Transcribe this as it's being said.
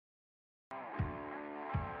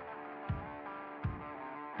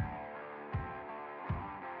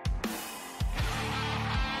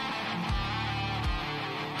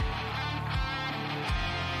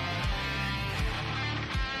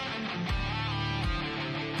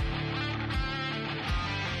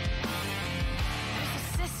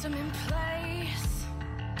them in place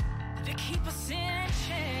to keep us in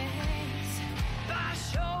chains. By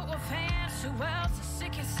show of hands, who else is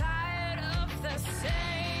sick and tired of the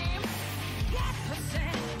same?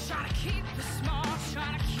 1% trying to keep us small,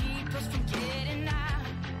 trying to keep us from getting out.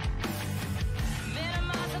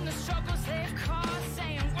 Minimizing the struggles they've caused,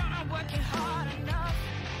 saying we're not working hard enough.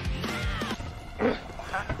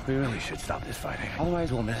 We really should stop this fighting.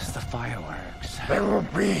 Otherwise, we'll miss the fireworks. There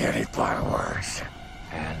won't be any fireworks.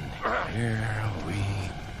 And here we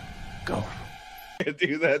go.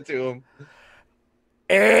 Do that to him.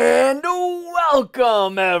 And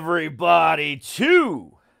welcome, everybody,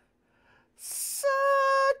 to Suck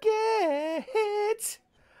It.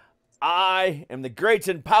 I am the great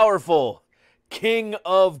and powerful King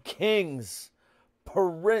of Kings,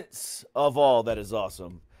 Prince of all that is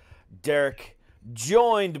awesome, Derek,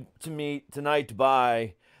 joined to me tonight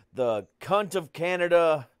by the cunt of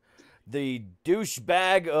Canada, the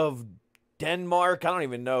douchebag of Denmark. I don't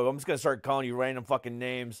even know. I'm just gonna start calling you random fucking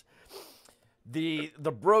names. The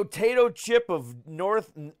potato chip of Nova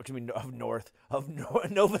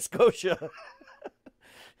Scotia,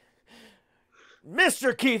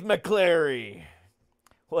 Mr. Keith McClary.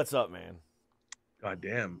 What's up, man? God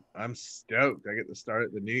damn, I'm stoked. I get to start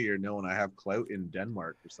at the new year knowing I have clout in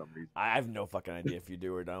Denmark for some reason. I have no fucking idea if you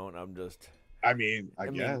do or don't. I guess. I mean,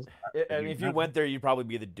 if you went there, you'd probably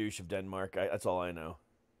be the douche of Denmark. That's all I know.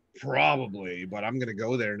 Probably, but I'm gonna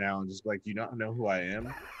go there now and just like, you don't know who I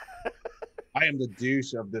am. I am the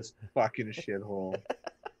douche of this fucking shithole,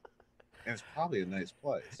 and it's probably a nice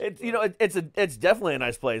place. It's definitely a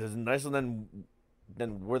nice place. It's nicer than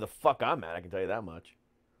where the fuck I'm at. I can tell you that much.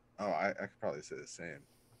 Oh, I could probably say the same.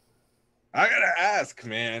 I gotta ask,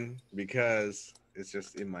 man, because it's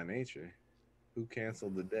just in my nature. Who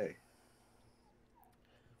canceled the day?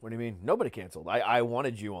 What do you mean? Nobody canceled. I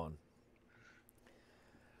wanted you on.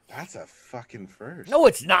 That's a fucking first. No,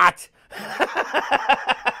 it's not.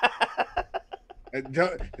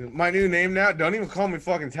 My new name now, don't even call me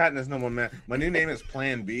fucking Tatnus no more, man. My new name is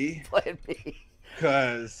Plan B. Plan B.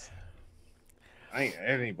 Because I ain't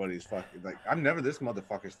anybody's fucking, like, I'm never this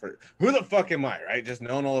motherfucker's first. Who the fuck am I, right? Just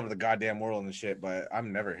known all over the goddamn world and shit, but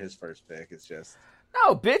I'm never his first pick. It's just.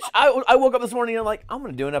 No, bitch. I woke up this morning and I'm like, I'm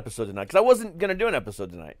going to do an episode tonight. Because I wasn't going to do an episode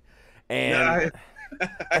tonight. And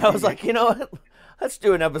I was like, you know what? Let's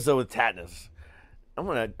do an episode with Tatnus. I'm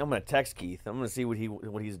gonna text Keith. I'm gonna see what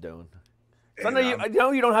he's doing. I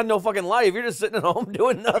know you don't have no fucking life. You're just sitting at home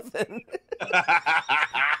doing nothing.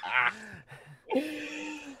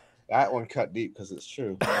 That one cut deep because it's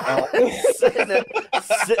true.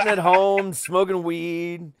 Sitting at home, smoking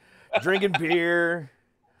weed, drinking beer.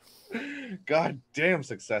 God damn,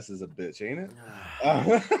 success is a bitch, ain't it?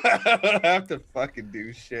 I don't have to fucking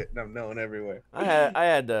do shit, and I'm known everywhere. I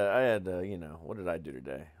had you know, what did I do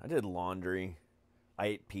today? I did laundry. I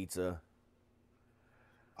ate pizza.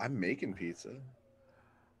 I'm making pizza.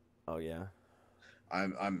 Oh yeah.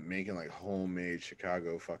 I'm making like homemade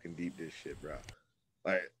Chicago fucking deep dish shit, bro.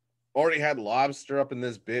 Like, already had lobster up in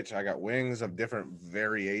this bitch. I got wings of different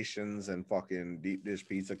variations and fucking deep dish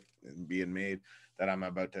pizza being made that I'm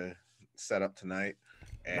about to set up tonight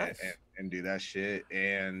and do that shit.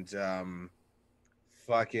 And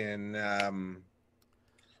fucking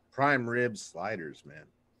prime rib sliders, man.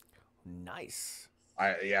 Nice.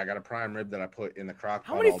 I got a prime rib that I put in the crock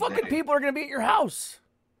pot. How many fucking people are gonna be at your house?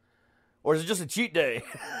 Or is it just a cheat day?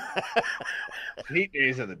 Cheat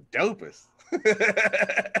days are the dopest.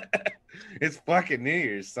 It's fucking New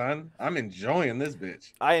Year's, son. I'm enjoying this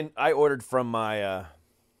bitch. I ordered from my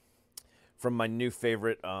new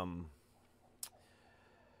favorite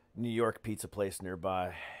New York pizza place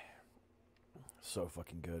nearby. So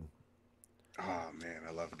fucking good. Oh man,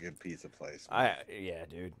 I love a good pizza place. Yeah,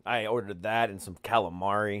 dude. I ordered that and some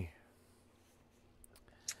calamari.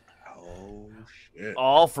 Oh shit.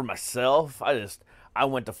 All for myself. I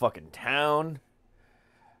went to fucking town.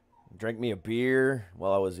 Drank me a beer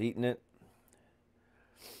while I was eating it.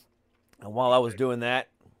 And while I was doing that,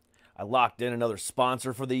 I locked in another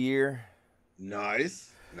sponsor for the year.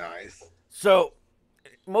 Nice. So,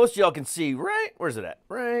 most of y'all can see, right? Where's it at?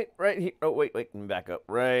 Right here. Oh, wait, let me back up.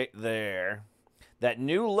 Right there. That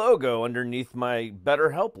new logo underneath my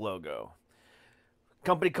BetterHelp logo.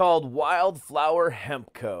 Company called Wildflower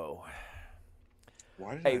Hemp Co.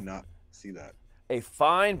 Why did I not see that? A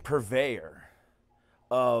fine purveyor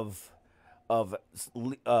of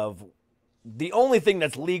the only thing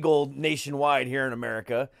that's legal nationwide here in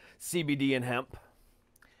America, CBD and hemp.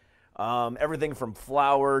 Everything from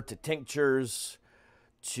flower to tinctures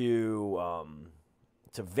to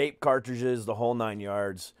vape cartridges, the whole 9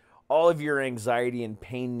 yards. All of your anxiety and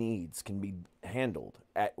pain needs can be handled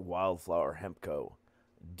at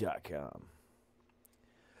wildflowerhempco.com.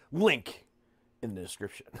 Link in the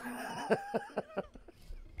description.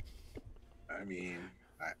 I mean,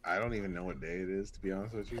 I don't even know what day it is, to be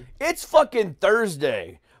honest with you. It's fucking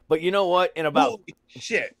Thursday. But you know what? In about Holy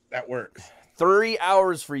shit, that works. 3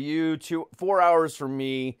 hours for you, 4 hours for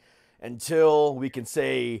me, until we can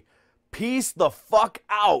say peace the fuck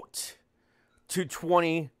out to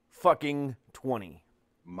 2020.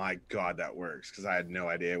 My God, that works, because I had no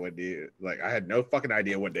idea what day. Like, I had no fucking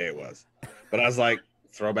idea what day it was. But I was like,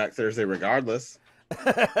 Throwback Thursday, regardless.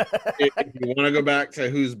 If you want to go back to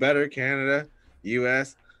who's better, Canada,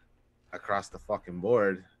 U.S., across the fucking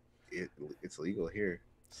board, it's legal here.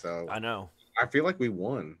 So I know. I feel like we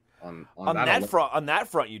won on that front. On that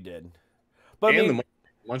front, you did. But and I mean, the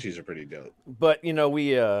munchies are pretty dope. But we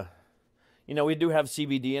do have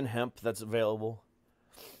CBD and hemp that's available.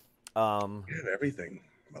 We have everything,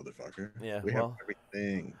 motherfucker. Yeah, we have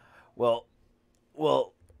everything. Well,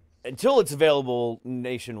 until it's available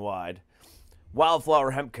nationwide,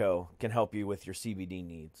 Wildflower Hemp Co. can help you with your CBD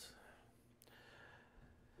needs.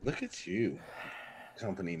 Look at you,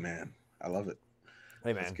 company man. I love it.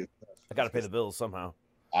 Hey man, I got to pay the bills somehow.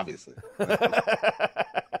 Obviously.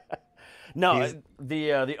 No,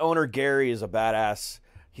 the owner Gary is a badass.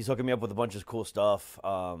 He's hooking me up with a bunch of cool stuff,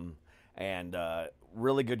 and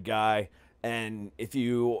really good guy. And if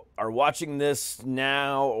you are watching this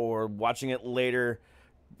now or watching it later,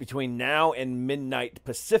 between now and midnight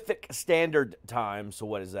Pacific Standard Time, so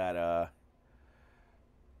what is that?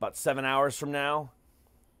 About 7 hours from now,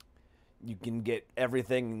 you can get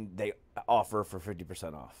everything they offer for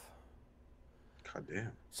 50% off. God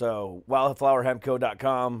damn. So,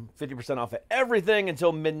 wildflowerhempco.com, 50% off of everything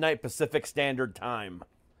until midnight Pacific Standard Time.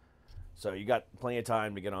 So, you got plenty of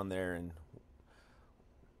time to get on there. And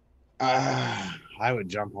I would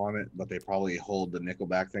jump on it, but they probably hold the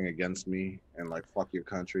Nickelback thing against me and like fuck your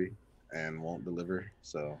country and won't deliver.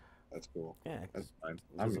 So, that's cool. Yeah, that's fine.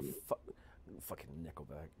 Fucking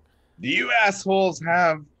Nickelback. Do you assholes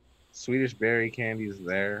have Swedish berry candies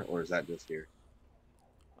there, or is that just here?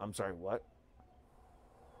 I'm sorry, what?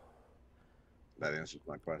 That answers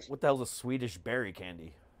my question. What the hell's a Swedish berry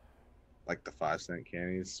candy? Like the 5-cent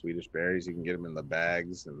candies, Swedish berries. You can get them in the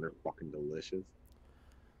bags, and they're fucking delicious.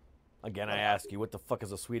 Again, I ask you, what the fuck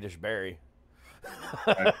is a Swedish berry?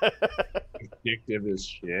 Addictive as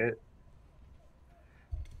shit.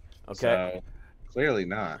 Okay. So, clearly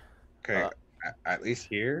not. Okay, at least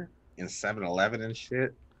here in 7-Eleven and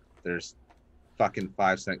shit, there's fucking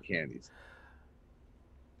 5-cent candies.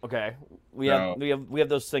 Okay, we have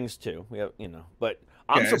those things too. We have, but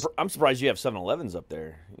I'm surprised you have 7-Elevens up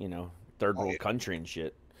there. Third world country and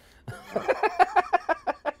shit.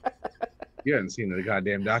 You haven't seen the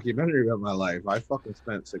goddamn documentary about my life. I fucking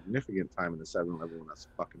spent significant time in the 7-Eleven when I was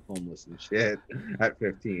fucking homeless and shit at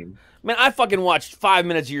 15. Man, I fucking watched 5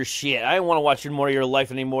 minutes of your shit. I don't want to watch more of your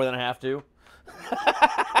life any more than I have to.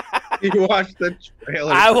 You watched the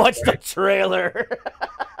trailer. I watched the trailer.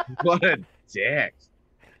 What a dick.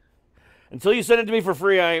 Until you send it to me for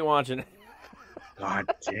free, I ain't watching it. God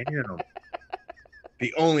damn.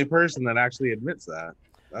 The only person that actually admits that.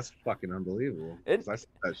 That's fucking unbelievable.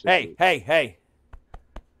 Hey.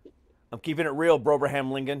 I'm keeping it real, Brobraham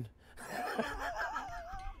Lincoln.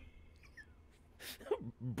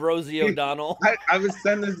 Brosy O'Donnell. I'd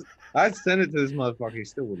send it to this motherfucker. He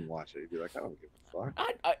still wouldn't watch it. He'd be like, I don't give a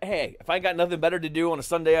fuck. Hey, if I ain't got nothing better to do on a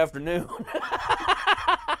Sunday afternoon.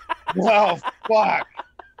 Well, fuck.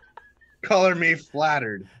 Color me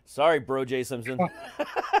flattered. Sorry, Bro J. Simpson. Fuck,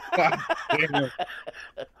 damn it.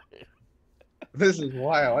 This is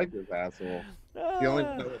why I like this asshole. He only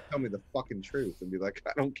would tell me the fucking truth and be like,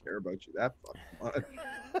 I don't care about you that fucking much.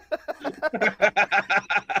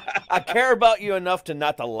 I care about you enough to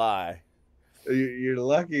not to lie. You're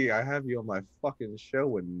lucky I have you on my fucking show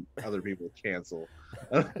when other people cancel.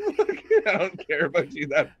 I don't care about you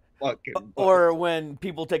that fucking much. Or when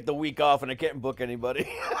people take the week off and I can't book anybody.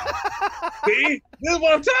 See? This is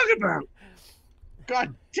what I'm talking about.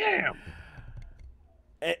 God damn.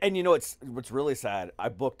 And what's really sad. I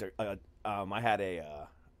booked I had a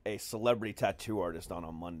celebrity tattoo artist on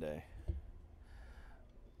Monday,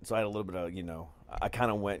 so I had a little bit of I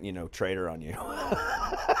kind of went traitor on you.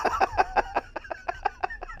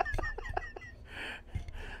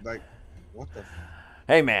 Like, what the?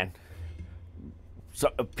 Hey man, so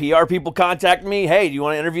PR people contact me. Hey, do you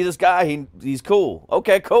want to interview this guy? He's cool.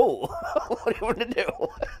 Okay, cool. What do you want to do?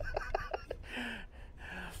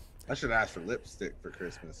 I should ask for lipstick for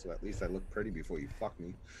Christmas, so at least I look pretty before you fuck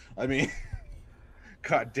me. I mean,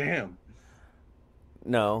 god damn.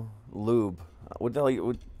 No, lube. What the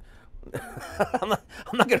hell? I'm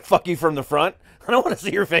not gonna fuck you from the front. I don't want to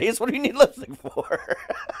see your face. What do you need lipstick for?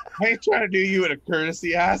 I ain't trying to do you in a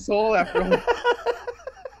courtesy, asshole. After all.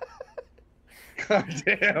 God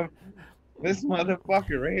damn, this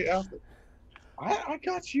motherfucker, right? I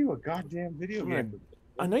got you a goddamn video game.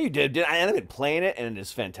 I know you did. I have been playing it, and it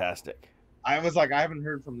is fantastic. I was like, I haven't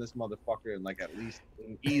heard from this motherfucker in like at least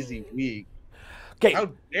an easy week. Okay, how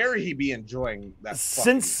dare he be enjoying that?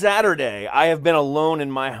 Since Saturday, I have been alone in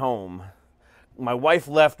my home. My wife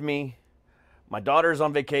left me. My daughter's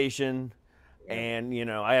on vacation, and you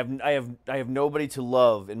know, I have nobody to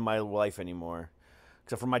love in my life anymore,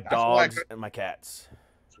 except for my dogs and my cats.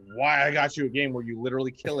 That's why I got you a game where you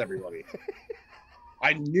literally kill everybody.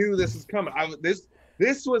 I knew this was coming.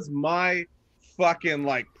 This was my fucking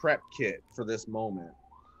like prep kit for this moment.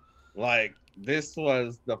 Like this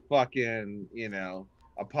was the fucking, you know,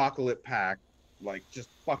 apocalypse pack. Like just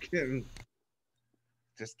fucking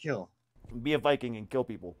just kill. Be a Viking and kill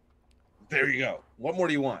people. There you go. What more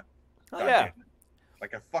do you want? Oh, yeah.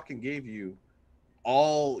 Like I fucking gave you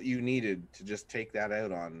all you needed to just take that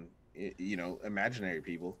out on, you know, imaginary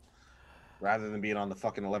people rather than being on the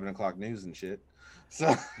fucking 11 o'clock news and shit.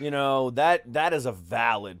 So, you know, that is a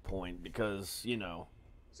valid point because, you know.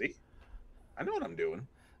 See? I know what I'm doing.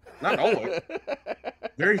 Not always.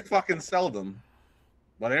 Very fucking seldom.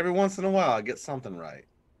 But every once in a while, I get something right.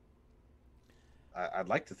 I'd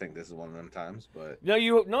like to think this is one of them times, but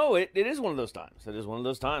it is one of those times. It is one of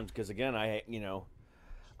those times because again, I've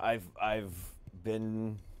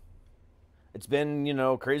been, it's been, you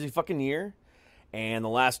know, crazy fucking year, and the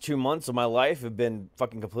last 2 months of my life have been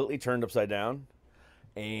fucking completely turned upside down,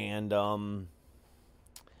 and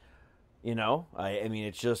you know, I mean,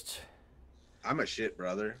 it's just. I'm a shit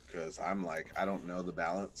brother because I'm like, I don't know the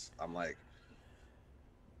balance. I'm like,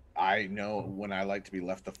 I know when I like to be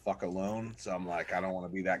left the fuck alone, so I'm like, I don't want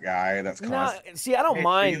to be that guy that's constant. No, see, I don't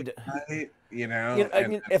mind. You know, I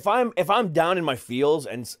mean, if I'm down in my feels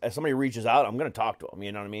and somebody reaches out, I'm gonna talk to them.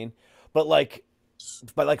 You know what I mean? But like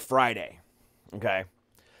Friday, okay,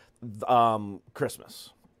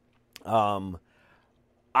 Christmas,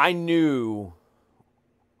 I knew,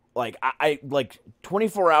 like I like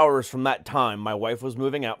 24 hours from that time, my wife was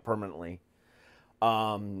moving out permanently.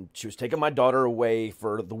 She was taking my daughter away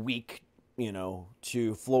for the week, you know,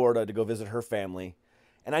 to Florida to go visit her family.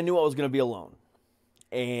 And I knew I was going to be alone.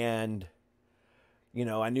 And, you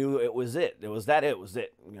know, I knew it was it. It was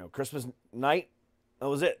it. You know, Christmas night, that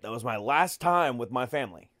was it. That was my last time with my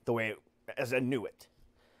family, as I knew it.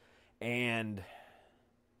 And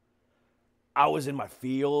I was in my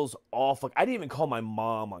feels I didn't even call my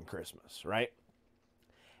mom on Christmas, right?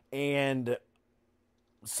 And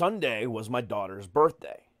Sunday was my daughter's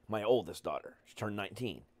birthday, my oldest daughter. She turned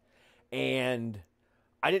 19. And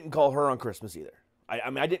I didn't call her on Christmas either. I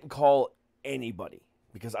mean, I didn't call anybody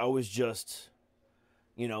because I was just,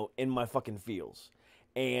 you know, in my fucking feels.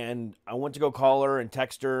 And I went to go call her and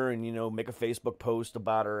text her and, you know, make a Facebook post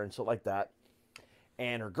about her and stuff like that.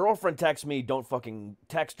 And her girlfriend texts me, don't fucking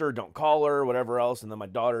text her, don't call her, whatever else. And then my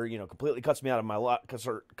daughter, you know, completely cuts me out of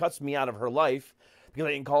her life because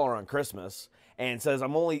I didn't call her on Christmas. And says,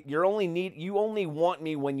 you only want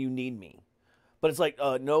me when you need me. But it's like,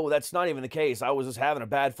 no, that's not even the case. I was just having a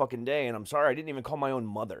bad fucking day, and I'm sorry, I didn't even call my own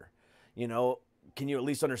mother. You know, can you at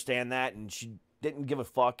least understand that? And she didn't give a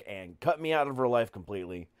fuck and cut me out of her life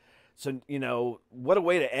completely. So, you know, what a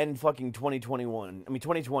way to end fucking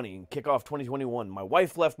 2020, and kick off 2021. My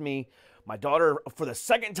wife left me. My daughter, for the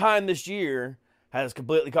second time this year, has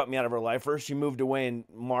completely cut me out of her life. First, she moved away in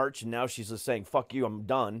March, and now she's just saying, fuck you, I'm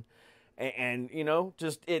done. And you know,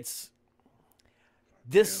 just it's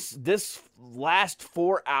this last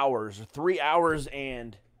 4 hours, 3 hours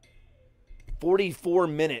and 44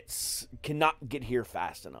 minutes cannot get here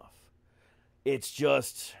fast enough. It's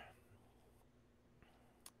just,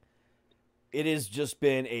 it has just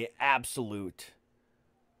been a absolute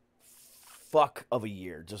fuck of a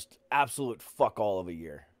year, just absolute fuck all of a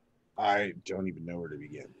year. I don't even know where to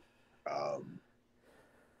begin.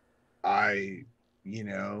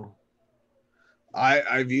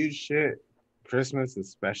 I viewed shit. Christmas,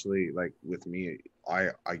 especially like with me,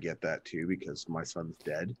 I get that too because my son's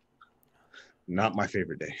dead. Not my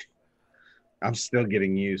favorite day. I'm still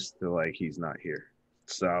getting used to like he's not here.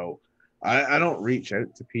 So I don't reach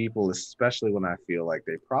out to people, especially when I feel like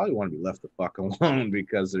they probably want to be left the fuck alone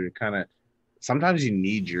because they're kind of, sometimes you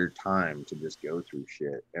need your time to just go through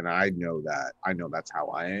shit. And I know that's how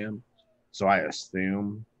I am. So I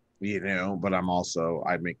assume, you know, but I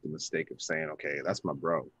make the mistake of saying, okay, that's my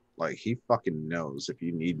bro. Like, he fucking knows if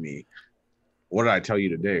you need me. What did I tell you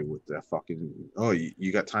today with the fucking, oh,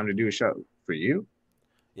 you got time to do a show for you?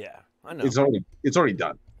 Yeah. I know. It's already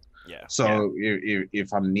done. Yeah. So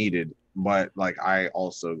if I'm needed, but like I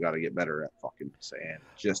also got to get better at fucking saying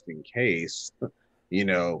just in case,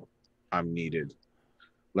 I'm needed.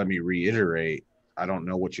 Let me reiterate. I don't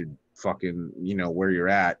know what you're fucking, where you're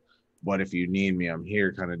at, but if you need me, I'm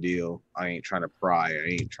here kind of deal. I ain't trying to pry. I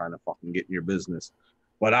ain't trying to fucking get in your business.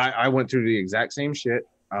 But I went through the exact same shit.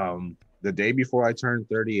 The day before I turned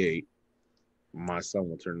 38, my son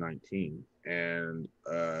will turn 19. And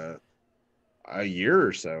a year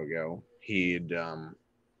or so ago, he'd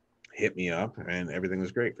hit me up and everything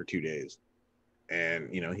was great for 2 days. And,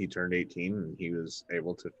 he turned 18 and he was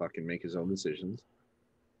able to fucking make his own decisions.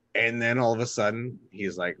 And then all of a sudden,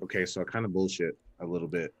 he's like, okay, so I kind of bullshit a little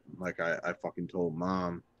bit. Like I fucking told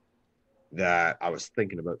mom that I was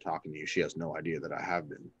thinking about talking to you. She has no idea that I have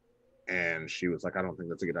been. And she was like, I don't think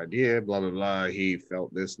that's a good idea, blah, blah, blah. He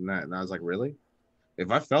felt this and that. And I was like, really?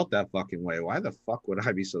 If I felt that fucking way, why the fuck would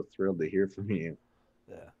I be so thrilled to hear from you?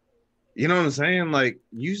 Yeah. You know what I'm saying? Like,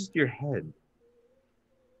 use your head.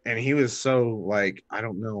 And he was so like, I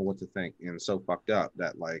don't know what to think, and so fucked up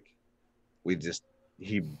that like he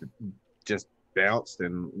just bounced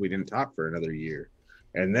and we didn't talk for another year.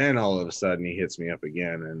 And then all of a sudden he hits me up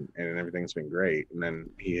again and everything's been great. And then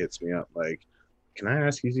he hits me up like, can I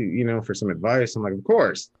ask you, for some advice? I'm like, of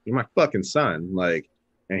course, you're my fucking son. Like,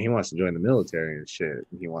 and he wants to join the military and shit.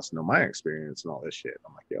 And he wants to know my experience and all this shit.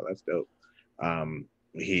 I'm like, yo, that's dope.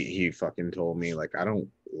 He fucking told me like, I don't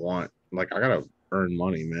want, like, I gotta earn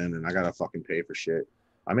money, man. And I gotta fucking pay for shit.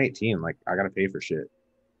 I'm 18. Like, I gotta pay for shit.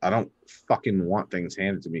 I don't fucking want things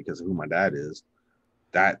handed to me because of who my dad is.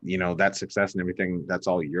 That, that success and everything, that's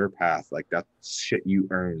all your path. Like, that shit you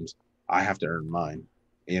earned. I have to earn mine,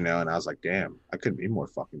 and I was like, damn, I couldn't be more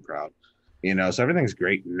fucking proud, so everything's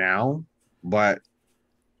great now, but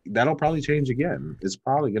that'll probably change again. It's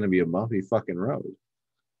probably going to be a bumpy fucking road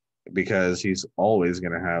because he's always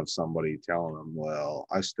going to have somebody telling him, well,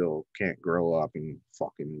 I still can't grow up and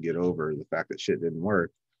fucking get over the fact that shit didn't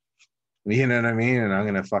work. You know what I mean? And I'm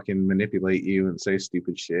going to fucking manipulate you and say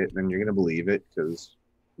stupid shit, and you're going to believe it because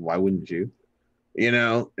why wouldn't you?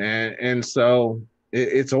 And so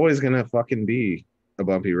it's always going to fucking be a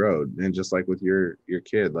bumpy road. And just like with your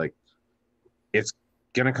kid, like, it's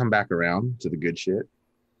going to come back around to the good shit.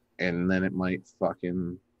 And then it might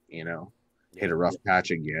fucking, hit a rough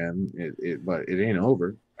patch again. But it ain't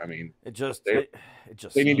over. I mean, it just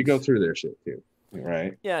they need to go through their shit too.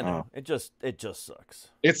 Right. Yeah, no, it just sucks.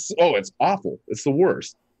 It's awful. It's the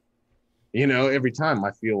worst. Every time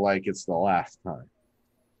I feel like it's the last time.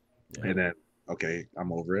 Yeah. And then, okay,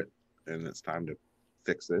 I'm over it. And it's time to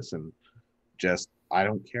fix this. And just, I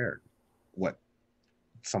don't care what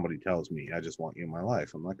somebody tells me. I just want you in my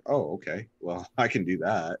life. I'm like, oh, okay, well, I can do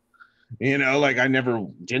that. Like, I never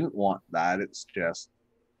didn't want that. It's just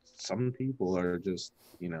some people are just,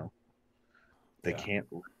 they can't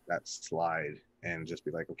let that slide and just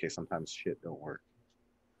be like, okay, sometimes shit don't work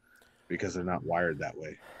because they're not wired that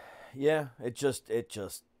way. Yeah, it just.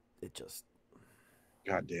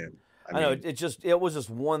 God damn. I know it was just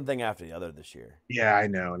one thing after the other this year. Yeah, I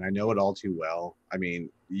know, and I know it all too well. I mean,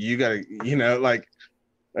 you gotta, like,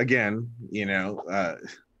 again, you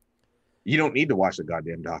don't need to watch the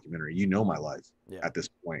goddamn documentary. You know my life at this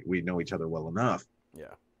point. We know each other well enough.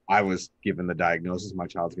 Yeah. I was given the diagnosis, my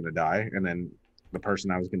child's gonna die, and then the person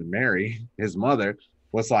I was gonna marry, his mother,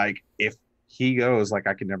 was like, if he goes, like,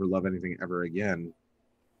 I can never love anything ever again,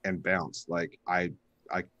 and bounce. Like, I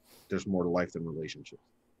there's more to life than relationships.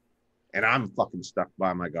 And I'm fucking stuck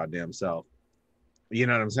by my goddamn self. You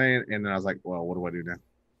know what I'm saying? And then I was like, well, what do I do now?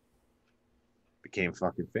 Became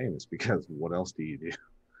fucking famous because what else do you do?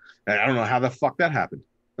 And I don't know how the fuck that happened.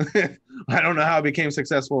 I don't know how I became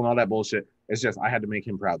successful and all that bullshit. It's just I had to make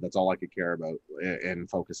him proud. That's all I could care about and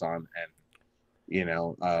focus on. And,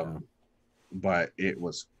 but it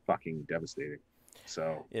was fucking devastating.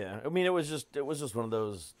 So yeah, I mean, it was just one of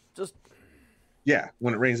those yeah,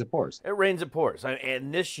 when it rains, it pours. It rains, it pours.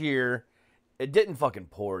 And this year, it didn't fucking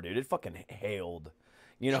pour, dude. It fucking hailed.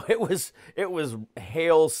 It was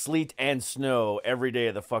hail, sleet, and snow every day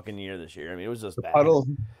of the fucking year this year. I mean, it was just bad.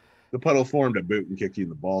 The puddle formed a boot and kicked you in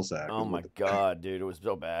the ball sack. Oh my god, dude, it was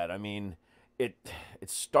so bad. I mean, it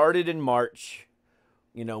started in March,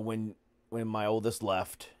 when my oldest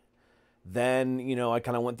left. Then, I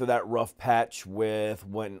kind of went through that rough patch with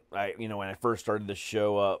when I first started the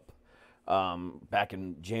show up. Back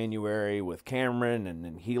in January with Cameron, and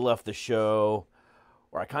then he left the show,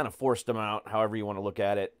 or I kind of forced him out, however you want to look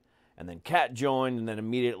at it. And then Kat joined, and then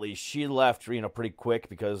immediately she left, pretty quick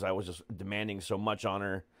because I was just demanding so much on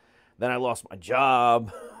her. Then I lost my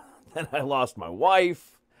job. Then I lost my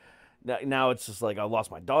wife. Now it's just like I lost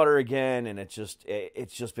my daughter again, and it's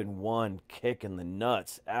just been one kick in the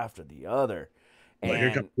nuts after the other. Well,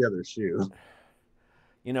 here comes the other shoe.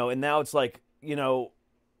 You know, and now it's like, you know,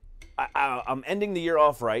 I'm ending the year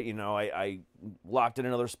off right. You know, I locked in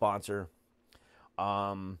another sponsor.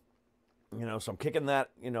 You know, so I'm kicking that,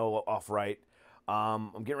 you know, off right.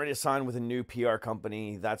 I'm getting ready to sign with a new PR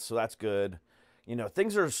company. That's good. You know,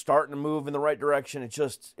 things are starting to move in the right direction. It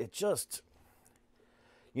just,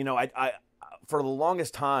 you know, I for the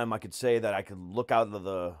longest time I could say that I could look down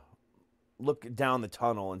the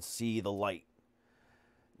tunnel and see the light.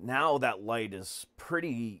 Now that light is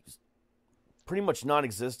pretty much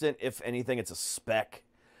non-existent. If anything, it's a speck,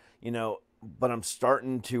 you know, but I'm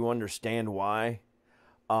starting to understand why.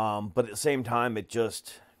 But at the same time,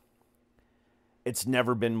 it's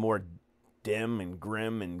never been more dim and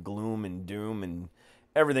grim and gloom and doom and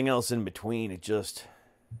everything else in between.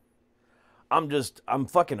 I'm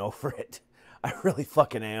fucking over it. I really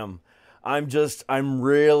fucking am. I'm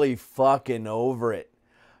really fucking over it.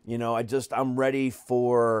 You know, I'm ready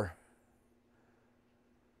for,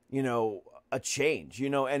 you know, a change, you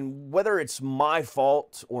know, and whether it's my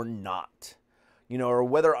fault or not, you know, or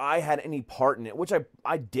whether I had any part in it, which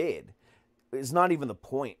I did, is not even the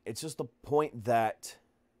point. It's just the point that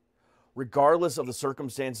regardless of the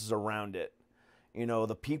circumstances around it, you know,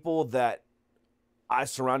 the people that I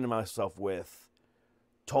surrounded myself with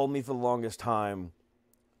told me for the longest time,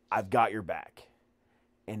 I've got your back.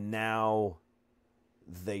 And now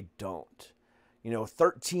they don't. You know,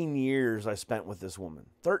 13 years I spent with this woman.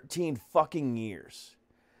 13 fucking years.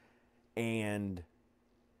 And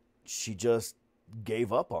she just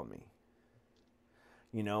gave up on me.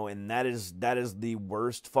 You know, and that is the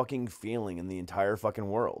worst fucking feeling in the entire fucking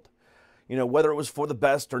world. You know, whether it was for the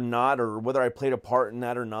best or not, or whether I played a part in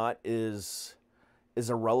that or not is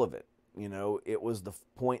irrelevant. You know, it was the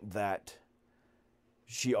point that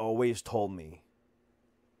she always told me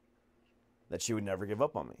that she would never give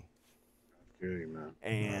up on me. Good, man.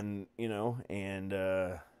 And, you know, and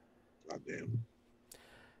goddamn.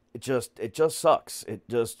 It just sucks. It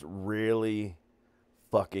just really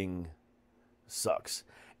fucking sucks.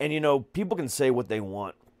 And, you know, people can say what they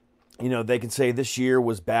want. You know, they can say this year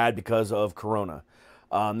was bad because of Corona.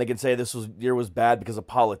 They can say year was bad because of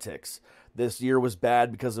politics. This year was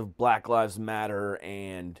bad because of Black Lives Matter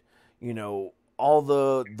and, you know, all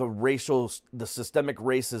the systemic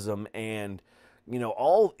racism and, you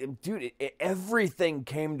know, everything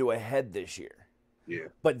came to a head this year. Yeah.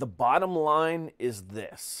 But the bottom line is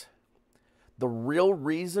this. The real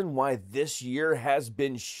reason why this year has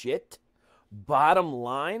been shit, bottom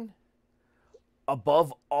line,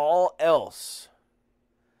 above all else,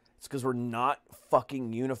 it's because we're not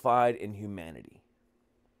fucking unified in humanity.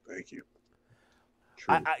 Thank you.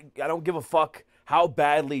 I don't give a fuck how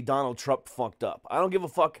badly Donald Trump fucked up. I don't give a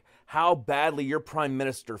fuck how badly your prime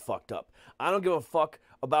minister fucked up. I don't give a fuck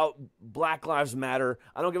about Black Lives Matter.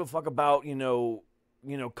 I don't give a fuck about, you know,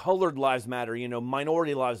 colored lives matter, you know,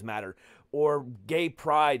 minority lives matter, or gay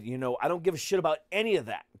pride, you know. I don't give a shit about any of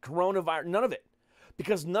that. Coronavirus, none of it.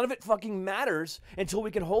 Because none of it fucking matters until we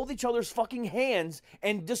can hold each other's fucking hands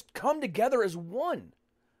and just come together as one.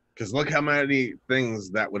 Because look how many things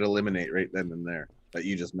that would eliminate right then and there that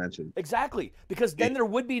you just mentioned. Exactly. Because then there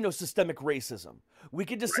would be no systemic racism. We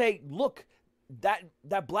could just say, look, that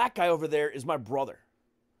black guy over there is my brother.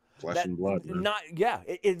 Flesh and blood. Man.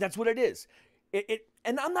 That's what it is.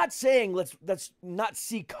 And I'm not saying let's not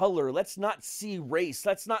see color, let's not see race,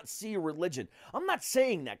 let's not see religion. I'm not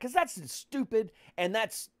saying that because that's stupid, and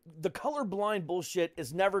that's the colorblind bullshit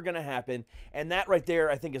is never going to happen, and that right there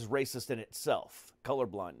I think is racist in itself,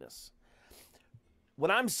 colorblindness. What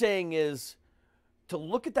I'm saying is to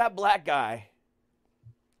look at that black guy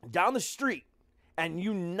down the street and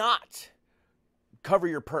you not cover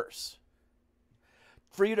your purse,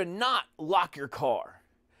 for you to not lock your car,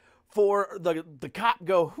 for the cop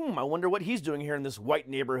go, I wonder what he's doing here in this white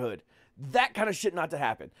neighborhood. That kind of shit not to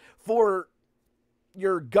happen. For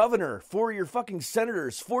your governor, for your fucking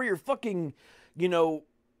senators, for your fucking, you know,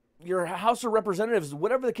 your House of Representatives,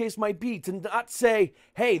 whatever the case might be, to not say,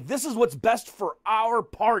 hey, this is what's best for our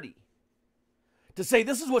party. To say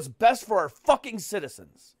this is what's best for our fucking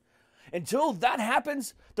citizens. Until that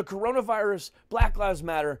happens, the coronavirus, Black Lives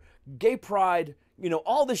Matter, gay pride, you know,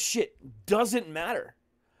 all this shit doesn't matter.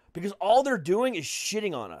 Because all they're doing is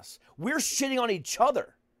shitting on us. We're shitting on each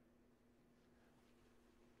other.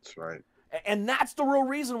 That's right. And that's the real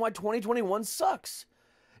reason why 2021 sucks.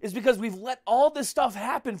 Is because we've let all this stuff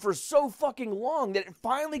happen for so fucking long that it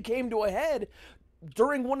finally came to a head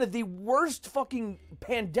during one of the worst fucking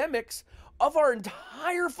pandemics of our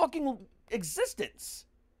entire fucking existence.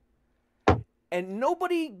 and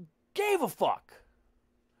nobody gave a fuck.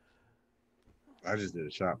 I just did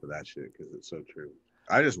a shot for that shit because it's so true.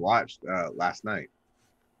 I just watched last night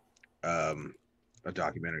a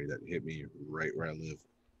documentary that hit me right where I live.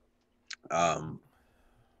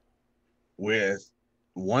 With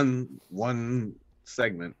one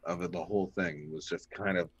segment of it, the whole thing was just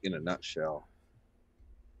kind of in a nutshell.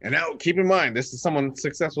 And now, keep in mind, this is someone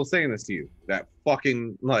successful saying this to you. That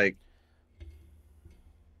fucking, like,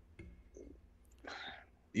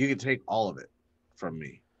 you could take all of it from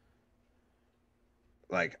me.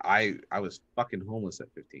 Like, I was fucking homeless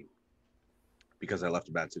at 15 because I left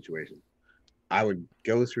a bad situation. I would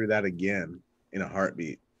go through that again in a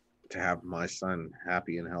heartbeat to have my son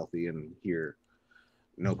happy and healthy and here,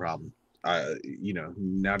 no problem.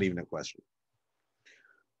 Not even a question.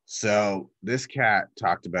 So this cat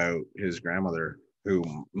talked about his grandmother, who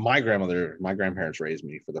my grandparents raised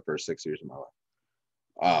me for the first 6 years of my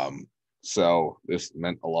life. So this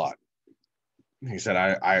meant a lot. He said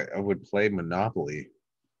I would play Monopoly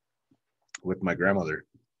with my grandmother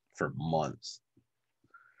for months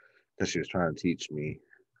because she was trying to teach me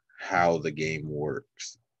how the game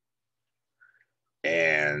works.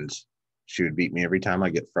 And she would beat me every time I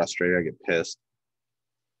get frustrated, I get pissed.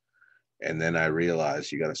 And then I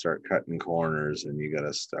realized you got to start cutting corners and you got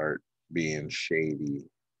to start being shady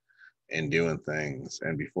and doing things.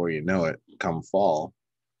 And before you know it, come fall,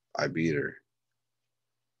 I beat her.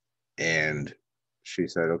 And she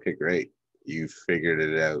said, okay, great. You figured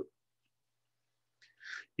it out.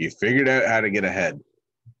 You figured out how to get ahead.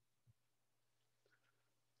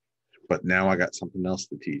 But now I got something else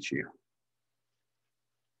to teach you.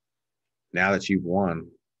 Now that you've won,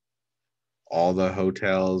 all the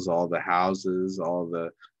hotels, all the houses, all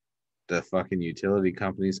the fucking utility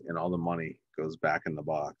companies, and all the money goes back in the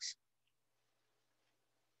box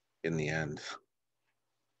in the end.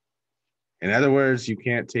 In other words, you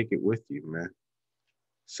can't take it with you, man.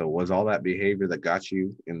 So was all that behavior that got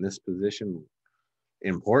you in this position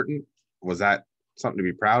important? Was that something to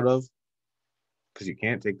be proud of? Because you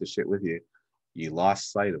can't take the shit with you. You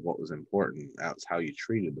lost sight of what was important. That's how you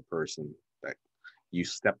treated the person that you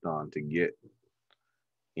stepped on to get,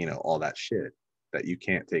 all that shit that you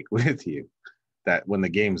can't take with you. That when the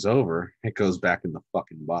game's over, it goes back in the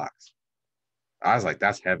fucking box. I was like,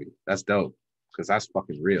 that's heavy. That's dope. Because that's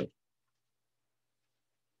fucking real.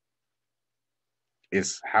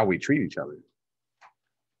 It's how we treat each other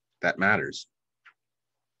that matters.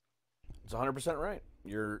 It's 100% right.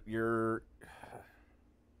 You're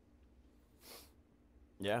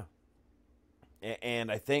yeah.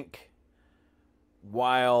 And I think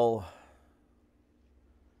while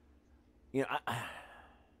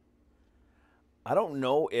I don't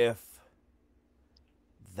know if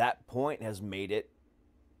that point has made it,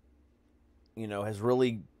 has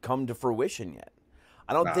really come to fruition yet.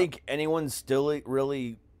 I don't think anyone's still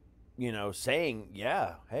really, saying,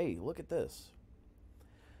 yeah, hey, look at this.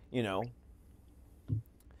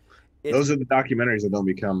 Those are the documentaries that don't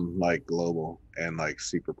become like global and like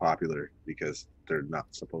super popular because they're not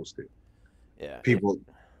supposed to. Yeah. People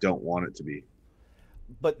don't want it to be.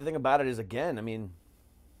 But the thing about it is, again, I mean,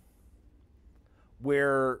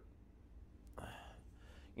 where,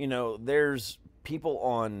 there's people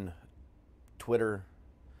on Twitter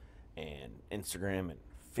and Instagram and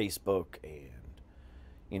Facebook and,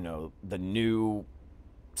 the new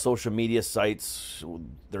social media sites.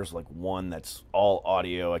 There's like one that's all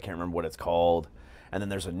audio. I can't remember what it's called. And then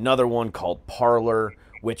there's another one called Parler,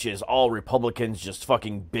 which is all Republicans just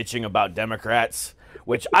fucking bitching about Democrats,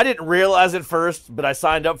 which I didn't realize at first, but I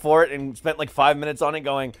signed up for it and spent like 5 minutes on it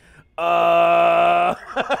going, I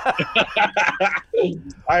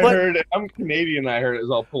heard I'm Canadian. I heard it was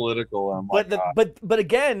all political. I'm but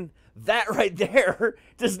again, that right there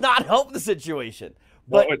does not help the situation.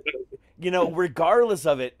 But regardless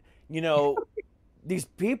of it, these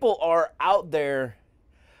people are out there.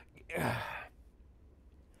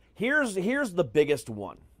 Here's the biggest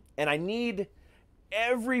one, and I need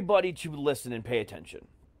everybody to listen and pay attention.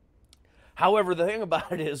 However, the thing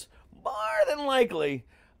about it is, more than likely,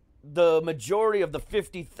 the majority of the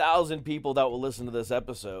 50,000 people that will listen to this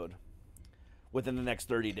episode within the next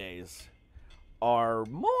 30 days are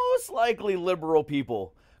most likely liberal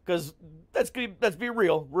people. Because let's be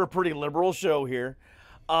real, we're a pretty liberal show here.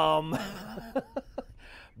 But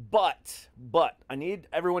I need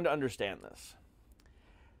everyone to understand this.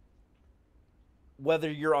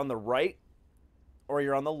 Whether you're on the right or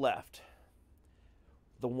you're on the left,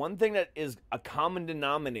 the one thing that is a common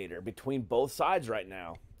denominator between both sides right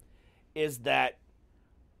now is that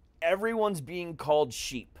everyone's being called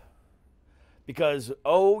sheep because,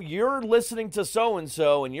 oh, you're listening to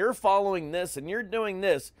so-and-so and you're following this and you're doing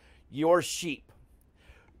this, you're sheep.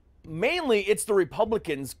 Mainly, it's the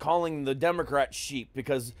Republicans calling the Democrats sheep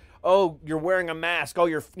because, oh, you're wearing a mask. Oh,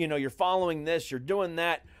 you're following this. You're doing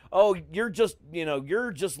that. Oh, you're just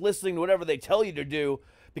listening to whatever they tell you to do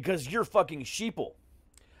because you're fucking sheeple.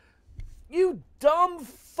 You dumb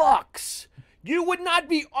fucks. You would not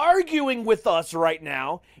be arguing with us right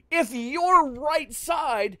now if your right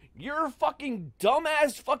side, your fucking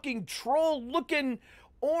dumbass fucking troll-looking,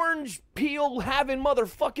 orange peel-having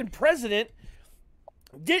motherfucking president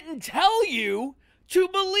didn't tell you to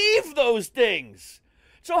believe those things.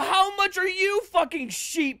 So how much are you fucking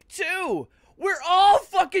sheep too? We're all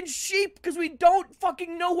fucking sheep because we don't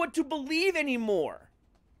fucking know what to believe anymore.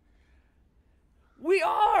 We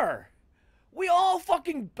are. We all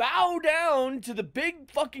fucking bow down to the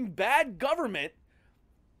big fucking bad government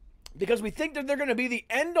because we think that they're going to be the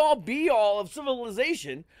end-all be-all of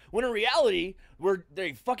civilization, when in reality,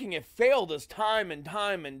 they fucking have failed us time and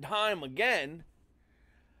time and time again.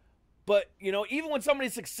 But, even when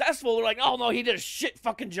somebody's successful, they're like, oh, no, he did a shit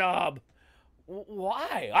fucking job.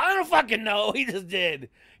 Why? I don't fucking know. He just did.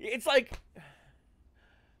 It's like...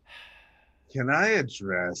 Can I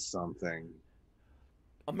address something?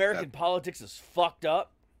 American politics is fucked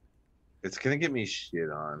up. It's going to get me shit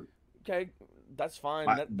on. Okay, that's fine.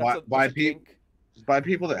 By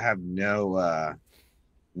people that have no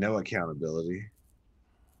accountability.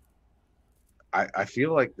 I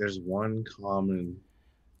feel like there's one common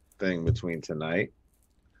thing between tonight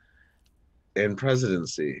and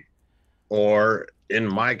presidency, or in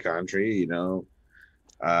my country,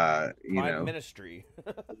 Prime ministry.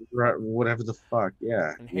 whatever the fuck,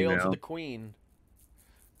 yeah. And hail to the queen.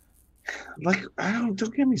 Like,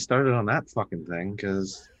 don't get me started on that fucking thing,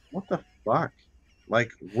 because what the fuck?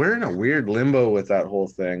 Like, we're in a weird limbo with that whole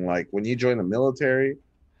thing. Like, when you join the military,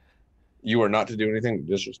 you are not to do anything that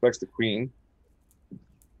disrespects the queen.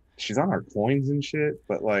 She's on our coins and shit,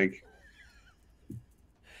 but like,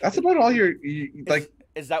 that's about all like.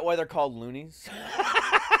 Is that why they're called loonies?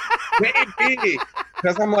 Maybe,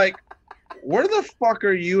 because I'm like, where the fuck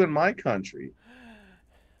are you in my country?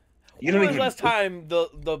 When was the last time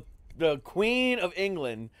the Queen of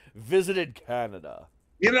England visited Canada?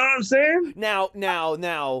 You know what I'm saying?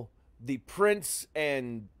 Now, the prince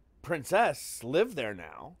and princess live there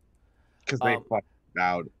now. Because they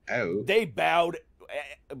bowed out. They bowed,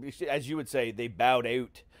 as you would say, they bowed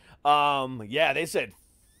out. Yeah, they said,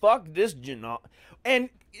 fuck this,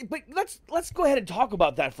 but let's go ahead and talk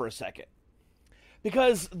about that for a second.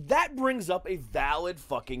 Because that brings up a valid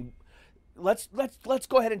fucking... Let's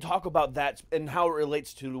go ahead and talk about that and how it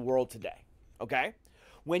relates to the world today. Okay?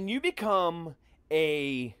 When you become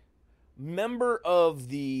a member of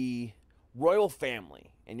the royal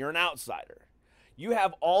family and you're an outsider, you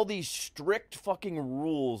have all these strict fucking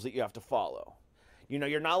rules that you have to follow.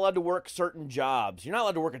 You're not allowed to work certain jobs. You're not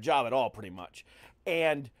allowed to work a job at all, pretty much.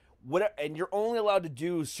 And you're only allowed to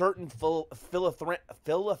do certain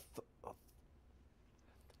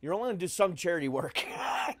you're only going to do some charity work.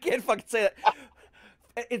 I can't fucking say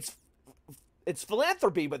that. It's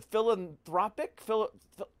philanthropy, but philanthropic?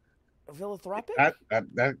 Philanthropic?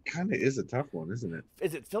 That kind of is a tough one, isn't it?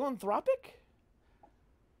 Is it philanthropic?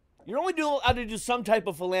 You're only allowed to do some type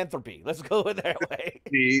of philanthropy. Let's go with that way.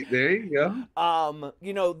 See, there you go.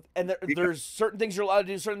 And there's certain things you're allowed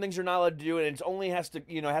to do, certain things you're not allowed to do, and it only has to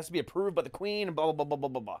be approved by the Queen and blah, blah, blah, blah,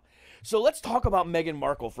 blah, blah. So let's talk about Meghan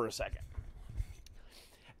Markle for a second.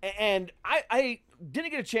 And I didn't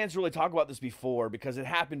get a chance to really talk about this before because it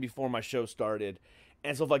happened before my show started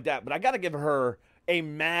and stuff like that. But I got to give her a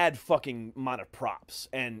mad fucking amount of props,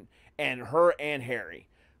 and her and Harry.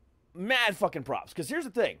 Mad fucking props. Because here's the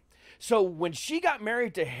thing. So when she got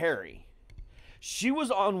married to Harry, she was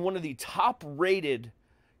on one of the top-rated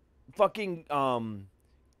fucking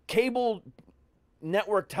cable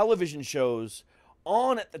network television shows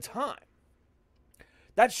on at the time.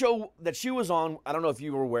 That show that she was on, I don't know if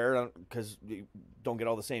you were aware, because you don't get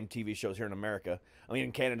all the same TV shows here in America. I mean,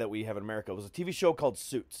 in Canada that we have in America. It was a TV show called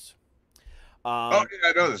Suits. I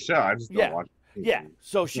know the show. I just don't watch it. Yeah,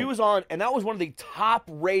 so she was on, and that was one of the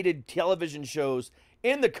top-rated television shows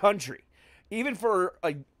in the country. Even for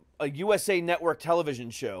a USA Network television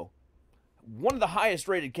show, one of the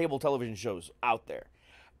highest-rated cable television shows out there.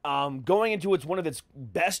 Going into one of its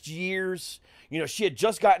best years. She had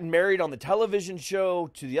just gotten married on the television show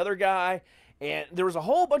to the other guy, and there was a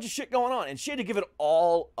whole bunch of shit going on, and she had to give it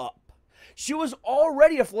all up. She was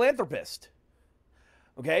already a philanthropist.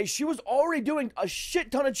 Okay? She was already doing a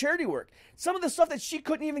shit ton of charity work. Some of the stuff that she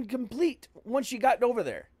couldn't even complete once she got over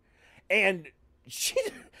there. And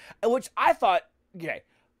which I thought, okay,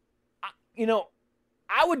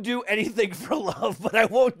 I would do anything for love, but I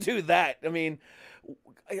won't do that. I mean,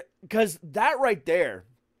 because that right there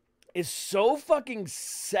is so fucking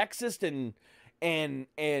sexist and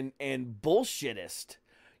bullshittest.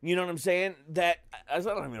 You know what I'm saying? That that's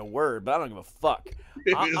not even a word, but I don't give a fuck.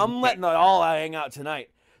 I'm letting it all hang out tonight.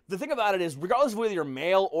 The thing about it is, regardless of whether you're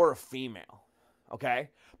male or a female, okay,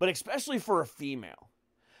 but especially for a female,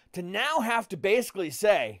 to now have to basically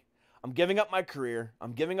say, I'm giving up my career,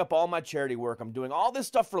 I'm giving up all my charity work, I'm doing all this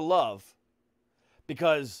stuff for love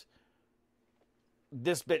because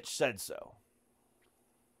this bitch said so.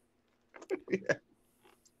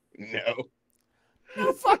 No.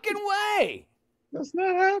 No fucking way. That's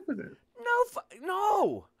not happening.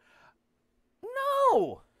 No.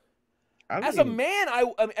 As a man,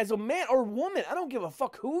 as a man or woman, I don't give a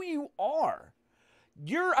fuck who you are.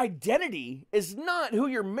 Your identity is not who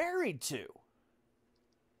you're married to.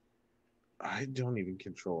 I don't even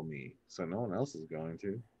control me, so no one else is going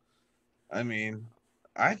to. I mean,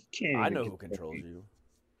 I can't. I know who controls you.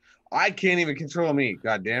 I can't even control me.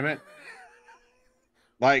 God damn it!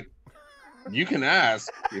 Like, you can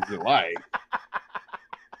ask if you like,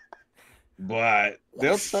 but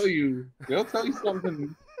they'll tell you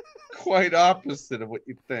something quite opposite of what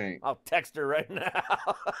you think. I'll text her right now.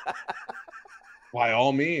 By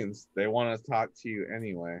all means, they want to talk to you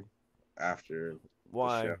anyway after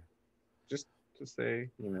Why? the show. Just to say,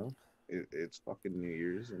 it's fucking New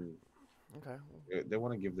Year's and Okay. they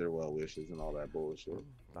want to give their well wishes and all that bullshit.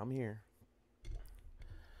 I'm here.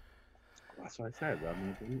 That's what I said.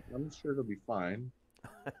 I'm sure it'll be fine.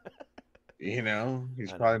 He's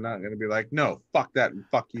probably not going to be like, no, fuck that and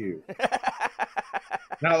fuck you.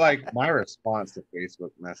 Not like my response to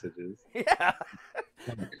Facebook messages. Yeah.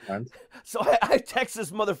 Cunt. So I text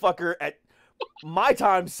this motherfucker at my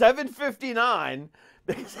time, 7:59,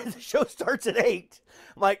 because the show starts at 8.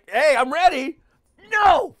 I'm like, hey, I'm ready.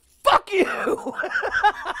 No, fuck you.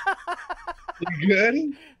 You good?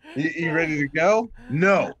 You ready to go?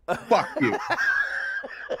 No, fuck you.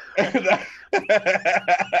 That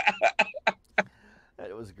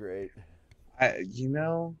was great.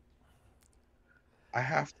 I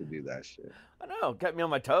have to do that shit. I know, kept me on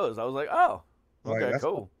my toes. I was like, oh, okay,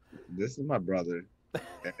 cool. This is my brother.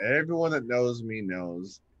 And everyone that knows me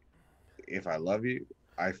knows if I love you,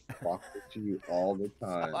 I fuck with you all the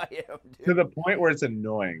time. I am, dude. To the point where it's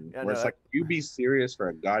annoying. I Where it's know. like, you be serious for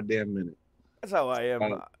a goddamn minute. That's how I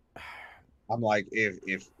am. I'm like, if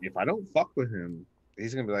I don't fuck with him,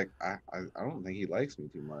 he's gonna be like, I don't think he likes me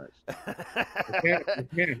too much. You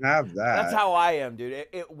can't have that. That's how I am, dude.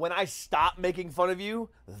 When I stop making fun of you,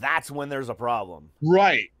 that's when there's a problem.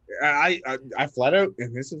 Right. I flat out,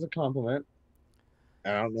 and this is a compliment.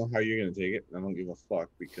 And I don't know how you're gonna take it. I don't give a fuck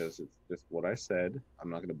because it's just what I said. I'm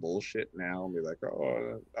not gonna bullshit now and be like,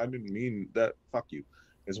 oh, I didn't mean that. Fuck you.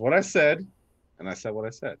 It's what I said, and I said what I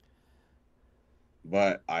said.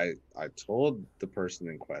 But I told the person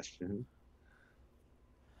in question,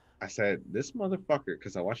 I said, this motherfucker,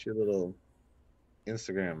 because I watched your little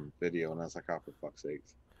Instagram video, and I was like, oh, for fuck's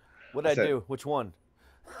sakes. What'd I do? Which one?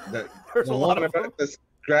 There's There's a lot one of them. about the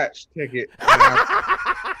scratch ticket.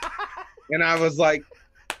 And I was like,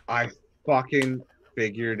 I fucking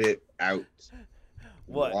figured it out.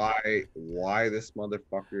 What? Why this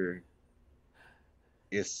motherfucker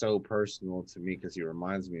is so personal to me, because he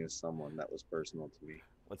reminds me of someone that was personal to me.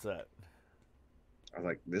 What's that? I was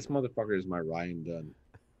like, this motherfucker is my Ryan Dunn.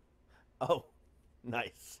 Oh,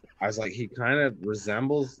 nice. I was like, he kind of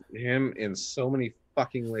resembles him in so many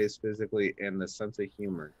fucking ways physically, and the sense of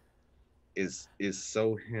humor is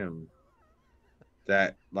so him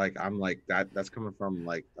that, like, I'm like, that's coming from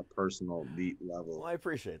like a personal deep level. Well, I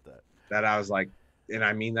appreciate that. That I was like, and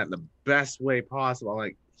I mean that in the best way possible. I'm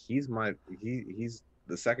like, he's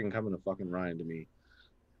the second coming of fucking Ryan to me.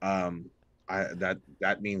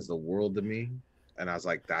 That means the world to me. And I was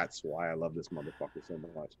like, that's why I love this motherfucker so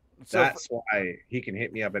much. So That's why he can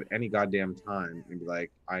hit me up at any goddamn time and be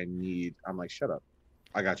like, I'm like, shut up.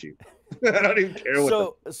 I got you. I don't even care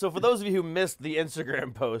what So for those of you who missed the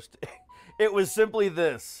Instagram post, it was simply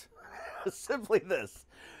this. Simply this.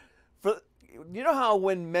 You know how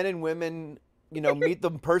when men and women, meet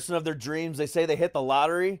the person of their dreams, they say they hit the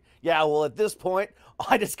lottery? Yeah, well, at this point, all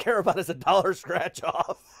I just care about is a dollar scratch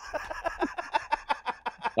off.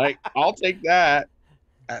 Like, I'll take that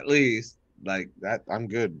at least. Like that, I'm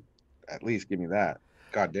good. At least give me that.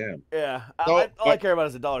 God damn. Yeah, So, all I care about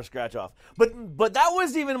is a dollar scratch off. But that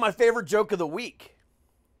wasn't even my favorite joke of the week.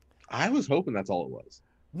 I was hoping that's all it was.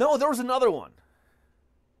 No, there was another one.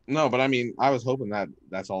 No, but I mean, I was hoping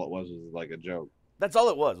that's all it was like a joke. That's all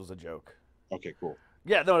it was a joke. Okay, cool.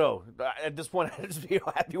 Yeah, no. At this point, I just be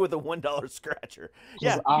happy with a $1 scratcher.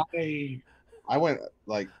 Yeah, I went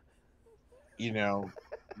like, you know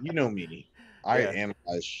me. I Yeah.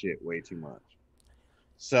 analyze shit way too much.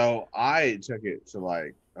 So I took it to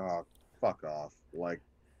like, fuck off. Like,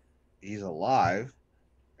 he's alive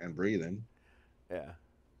and breathing, yeah.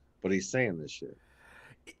 but he's saying this shit.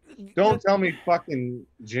 Don't tell me fucking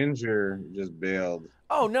Ginger just bailed.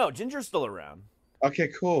 Oh no, Ginger's still around. Okay,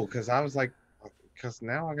 cool. Because I was like, because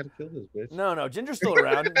now I got to kill this bitch. No, Ginger's still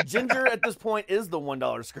around. Ginger at this point is the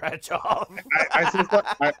 $1 scratch off.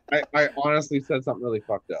 I honestly said something really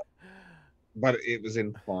fucked up, but it was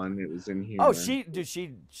in fun. It was in humor. Oh,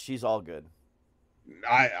 she's all good.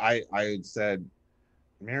 I had said,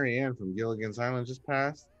 Marianne from Gilligan's Island just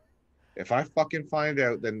passed. If I fucking find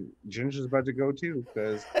out, then Ginger's about to go too,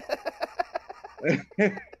 because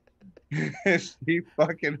she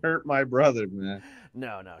fucking hurt my brother, man.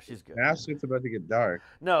 No, she's good. Now shit's about to get dark.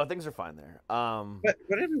 No, things are fine there. But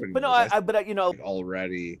everybody. But no, knows. you know.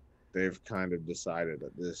 Already, they've kind of decided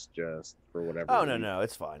that this just for whatever. Oh reason, no,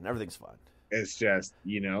 it's fine. Everything's fine. It's just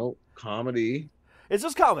comedy. It's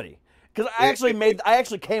just comedy. Because I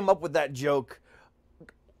actually came up with that joke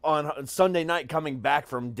on Sunday night coming back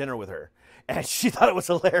from dinner with her, and she thought it was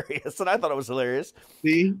hilarious, and I thought it was hilarious.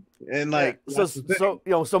 See, and like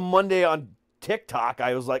so Monday on TikTok,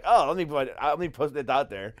 I was like, oh, let me post it out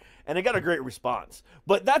there, and it got a great response.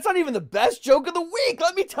 But that's not even the best joke of the week.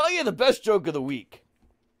 Let me tell you the best joke of the week.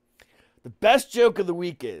 The best joke of the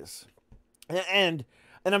week is, and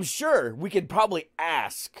I'm sure we could probably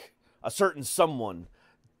ask a certain someone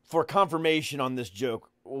for confirmation on this joke,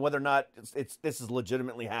 whether or not this has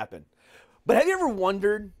legitimately happened. But have you ever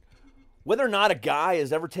wondered whether or not a guy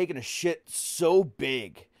has ever taken a shit so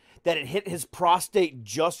big that it hit his prostate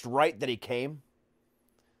just right that he came?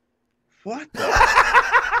 What?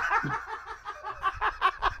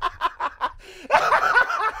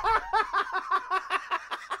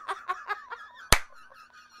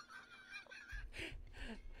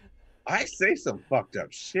 I say some fucked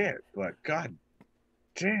up shit, but god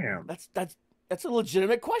damn. That's a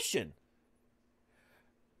legitimate question.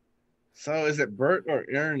 So is it Bert or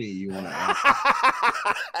Ernie you want to ask?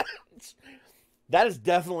 That is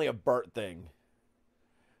definitely a Bert thing.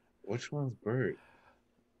 Which one's Bert?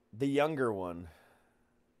 The younger one.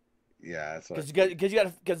 Yeah, that's what. Because you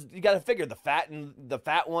got to figure the fat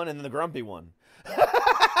one and then the grumpy one.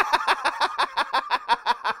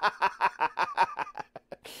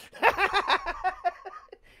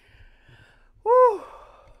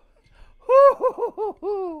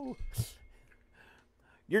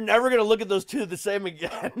 You're never going to look at those two the same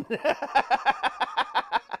again.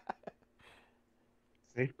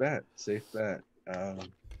 Safe bet.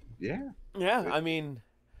 Yeah. Yeah, I mean,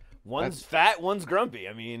 one's fat, one's grumpy.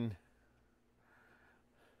 I mean,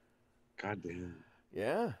 god damn.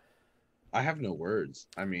 Yeah. I have no words.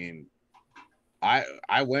 I mean, I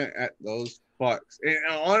went at those fucks. And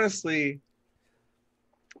honestly,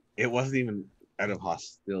 it wasn't even out of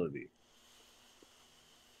hostility.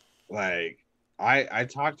 Like, I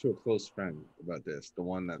talked to a close friend about this, the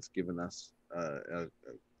one that's given us a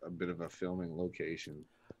bit of a filming location.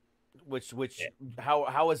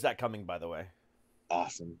 How is that coming, by the way?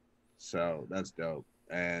 Awesome. So that's dope.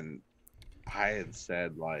 And I had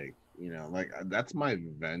said, like, that's my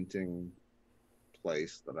venting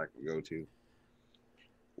place that I can go to,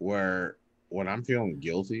 where when I'm feeling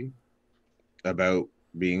guilty about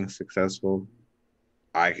being successful,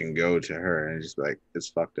 I can go to her and just be like, it's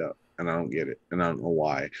fucked up and I don't get it and I don't know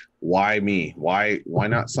why. Why me? Why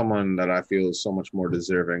not someone that I feel is so much more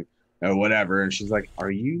deserving or whatever? And she's like,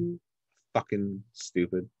 are you fucking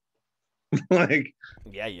stupid? Like,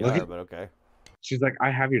 yeah, you are, but okay. She's like,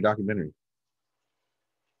 I have your documentary.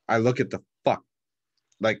 I look at the fuck,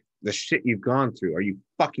 like the shit you've gone through. Are you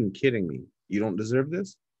fucking kidding me? You don't deserve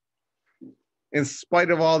this? In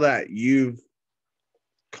spite of all that, you've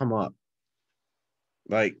come up.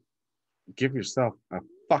 Like, give yourself a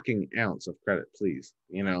fucking ounce of credit, please.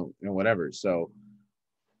 And whatever. So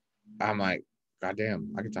I'm like,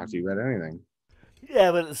 goddamn, I can talk to you about anything.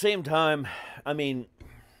 Yeah, but at the same time, I mean,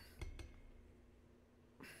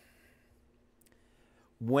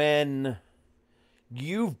 when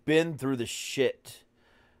you've been through the shit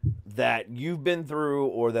that you've been through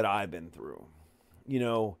or that I've been through,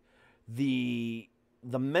 the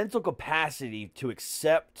mental capacity to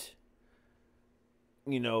accept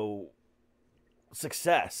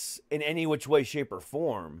success in any which way, shape, or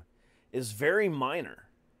form is very minor.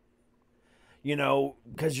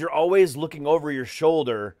 Because you're always looking over your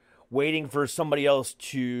shoulder, waiting for somebody else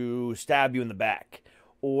to stab you in the back,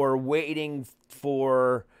 or waiting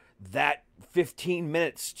for that 15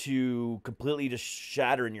 minutes to completely just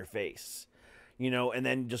shatter in your face, and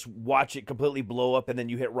then just watch it completely blow up, and then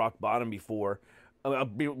you hit rock bottom before.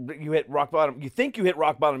 You hit rock bottom. You think you hit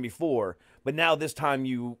rock bottom before, but now this time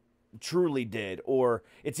you truly did, or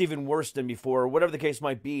it's even worse than before, or whatever the case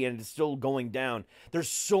might be, and it's still going down. There's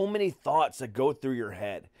so many thoughts that go through your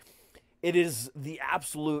head. It is the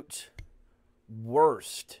absolute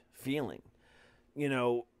worst feeling.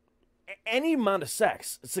 Any amount of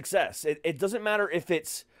success. It doesn't matter if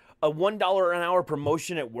it's a $1 an hour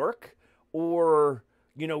promotion at work, or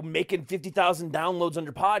making 50,000 downloads on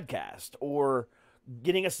your podcast, or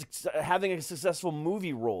having a successful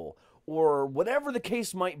movie role, or whatever the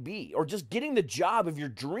case might be, or just getting the job of your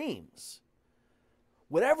dreams.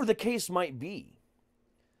 Whatever the case might be.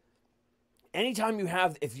 Anytime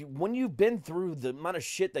when you've been through the amount of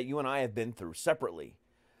shit that you and I have been through separately,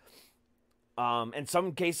 in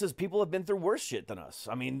some cases, people have been through worse shit than us.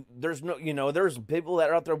 I mean, there's people that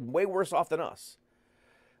are out there way worse off than us,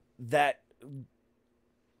 that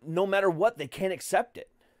no matter what, they can't accept it.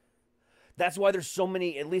 That's why there's so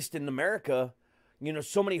many, at least in America,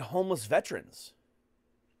 so many homeless veterans.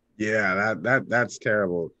 Yeah, that's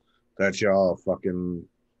terrible that y'all fucking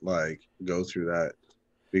go through that,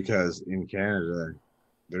 because in Canada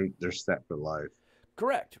they're set for life.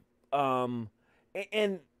 Correct. And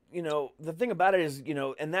the thing about it is,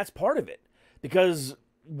 and that's part of it, because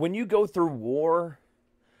when you go through war,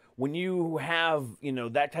 when you have,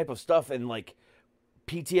 that type of stuff, and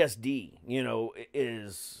PTSD,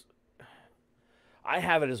 is, I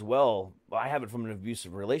have it as well. I have it from an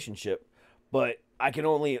abusive relationship, but I can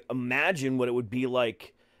only imagine what it would be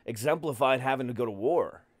like exemplified having to go to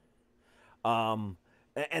war. And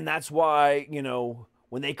that's why,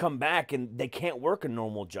 when they come back and they can't work a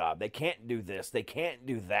normal job, they can't do this, they can't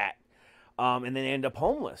do that, and then they end up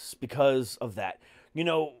homeless because of that.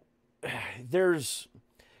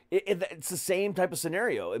 It's the same type of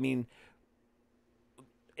scenario. I mean,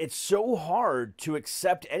 it's so hard to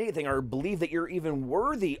accept anything or believe that you're even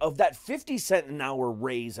worthy of that 50-cent an hour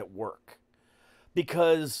raise at work,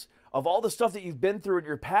 because of all the stuff that you've been through in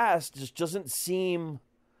your past. Just doesn't seem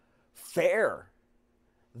fair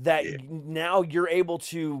that now you're able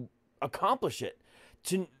to accomplish it.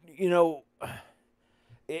 And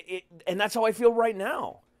that's how I feel right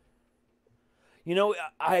now.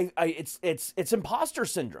 It's imposter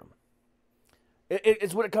syndrome.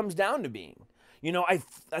 It's what it comes down to being. I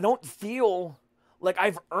don't feel like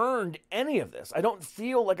I've earned any of this. I don't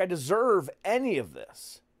feel like I deserve any of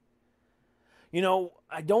this.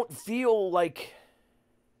 I don't feel like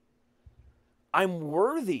I'm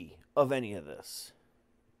worthy of any of this.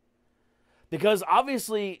 Because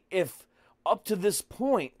obviously, if up to this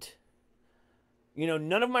point,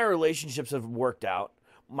 none of my relationships have worked out.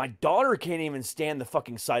 My daughter can't even stand the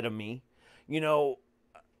fucking sight of me. This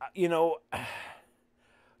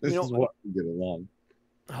is why we get along.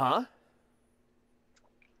 Huh?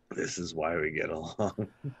 This is why we get along.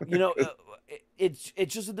 It's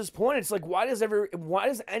just at this point, it's like, why does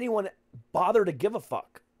anyone bother to give a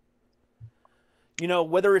fuck?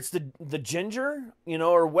 Whether it's the ginger,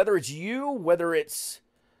 or whether it's you, whether it's,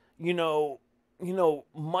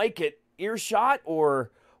 Mike at Earshot,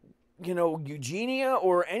 or, Eugenia,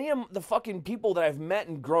 or any of the fucking people that I've met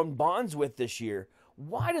and grown bonds with this year.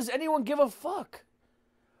 Why does anyone give a fuck?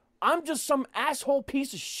 I'm just some asshole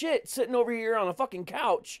piece of shit sitting over here on a fucking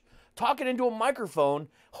couch, talking into a microphone,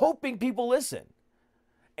 hoping people listen.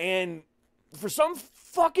 And for some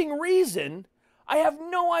fucking reason, I have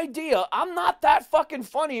no idea. I'm not that fucking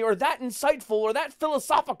funny or that insightful or that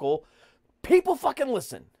philosophical. People fucking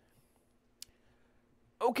listen.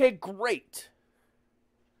 Okay, great.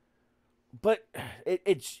 But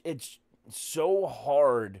it's so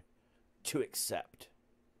hard to accept.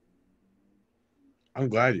 I'm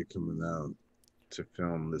glad you're coming out to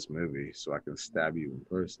film this movie so I can stab you in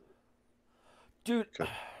person. Dude,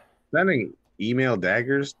 sending email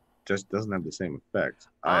daggers just doesn't have the same effect.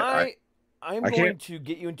 I'm going to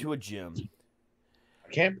get you into a gym. I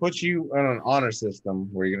can't put you on an honor system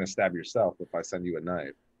where you're going to stab yourself if I send you a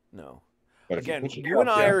knife. No. But again, you and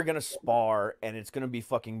I are going to spar, and it's going to be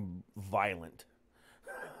fucking violent.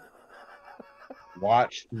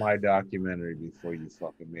 Watch my documentary before you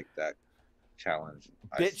fucking make that challenge.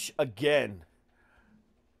 Bitch, again.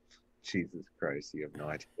 Jesus Christ, you have no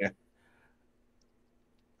idea.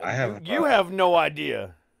 You have no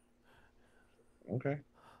idea. Okay.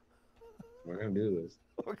 We're going to do this.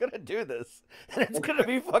 We're going to do this. And it's going to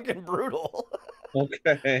be fucking brutal.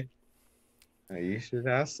 Okay. Now, you should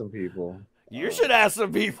ask some people. You should ask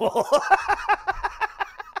some people. All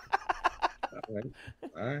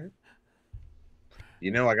right.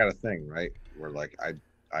 I got a thing, right? Where like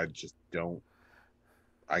I just don't,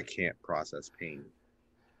 I can't process pain.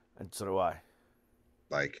 And so do I.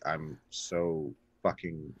 Like I'm so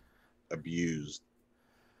fucking abused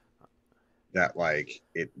that like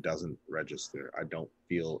it doesn't register. I don't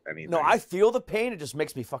feel anything. No, I feel the pain. It just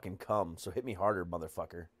makes me fucking come. So hit me harder,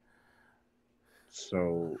 motherfucker.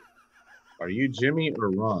 So, are you Jimmy or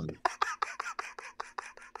Ron?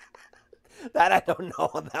 That I don't know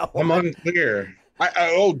on that one. I'm unclear.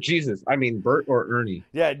 Oh Jesus! I mean Bert or Ernie.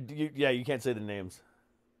 Yeah, you can't say the names.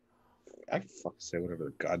 I fuck say whatever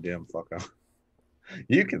the goddamn fuck I.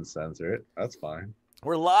 You can censor it. That's fine.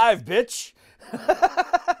 We're live, bitch.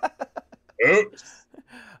 Oops.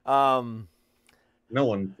 No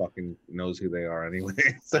one fucking knows who they are anyway.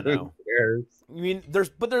 So I know. who cares? You mean they're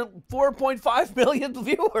 4.5 million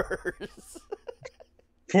viewers.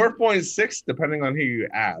 4.6, depending on who you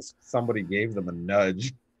ask. Somebody gave them a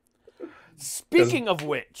nudge. Speaking of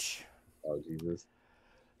which, Oh Jesus!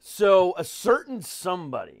 so a certain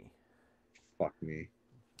somebody, Fuck me.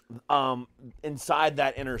 inside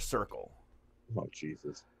that inner circle, Oh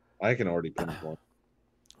Jesus! I can already pinpoint.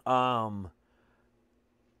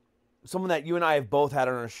 someone that you and I have both had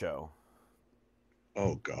on our show,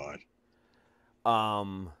 Oh God!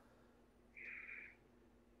 God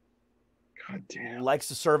damn! likes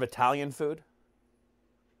to serve Italian food.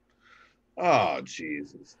 Oh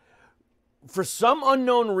Jesus! For some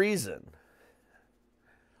unknown reason,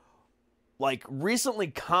 like recently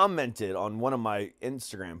commented on one of my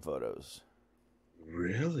Instagram photos.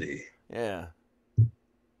 Really? Yeah.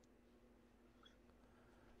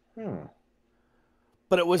 Huh.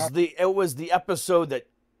 But it was the episode that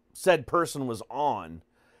said person was on,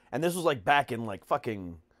 and this was like back in like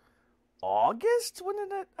fucking August. When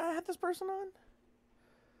did I had this person on?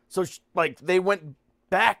 So like they went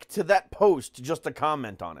back to that post just to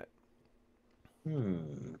comment on it.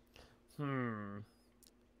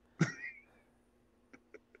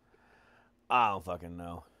 I don't fucking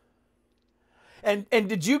know. And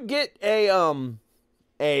did you get a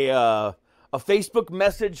Facebook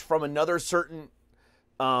message from another certain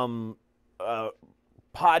podcast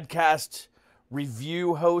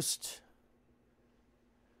review host,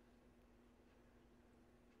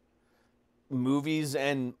 movies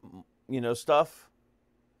and stuff?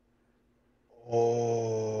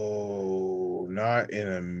 Oh, not in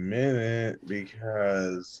a minute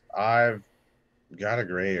because I've got a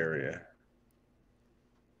gray area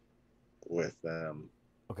with them.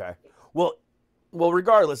 Okay. Well,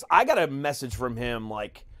 regardless, I got a message from him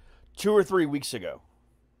like 2 or 3 weeks ago.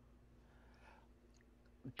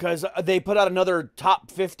 Because they put out another top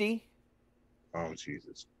 50. Oh,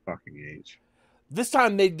 Jesus. Fucking age. This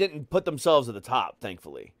time they didn't put themselves at the top,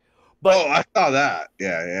 thankfully. But, oh, I saw that.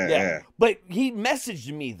 Yeah. But he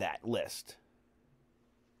messaged me that list.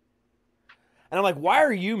 And I'm like, why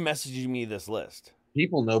are you messaging me this list?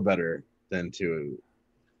 People know better than to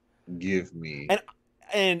give me.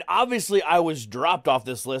 And obviously I was dropped off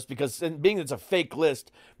this list because being it's a fake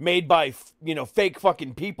list made by, fake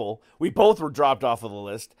fucking people, we both were dropped off of the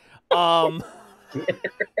list.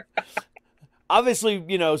 Obviously,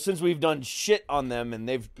 since we've done shit on them and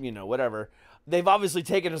they've, whatever, they've obviously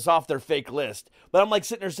taken us off their fake list. But I'm like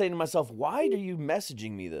sitting there saying to myself, why are you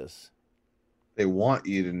messaging me this? They want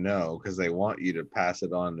you to know because they want you to pass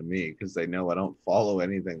it on to me because they know I don't follow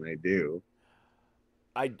anything they do.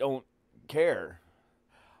 I don't care.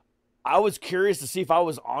 I was curious to see if I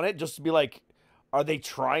was on it just to be like, are they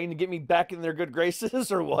trying to get me back in their good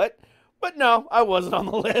graces or what? But no, I wasn't on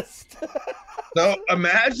the list. So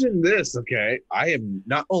imagine this, okay? I am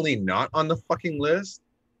not only not on the fucking list,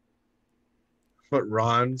 but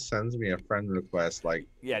Ron sends me a friend request like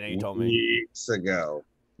yeah, no, you told me weeks ago.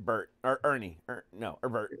 Bert or Ernie or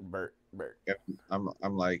Bert.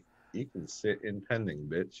 I'm like, you can sit in pending,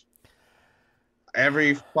 bitch.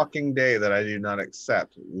 Every fucking day that I do not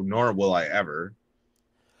accept, nor will I ever,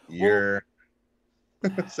 your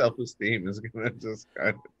self-esteem is gonna just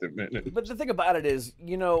kind of diminish. But the thing about it is,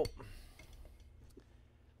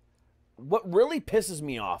 what really pisses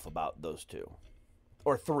me off about those two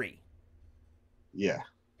or three. Yeah.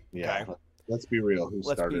 Okay. Let's be real. Who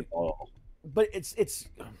started all? But it's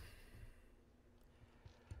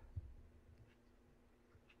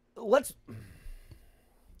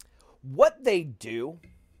what they do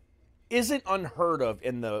isn't unheard of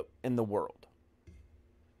in the world.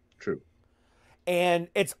 True. And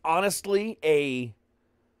it's honestly a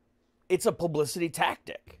publicity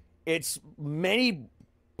tactic. It's many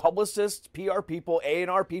publicists, PR people,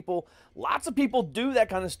 A&R people, lots of people do that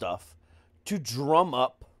kind of stuff to drum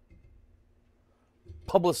up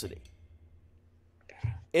publicity.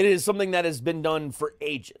 It is something that has been done for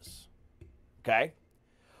ages. Okay?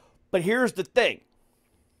 But here's the thing.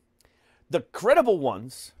 The credible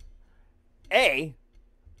ones, A,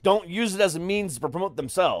 don't use it as a means to promote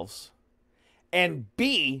themselves, and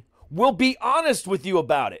B, will be honest with you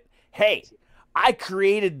about it. Hey, I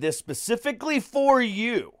created this specifically for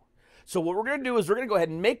you. So what we're going to do is we're going to go ahead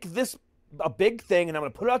and make this a big thing, and I'm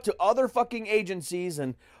going to put it out to other fucking agencies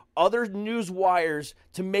and other news wires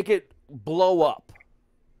to make it blow up.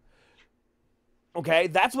 Okay?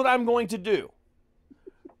 That's what I'm going to do.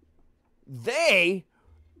 They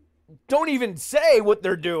don't even say what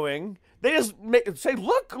they're doing. They just say,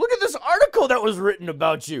 look at this article that was written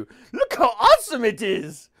about you. Look how awesome it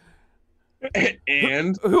is.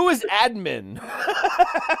 And Who is admin?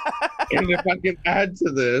 and if I can add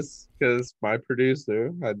to this, because my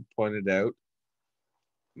producer had pointed out,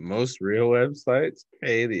 most real websites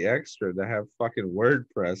pay the extra to have fucking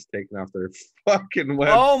WordPress taken off their fucking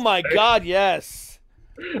website. Oh my God, yes.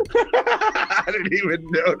 I didn't even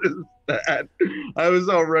notice that. I was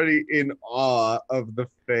already in awe of the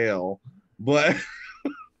fail, but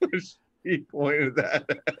she pointed that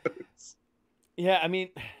out. Yeah, I mean,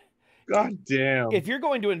 God damn. if you're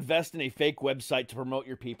going to invest in a fake website to promote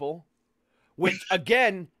your people, which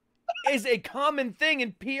again is a common thing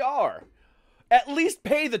in PR, at least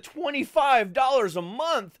pay the $25 a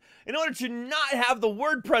month in order to not have the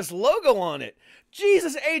WordPress logo on it.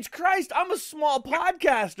 Jesus H. Christ, I'm a small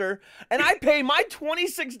podcaster, and I pay my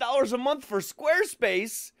 $26 a month for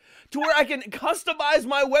Squarespace to where I can customize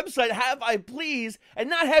my website have I please and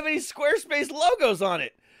not have any Squarespace logos on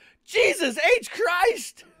it. Jesus H.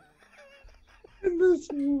 Christ! And this is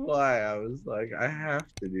why I was like, I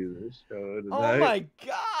have to do this show tonight. Oh my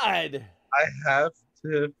God! I have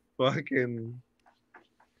to fucking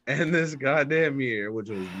end this goddamn year, which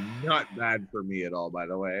was not bad for me at all, by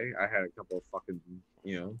the way. I had a couple of fucking,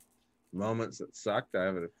 moments that sucked. I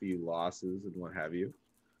had a few losses and what have you.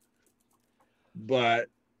 But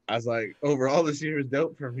I was like, overall, this year is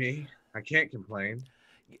dope for me. I can't complain.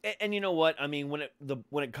 And you know what? I mean, when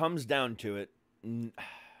it comes down to it,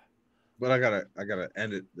 But I gotta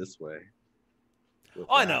end it this way.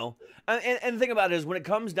 I know. And the thing about it is, when it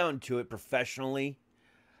comes down to it, professionally,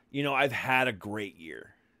 I've had a great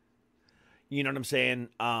year. You know what I'm saying?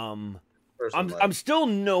 I'm still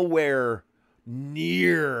nowhere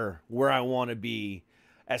near where I want to be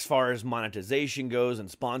as far as monetization goes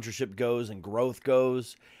and sponsorship goes and growth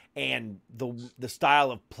goes and the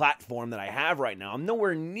style of platform that I have right now. I'm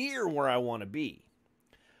nowhere near where I want to be.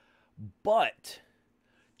 But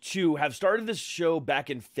to have started this show back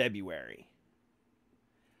in February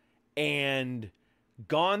and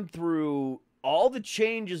gone through all the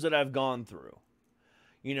changes that I've gone through,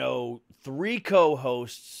 3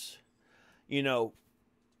 co-hosts,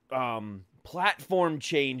 platform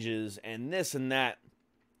changes and this and that,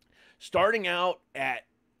 starting out at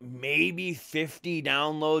maybe 50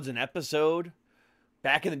 downloads an episode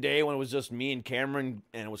back in the day when it was just me and Cameron,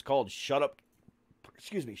 and it was called Shut Up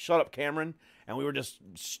Cameron, and we were just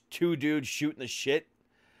 2 dudes shooting the shit,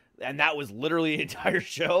 and that was literally the entire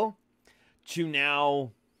show, to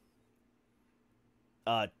now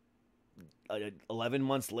 11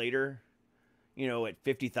 months later, at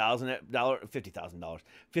 $50,000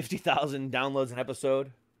 downloads an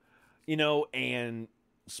episode, and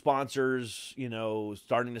sponsors,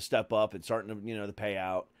 starting to step up and starting to, the pay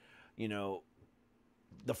out,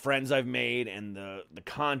 the friends I've made and the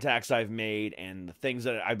contacts I've made and the things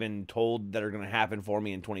that I've been told that are going to happen for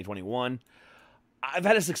me in 2021. I've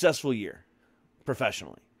had a successful year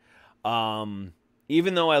professionally.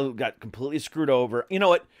 Even though I got completely screwed over. You know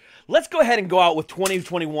what? Let's go ahead and go out with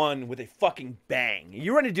 2021 with a fucking bang.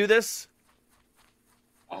 You ready to do this?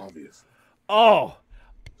 Obviously. Oh.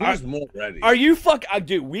 Who's more ready? Are you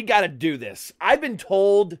dude, we got to do this. I've been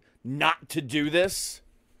told not to do this,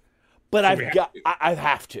 but So I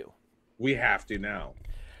have to. We have to now.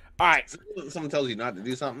 All right. If someone tells you not to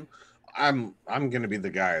do something, I'm going to be the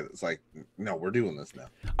guy that's like, no, we're doing this now.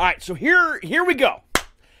 All right, so here we go.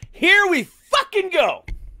 Here we fucking go.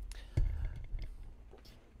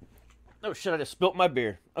 Oh shit, I just spilt my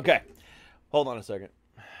beer. Okay. Hold on a second.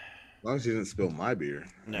 As long as you didn't spill my beer.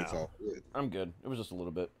 No. That's all good. I'm good. It was just a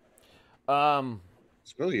little bit.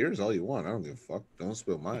 Spill yours all you want. I don't give a fuck. Don't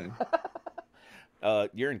spill mine.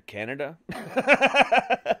 You're in Canada?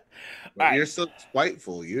 But right. You're so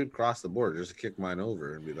spiteful. You'd cross the border just to kick mine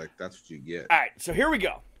over and be like, that's what you get. All right, so here we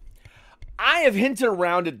go. I have hinted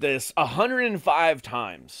around at this 105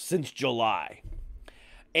 times since July.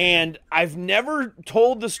 And I've never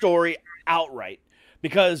told the story outright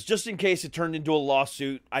because just in case it turned into a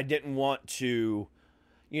lawsuit, I didn't want to,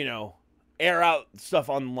 air out stuff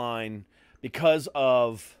online because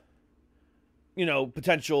of,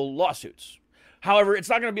 potential lawsuits. However, it's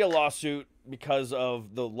not going to be a lawsuit because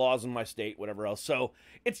of the laws in my state, whatever else. So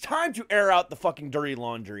it's time to air out the fucking dirty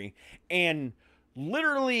laundry and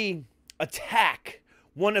literally attack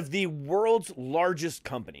one of the world's largest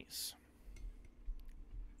companies.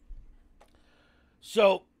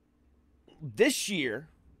 So this year,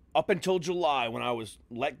 up until July when I was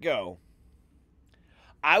let go,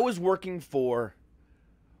 I was working for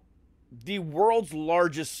the world's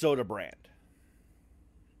largest soda brand.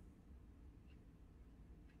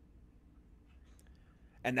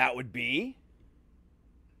 And that would be?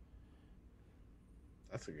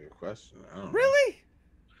 That's a good question. I don't know. Really?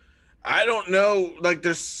 I don't know. Like,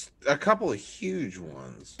 there's a couple of huge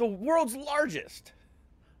ones. The world's largest.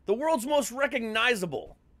 The world's most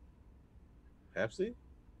recognizable. Pepsi?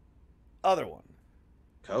 Other one.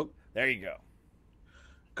 Coke? There you go.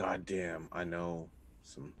 God damn, I know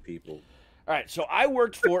some people. All right, so I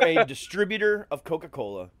worked for a distributor of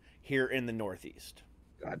Coca-Cola here in the Northeast.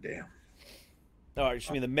 God damn. No,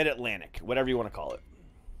 excuse me, the Mid-Atlantic, whatever you want to call it.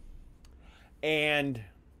 And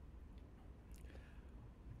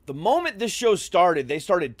the moment this show started, they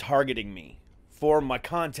started targeting me for my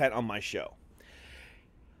content on my show.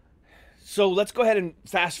 So let's go ahead and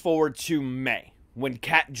fast forward to May when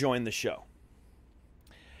Kat joined the show.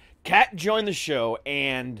 Kat joined the show,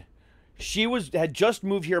 and she had just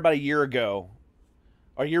moved here about a year ago,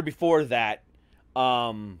 or a year before that,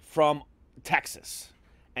 from Texas.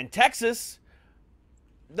 And Texas,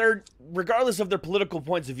 they're, regardless of their political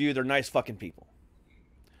points of view, they're nice fucking people.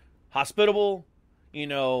 Hospitable,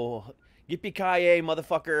 yippee-ki-yay,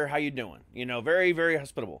 motherfucker, how you doing? Very, very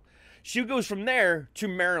hospitable. She goes from there to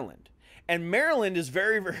Maryland. And Maryland is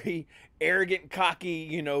very, very arrogant,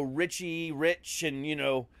 cocky, rich,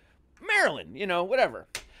 and, Maryland, whatever.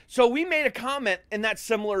 So we made a comment in that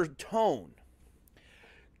similar tone.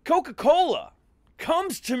 Coca-Cola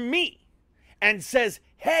comes to me and says,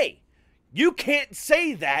 hey, you can't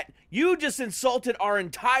say that. You just insulted our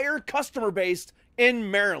entire customer base in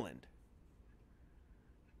Maryland.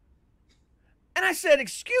 And I said,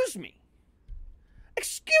 excuse me.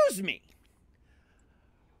 Excuse me.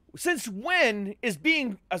 Since when is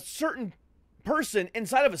being a certain person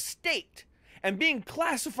inside of a state and being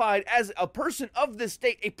classified as a person of this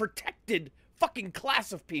state a protected fucking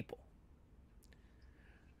class of people?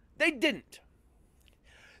 They didn't.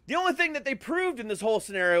 The only thing that they proved in this whole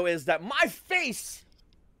scenario is that my face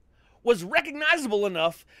was recognizable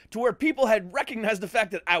enough to where people had recognized the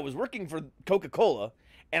fact that I was working for Coca-Cola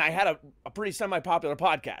and I had a pretty semi-popular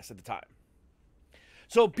podcast at the time.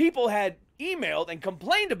 So people had emailed and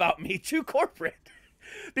complained about me to corporate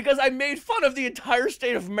because I made fun of the entire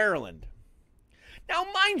state of Maryland. Now,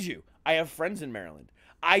 mind you, I have friends in Maryland.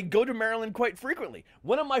 I go to Maryland quite frequently.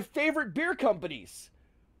 One of my favorite beer companies,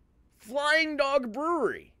 Flying Dog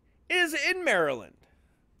Brewery, is in Maryland.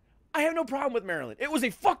 I have no problem with Maryland. It was a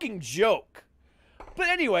fucking joke. But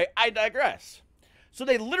anyway, I digress. So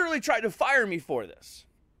they literally tried to fire me for this.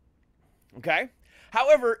 Okay?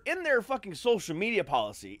 However, in their fucking social media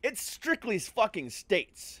policy, it strictly fucking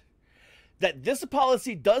states that this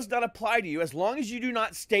policy does not apply to you as long as you do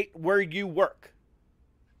not state where you work.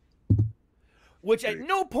 Which at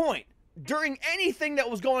no point during anything that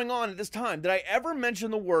was going on at this time did I ever mention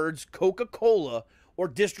the words Coca-Cola or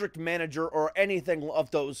district manager or anything of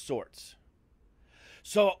those sorts.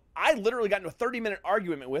 So I literally got into a 30-minute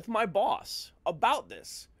argument with my boss about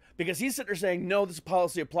this because he's sitting there saying, no, this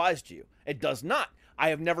policy applies to you. It does not. I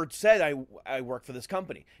have never said I work for this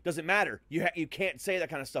company. Doesn't matter. You can't say that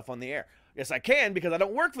kind of stuff on the air. Yes, I can because I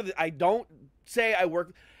don't work for I don't say I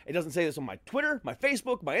work. It doesn't say this on my Twitter, my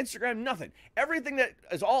Facebook, my Instagram, nothing. Everything that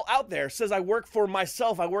is all out there says I work for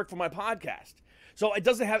myself. I work for my podcast. So it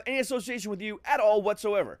doesn't have any association with you at all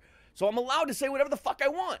whatsoever. So I'm allowed to say whatever the fuck I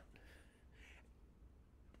want.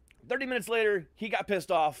 30 minutes later, he got pissed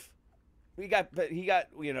off. He got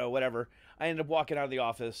whatever. I ended up walking out of the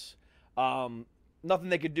office. Nothing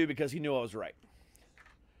they could do because he knew I was right.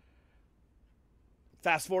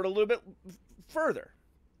 Fast forward a little bit further.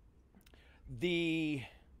 The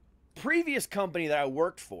previous company that I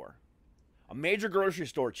worked for, a major grocery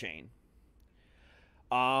store chain,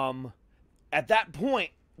 at that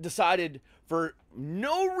point decided for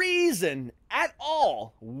no reason at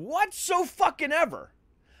all whatsoever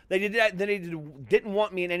they didn't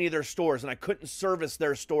want me in any of their stores, and I couldn't service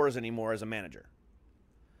their stores anymore as a manager.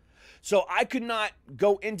 So I could not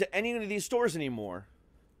go into any of these stores anymore,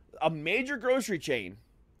 a major grocery chain,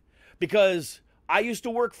 because I used to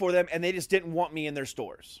work for them and they just didn't want me in their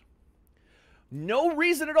stores. No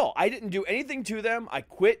reason at all. I didn't do anything to them. I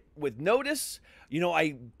quit with notice.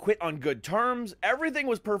 I quit on good terms. Everything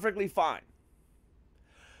was perfectly fine.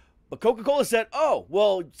 But Coca-Cola said, oh,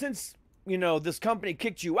 well, since, this company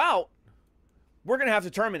kicked you out, we're going to have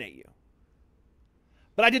to terminate you.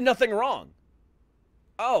 But I did nothing wrong.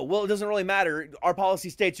 Oh, well, it doesn't really matter. Our policy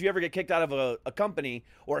states if you ever get kicked out of a company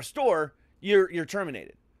or a store, you're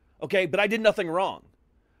terminated. Okay, but I did nothing wrong.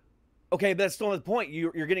 Okay, but that's still not the point.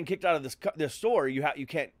 You're getting kicked out of this store. You're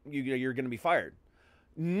going to be fired.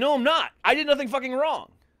 No, I'm not. I did nothing fucking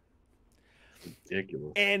wrong.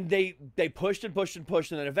 Ridiculous. And they pushed and pushed and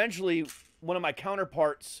pushed, and then eventually one of my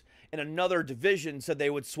counterparts in another division said they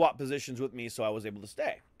would swap positions with me, so I was able to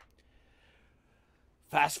stay.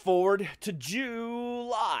 Fast forward to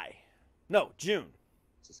June. It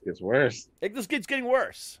just gets worse. This gets getting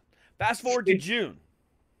worse. Fast forward to June.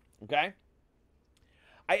 Okay?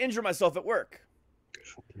 I injure myself at work.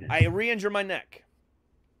 I re-injure my neck.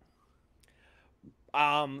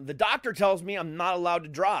 The doctor tells me I'm not allowed to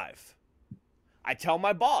drive. I tell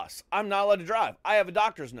my boss I'm not allowed to drive. I have a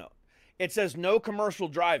doctor's note. It says no commercial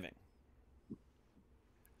driving.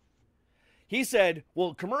 He said,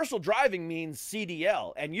 well, commercial driving means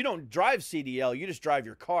CDL, and you don't drive CDL, you just drive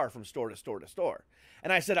your car from store to store to store.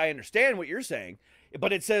 And I said, I understand what you're saying,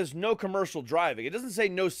 but it says no commercial driving. It doesn't say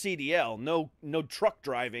no CDL, no truck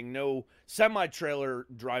driving, no semi-trailer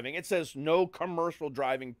driving. It says no commercial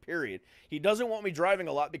driving, period. He doesn't want me driving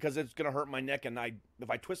a lot because it's going to hurt my neck, and if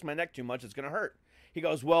I twist my neck too much, it's going to hurt. He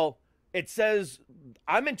goes, well, it says,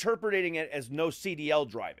 I'm interpreting it as no CDL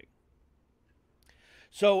driving.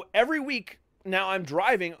 So every week now I'm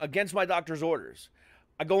driving against my doctor's orders.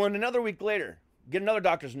 I go in another week later, get another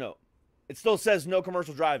doctor's note. It still says no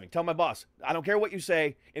commercial driving. Tell my boss, I don't care what you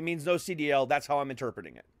say. It means no CDL. That's how I'm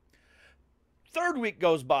interpreting it. Third week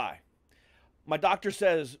goes by. My doctor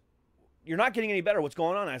says, you're not getting any better. What's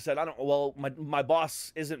going on? I said, my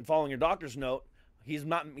boss isn't following your doctor's note. He's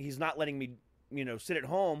not letting me, sit at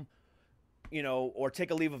home, or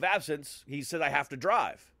take a leave of absence. He said I have to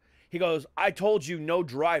drive. He goes, I told you no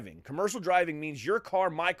driving. Commercial driving means your car,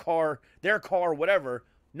 my car, their car, whatever.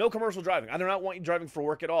 No commercial driving. I do not want you driving for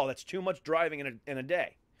work at all. That's too much driving in a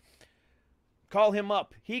day. Call him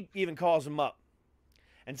up. He even calls him up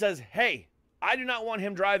and says, hey, I do not want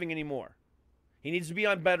him driving anymore. He needs to be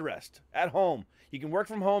on bed rest at home. You can work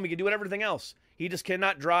from home. You can do everything else. He just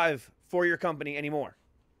cannot drive for your company anymore.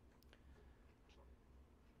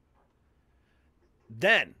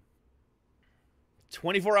 Then,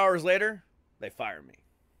 24 hours later, they fire me.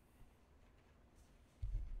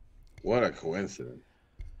 What a coincidence.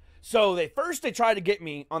 So they tried to get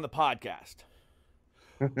me on the podcast.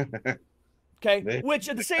 Okay? Which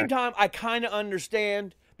at the same time, I kind of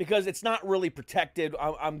understand because it's not really protected.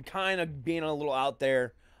 I'm kind of being a little out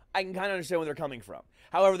there. I can kind of understand where they're coming from.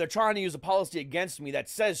 However, they're trying to use a policy against me that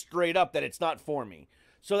says straight up that it's not for me.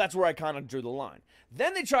 So that's where I kind of drew the line.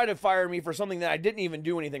 Then they tried to fire me for something that I didn't even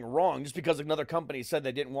do anything wrong, just because another company said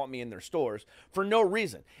they didn't want me in their stores for no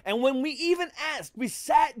reason. And when we even asked, we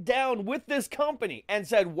sat down with this company and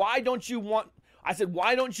said, why don't you want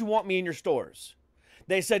me in your stores?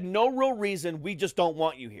 They said, no real reason, we just don't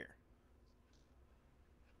want you here.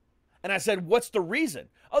 And I said, what's the reason?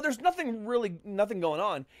 Oh, there's nothing going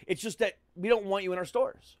on. It's just that we don't want you in our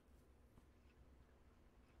stores.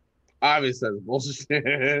 Obviously, that's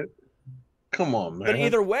bullshit. Come on, man. But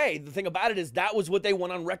either way, the thing about it is that was what they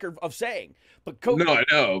went on record of saying. But No, I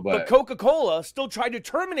know, but Coca-Cola still tried to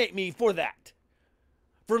terminate me for that.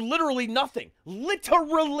 For literally nothing.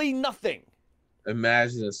 Literally nothing.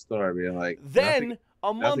 Imagine a store being like. Then,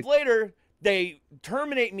 a month later, they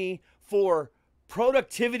terminate me for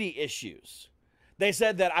productivity issues. They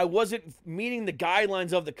said that I wasn't meeting the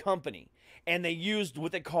guidelines of the company. And they used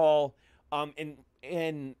what they call,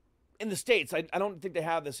 in the States, I don't think they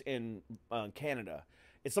have this in Canada.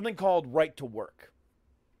 It's something called right to work.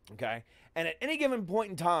 Okay? And at any given point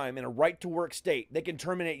in time in a right to work state, they can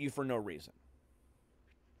terminate you for no reason.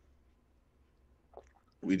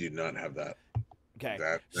 We do not have that. Okay.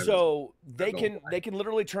 That so they can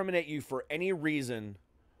literally terminate you for any reason.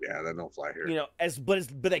 Yeah, that don't fly here.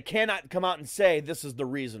 But they cannot come out and say this is the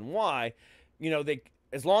reason why.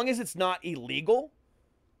 As long as it's not illegal,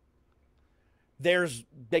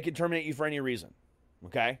 they can terminate you for any reason.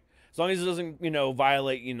 Okay? As long as it doesn't,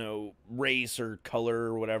 violate, race or color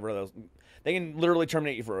or whatever, they can literally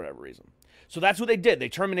terminate you for whatever reason. So that's what they did. They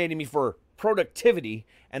terminated me for productivity,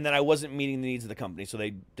 and then I wasn't meeting the needs of the company, so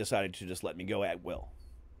they decided to just let me go at will.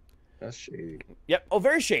 That's shady. Yep. Oh,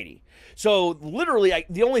 very shady. So literally,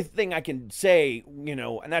 the only thing I can say,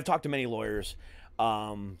 and I've talked to many lawyers,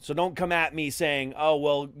 So don't come at me saying, oh,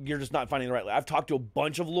 well, you're just not finding the right. I've talked to a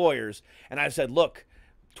bunch of lawyers, and I've said, look,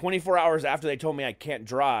 24 hours after they told me I can't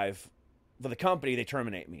drive for the company, they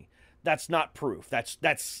terminate me. That's not proof. That's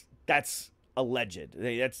alleged.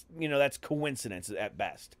 That's coincidence at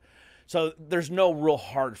best. So there's no real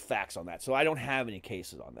hard facts on that. So I don't have any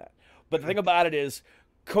cases on that. But the thing about it is,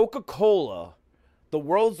 Coca-Cola, the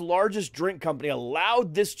world's largest drink company,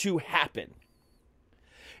 allowed this to happen.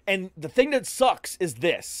 And the thing that sucks is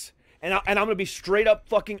this, and I'm going to be straight up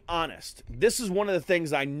fucking honest. This is one of the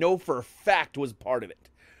things I know for a fact was part of it.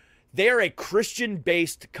 They are a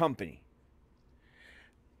Christian-based company.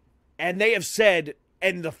 And they have said,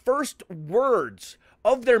 and the first words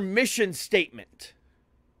of their mission statement,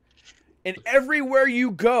 and everywhere you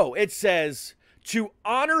go, it says, to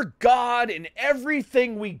honor God in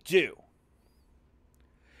everything we do.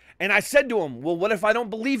 And I said to him, well, what if I don't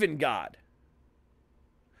believe in God?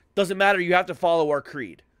 Doesn't matter. You have to follow our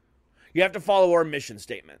creed. You have to follow our mission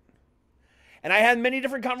statement. And I had many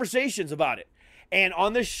different conversations about it. And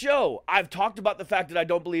on this show, I've talked about the fact that I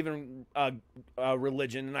don't believe in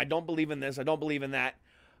religion, and I don't believe in this, I don't believe in that.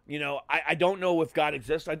 I don't know if God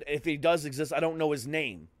exists. If he does exist, I don't know his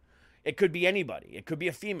name. It could be anybody. It could be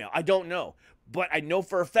a female. I don't know. But I know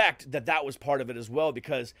for a fact that that was part of it as well,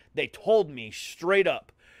 because they told me straight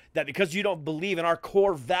up that because you don't believe in our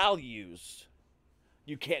core values,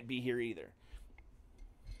 you can't be here either.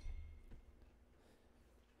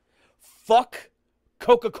 Fuck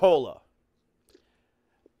Coca-Cola.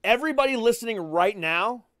 Everybody listening right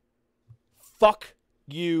now, fuck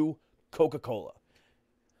you, Coca-Cola.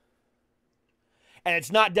 And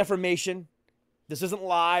it's not defamation. This isn't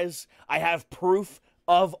lies. I have proof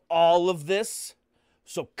of all of this.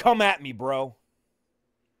 So come at me, bro.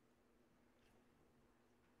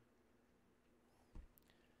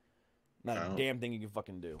 Not a damn thing you can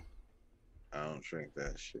fucking do. I don't drink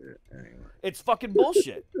that shit anyway. It's fucking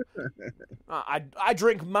bullshit. I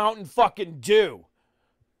drink Mountain fucking Dew.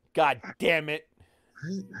 God damn it.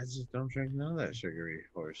 I just don't drink none of that sugary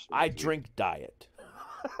horse shit. I drink diet.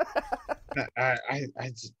 I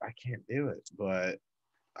can't do it, but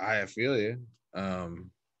I feel you.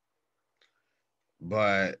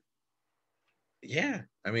 But yeah,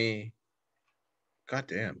 I mean,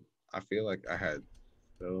 goddamn, I feel like I had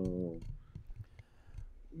so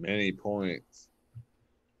many points.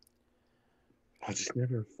 I just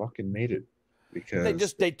never fucking made it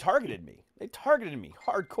because they targeted me. They targeted me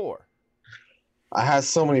hardcore. I had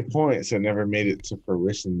so many points and never made it to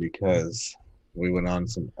fruition because we went on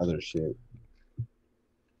some other shit.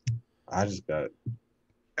 I just got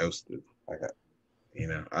ousted.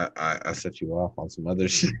 I set you off on some other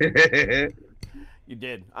shit. You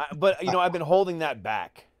did, but I've been holding that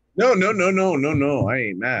back. No. I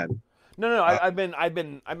ain't mad. No. I've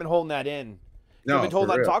been holding that in. No, I've been told for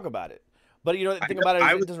not to real. talk about it. But the thing about it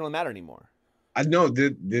is, it doesn't really matter anymore. I know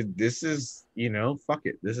this is, fuck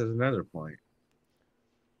it. This is another point.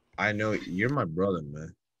 I know you're my brother,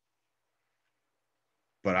 man.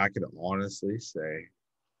 But I could honestly say,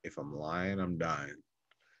 if I'm lying, I'm dying.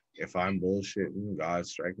 If I'm bullshitting, God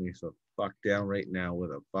strike me so fuck down right now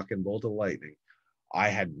with a fucking bolt of lightning. I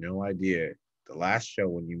had no idea. The last show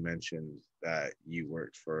when you mentioned that you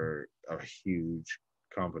worked for a huge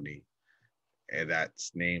company and that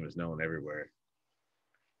name is known everywhere,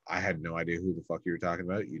 I had no idea who the fuck you were talking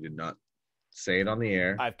about. You did not say it on the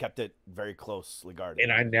air. I've kept it very closely guarded.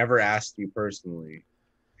 And I never asked you personally,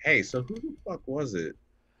 hey, so who the fuck was it?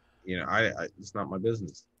 I it's not my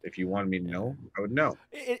business. If you wanted me to know, I would know.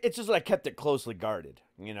 It's just that I kept it closely guarded.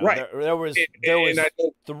 Right. There was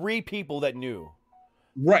 3 people that knew.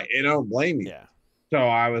 Right, and I don't blame you. Yeah. So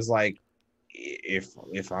I was like, if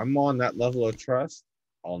I'm on that level of trust,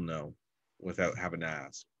 I'll know without having to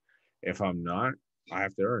ask. If I'm not, I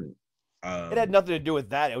have to earn it. It had nothing to do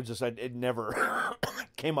with that. It was just it never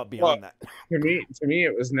came up beyond that. To me,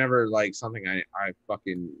 it was never like something I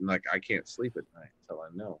fucking like. I can't sleep at night until I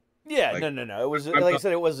know. Yeah, like, no. It was like I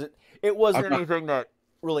said, it wasn't anything that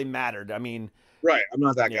really mattered. I mean, right? I'm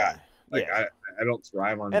not that guy. Like yeah. I don't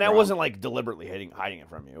thrive on. And I wasn't like deliberately hiding it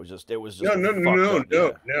from you. It was just no. It's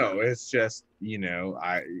just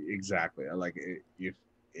I exactly. I like it,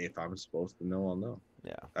 if I'm supposed to know, I'll know.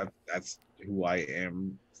 Yeah. That's who I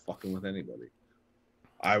am. Fucking with anybody.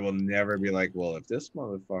 I will never be like, well, if this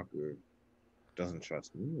motherfucker doesn't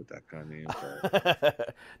trust me with that kind of info.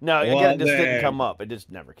 No, again, it just didn't come up. It just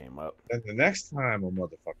never came up. And the next time a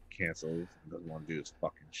motherfucker cancels and doesn't want to do his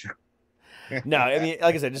fucking show. No, I mean,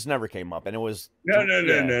 like I said, it just never came up, and it was no.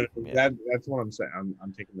 Yeah. That's what I'm saying.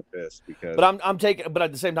 I'm taking the piss because. But I'm taking. But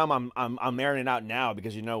at the same time, I'm airing it out now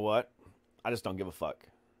because you know what? I just don't give a fuck.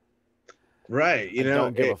 Right. You I know,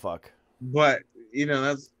 don't give a fuck. but you know,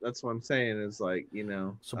 that's what I'm saying is like,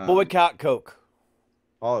 So boycott Coke.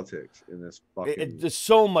 politics in this fucking There's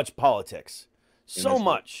so much politics. In So this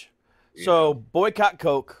much. yeah. So boycott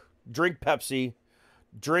Coke, drink Pepsi,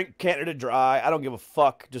 drink Canada Dry. I don't give a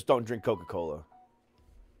fuck. Just don't drink Coca-Cola.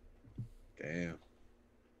 Damn.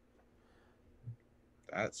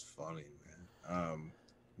 That's funny, man.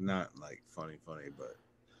 Not like funny, but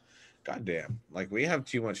goddamn, like we have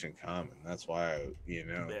too much in common. That's why,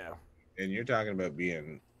 Yeah. And you're talking about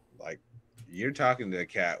being like, you're talking to a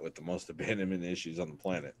cat with the most abandonment issues on the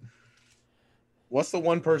planet. What's the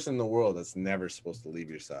one person in the world that's never supposed to leave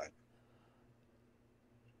your side?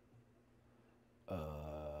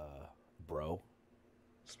 Bro.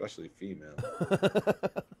 Especially female.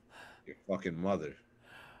 Your fucking mother.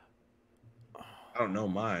 I don't know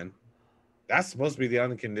mine. That's supposed to be the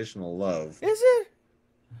unconditional love. Is it?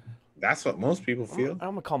 That's what most people feel. I'm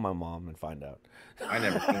gonna call my mom and find out. I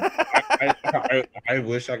never. I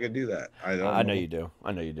wish I could do that. I don't. I know you do.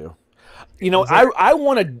 I know you do. You know, I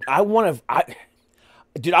want to.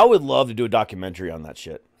 Dude, I would love to do a documentary on that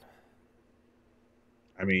shit.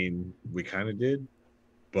 I mean, we kind of did,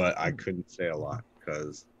 but I couldn't say a lot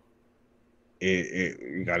because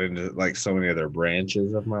it got into like so many other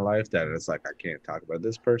branches of my life that it's like I can't talk about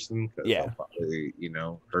this person because Yeah. I'll probably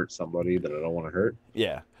hurt somebody that I don't want to hurt.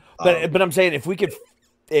 Yeah, but I'm saying if we could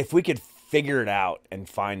figure it out and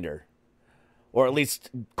find her, or at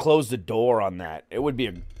least close the door on that, it would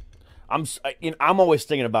be I'm always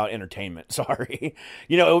thinking about entertainment. Sorry,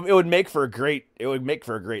 it would make for a great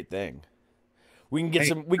thing. We can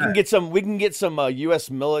get some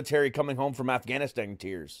U.S. military coming home from Afghanistan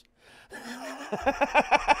tears.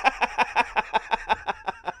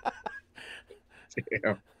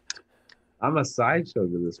 Damn. I'm a sideshow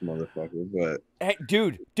to this motherfucker, but Hey,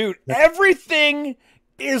 dude, everything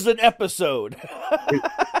is an episode.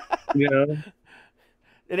 It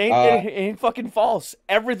ain't fucking false.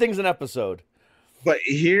 Everything's an episode. But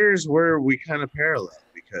here's where we kind of parallel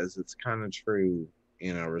because it's kind of true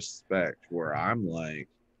in a respect where I'm like,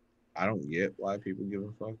 I don't get why people give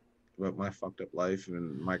a fuck about my fucked up life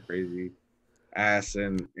and my crazy ass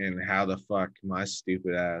and how the fuck my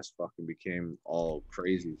stupid ass fucking became all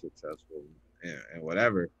crazy successful and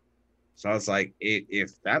whatever. So it's like,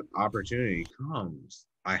 if that opportunity comes,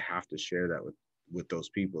 I have to share that with those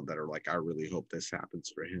people that are like, I really hope this happens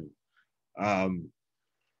for him.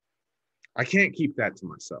 I can't keep that to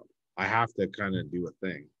myself. I have to kind of do a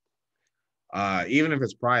thing. Even if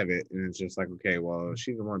it's private and it's just like, okay, well,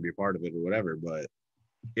 she didn't want to be a part of it or whatever, but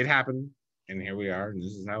it happened and here we are and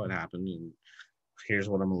this is how it happened and here's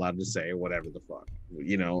what I'm allowed to say, whatever the fuck.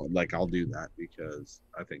 Like I'll do that because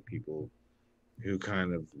I think people who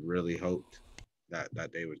kind of really hoped that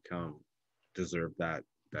day would come deserve that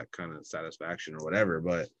kind of satisfaction or whatever.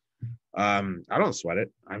 But I don't sweat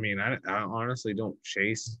it. I mean, I honestly don't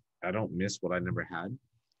chase. I don't miss what I never had,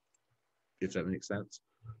 if that makes sense.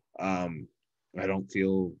 I don't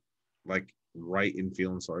feel like right in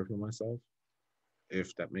feeling sorry for myself,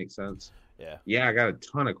 if that makes sense. Yeah, I got a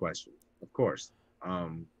ton of questions, of course.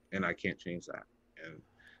 And I can't change that. And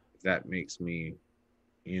if that makes me,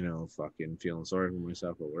 fucking feeling sorry for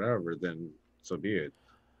myself or whatever, then so be it.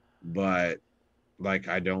 But like,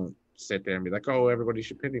 I don't sit there and be like, oh, everybody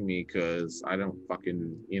should pity me because I don't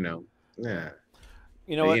fucking, nah.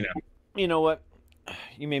 You know what? You know what?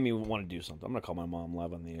 You made me want to do something. I'm gonna call my mom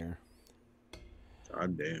live on the air.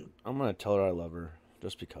 God damn. I'm gonna tell her I love her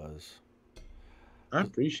just because. I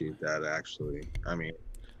appreciate that, actually. I mean,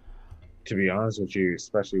 to be honest with you,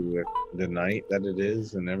 especially with the night that it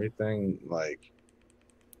is and everything, like,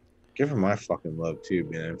 give her my fucking love too,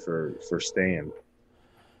 man, for staying.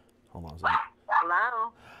 Hold on a second.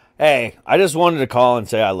 Hello. Hey, I just wanted to call and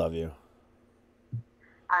say I love you.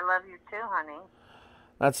 I love you too, honey.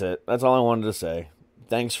 That's it. That's all I wanted to say.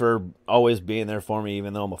 Thanks for always being there for me,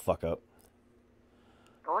 even though I'm a fuck up.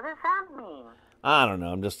 What does that mean? I don't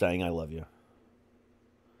know. I'm just saying I love you.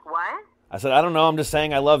 What? I said, I don't know. I'm just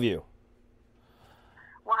saying I love you.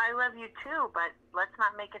 Well, I love you too, but let's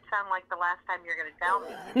not make it sound like the last time you're going to tell me.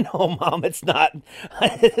 No, Mom, it's not.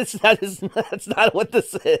 That's not what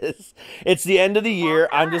this is. It's the end of the year.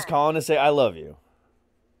 Well, I'm just calling to say I love you.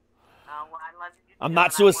 Oh, well, I love you too. I'm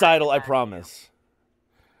not and worried suicidal, I about promise. you.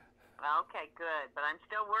 Okay, good, but I'm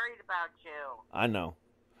still worried about you. I know.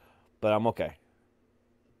 But I'm okay.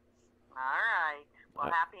 All right.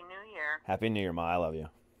 Well, Happy New Year. Happy New Year, Ma. I love you. All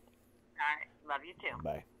right. Love you too.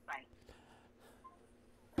 Bye. Bye.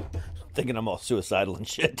 Thinking I'm all suicidal and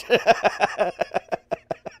shit.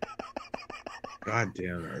 God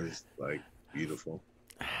damn, that is like beautiful.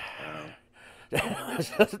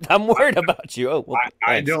 I'm worried about you. Oh, well, I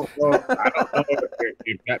thanks. don't know. I don't know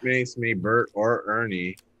if that makes me Bert or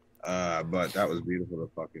Ernie, but that was beautiful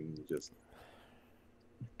to fucking just.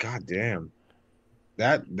 God damn,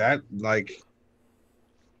 that like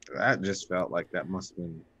that just felt like that must have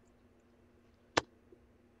been.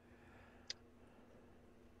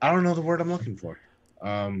 I don't know the word I'm looking for.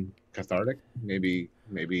 Cathartic, maybe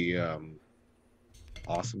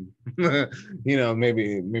awesome. You know,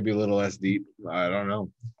 maybe a little less deep. I don't know.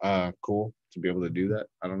 Cool to be able to do that.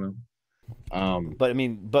 I don't know. But I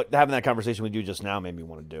mean, but having that conversation with you just now made me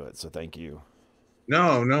want to do it. So thank you.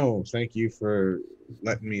 No, thank you for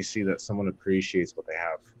letting me see that someone appreciates what they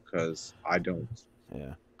have, because I don't.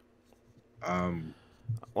 Yeah.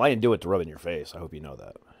 Well, I didn't do it to rub it in your face. I hope you know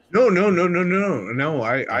that. No.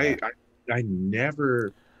 I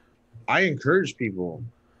never. I encourage people.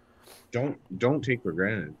 Don't take for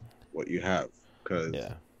granted what you have, because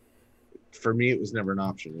for me it was never an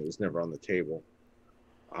option. It was never on the table.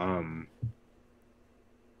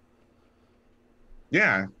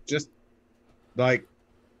 Yeah, just like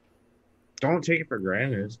don't take it for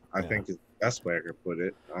granted. I think is the best way I could put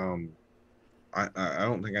it. I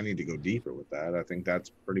don't think I need to go deeper with that. I think that's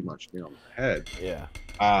pretty much on the head. Yeah.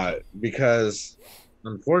 Because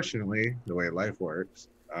unfortunately, the way life works,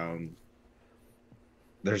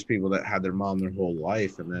 there's people that had their mom their whole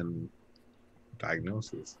life, and then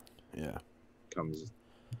diagnosis comes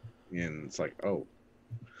in. It's like,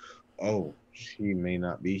 oh, she may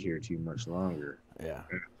not be here too much longer. Yeah.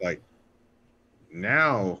 And it's like,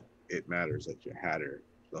 now it matters that you had her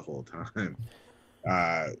the whole time.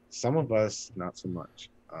 Some of us not so much.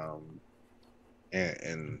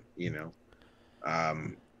 And I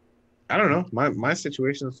don't know. My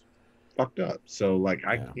situation's fucked up. So like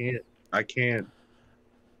I can't.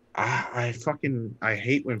 I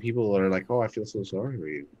hate when people are like, oh, I feel so sorry for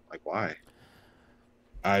you. Like, why?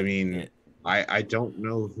 I mean, I don't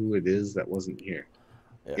know who it is that wasn't here.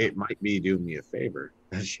 Yeah. It might be doing me a favor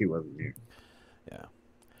that she wasn't here. Yeah.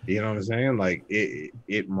 You know what I'm saying? Like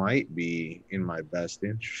it might be in my best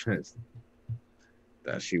interest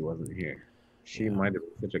that she wasn't here. She might have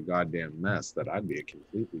been such a goddamn mess that I'd be a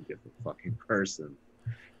completely different fucking person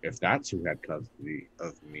if that's who had custody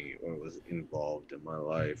of me or was involved in my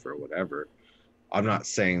life or whatever. I'm not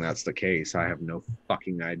saying that's the case. I have no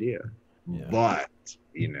fucking idea. Yeah.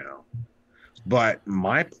 But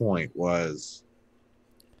my point was,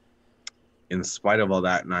 in spite of all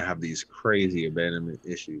that, and I have these crazy abandonment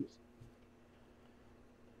issues,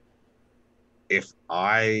 if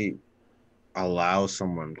I allow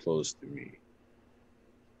someone close to me,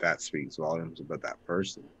 that speaks volumes about that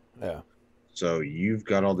person. Yeah. So you've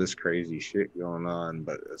got all this crazy shit going on,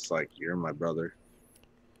 but it's like, you're my brother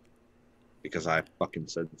because I fucking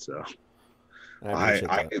said so.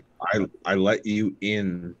 I let you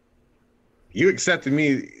in. You accepted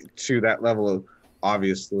me to that level of,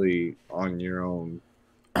 obviously on your own,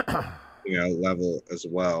 level as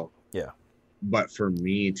well. Yeah. But for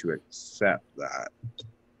me to accept that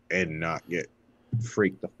and not get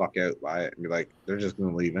freaked the fuck out by it and be like, they're just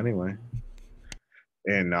going to leave anyway.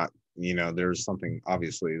 And not, there's something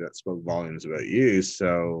obviously that spoke volumes about you.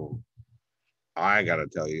 So I got to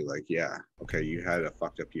tell you, like, yeah, okay, you had a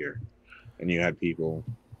fucked up year and you had people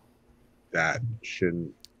that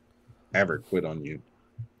shouldn't ever quit on you.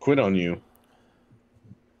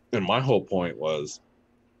 And my whole point was,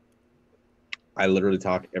 I literally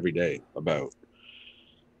talk every day about,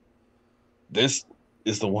 this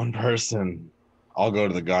is the one person I'll go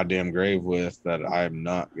to the goddamn grave with that I'm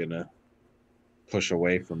not gonna push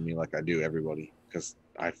away from me like I do everybody, because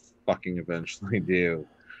I fucking eventually do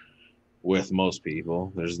with most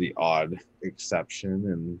people. There's the odd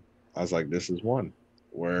exception, and I was like, this is one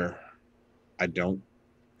where I don't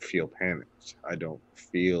feel panicked. I don't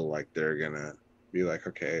feel like they're gonna be like,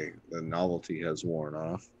 okay, the novelty has worn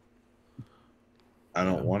off. I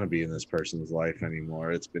don't want to be in this person's life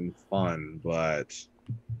anymore. It's been fun, but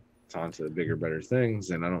it's on to bigger, better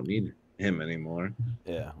things, and I don't need him anymore.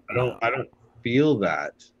 Yeah. I don't feel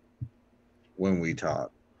that when we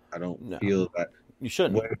talk. I don't feel that. You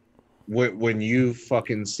shouldn't. When you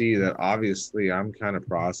fucking see that, obviously I'm kind of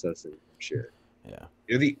processing shit. Yeah.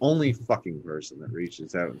 You're the only fucking person that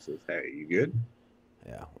reaches out and says, hey, you good?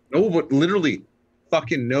 Yeah. No, but literally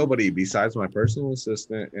fucking nobody besides my personal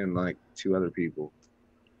assistant and like 2 other people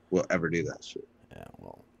will ever do that shit. Yeah,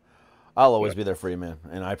 well, I'll always be there for you, man.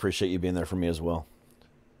 And I appreciate you being there for me as well.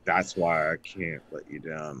 That's why I can't let you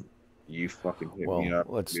down. You fucking hit me up.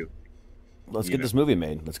 Let's get this movie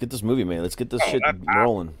made. Let's get this shit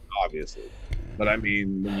rolling. Obviously. But I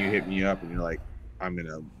mean, when you hit me up and you're like, I'm in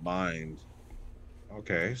a bind.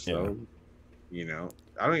 Okay, so You know,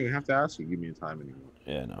 I don't even have to ask you to give me a time anymore.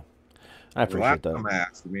 Yeah, no. I The last appreciate time that. I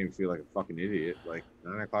asked, you made me feel like a fucking idiot. Like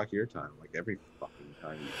 9 o'clock your time, like every fucking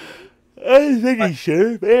time you do. I was thinking,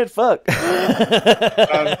 sure, man, fuck.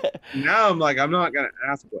 Now I'm like, I'm not gonna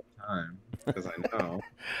ask what time because I know.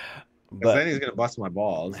 Because then he's gonna bust my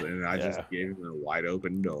balls, and I just gave him a wide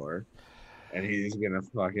open door, and he's gonna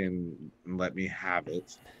fucking let me have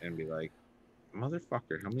it and be like,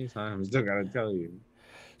 "Motherfucker, how many times do I gotta tell you?"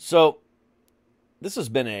 So, this has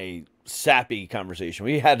been a sappy conversation.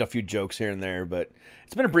 We had a few jokes here and there, but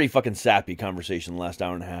it's been a pretty fucking sappy conversation the last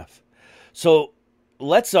hour and a half. So,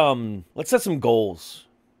 let's set some goals.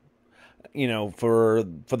 You know, for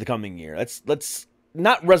the coming year. Let's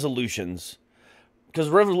not resolutions, because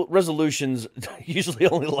resolutions usually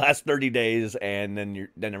only last 30 days, and then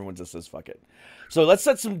everyone just says fuck it. So let's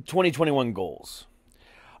set some 2021 goals.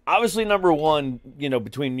 Obviously, number one, you know,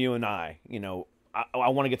 between you and I, you know, I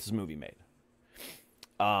want to get this movie made.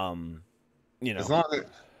 You know, As long as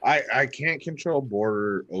I can't control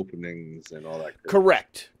border openings and all that.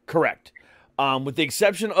 Correct. With the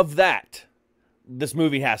exception of that, this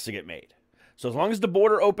movie has to get made. So as long as the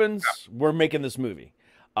border opens, we're making this movie.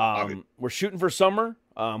 We're shooting for summer.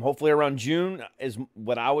 Hopefully around June is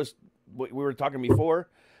what we were talking before.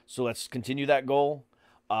 So let's continue that goal.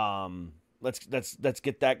 Let's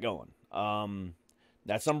get that going.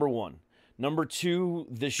 That's number one. Number two,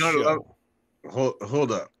 this show.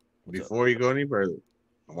 Hold up. Before you go any further,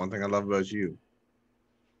 one thing I love about you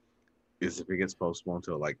is if it gets postponed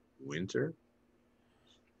to like winter,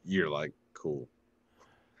 you're like, cool.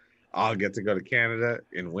 I'll get to go to Canada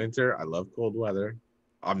in winter. I love cold weather.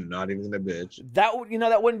 I'm not even gonna bitch. That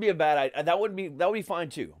wouldn't be a bad idea. That would be fine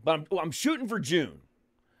too. But I'm shooting for June.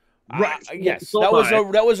 Right. Yes. So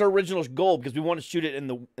that was our original goal because we want to shoot it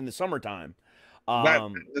in the summertime.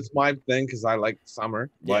 That's my thing because I like summer,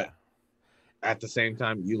 but yeah. at the same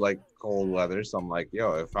time you like cold weather. So I'm like,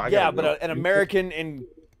 yo, if I an American in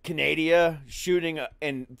Canada shooting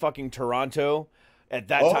in fucking Toronto. At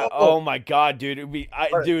that time, oh my god, dude, it would be,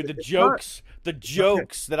 the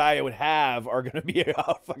jokes that I would have are gonna be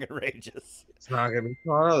fucking outrageous. It's not gonna be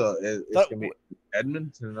Toronto. It's gonna be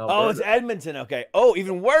Edmonton. Alberta. Oh, it's Edmonton. Okay. Oh,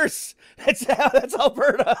 even worse. That's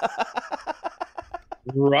Alberta.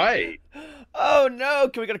 Right. Oh no!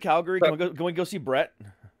 Can we go to Calgary? Can we go see Brett?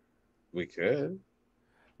 We could.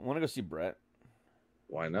 I want to go see Brett.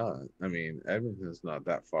 Why not? I mean, Edmonton's not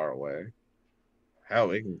that far away. Hell,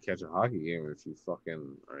 we can catch a hockey game if you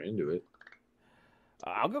fucking are into it.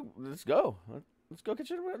 I'll go. Let's go. Let's go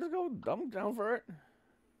catch it. Let's go. I'm down for it.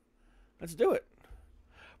 Let's do it.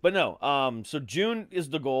 But no. So June is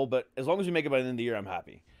the goal. But as long as we make it by the end of the year, I'm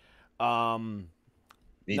happy. Number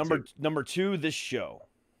two, this show.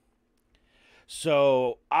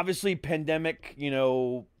 So obviously, pandemic, you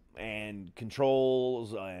know, and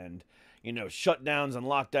controls and shutdowns and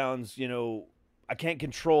lockdowns. You know, I can't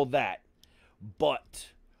control that.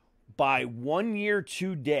 But by 1 year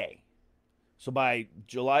today, so by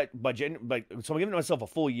July, so I'm giving myself a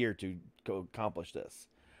full year to go accomplish this.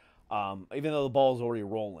 Even though the ball is already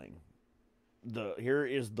rolling, here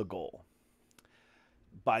is the goal.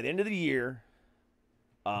 By the end of the year,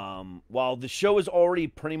 while the show is already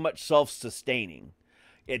pretty much self-sustaining,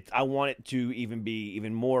 I want it to be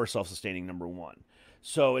even more self-sustaining. Number one,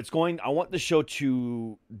 so I want the show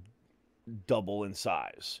to double in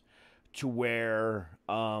size. To where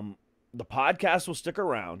the podcast will stick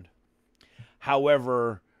around.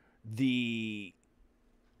 However, it's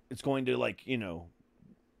going to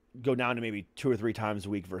go down to maybe 2 or 3 times a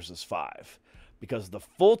week versus 5, because the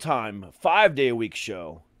full-time 5-day-a-week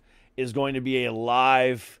show is going to be a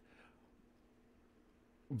live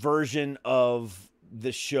version of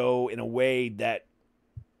the show in a way that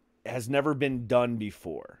has never been done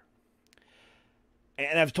before.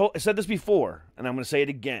 And I said this before, and I'm going to say it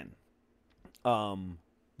again.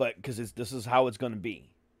 But because this is how it's going to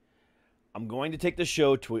be. I'm going to take the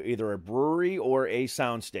show to either a brewery or a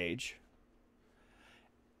soundstage.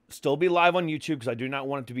 Still be live on YouTube because I do not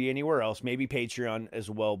want it to be anywhere else. Maybe Patreon as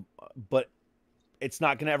well, but it's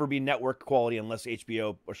not going to ever be network quality unless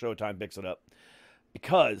HBO or Showtime picks it up.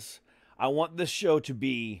 Because I want this show to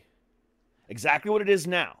be exactly what it is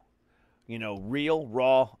now. You know, real,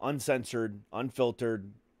 raw, uncensored,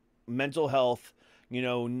 unfiltered, mental health. You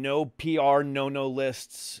know, no PR, no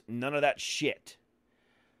lists, none of that shit.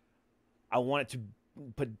 I want it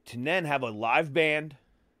to then have a live band,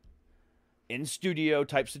 in studio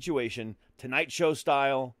type situation, Tonight Show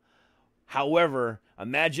style. However,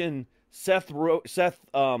 imagine not Seth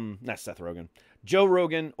Rogen, Joe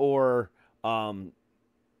Rogan or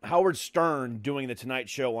Howard Stern doing the Tonight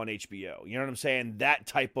Show on HBO. You know what I'm saying? That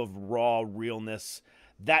type of raw realness,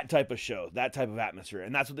 that type of show, that type of atmosphere.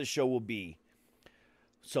 And that's what this show will be.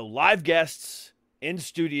 So live guests in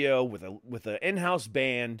studio with an in-house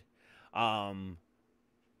band,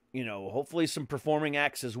 you know, hopefully some performing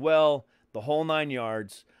acts as well, the whole 9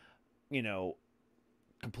 yards, you know,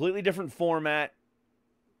 completely different format,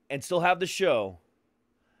 and still have the show,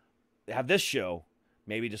 have this show,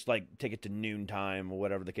 maybe just like take it to noontime or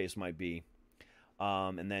whatever the case might be,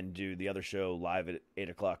 and then do the other show live at 8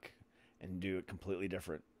 o'clock and do it completely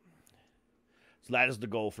different. So that is the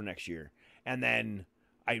goal for next year. And then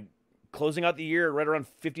closing out the year right around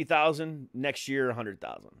 50,000, next year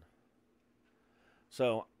 100,000.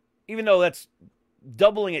 So even though that's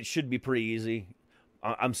doubling, it should be pretty easy.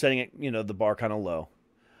 I'm setting it, you know, the bar kind of low.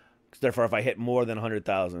 Therefore, if I hit more than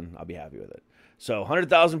 100,000, I'll be happy with it. So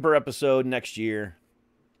 100,000 per episode next year.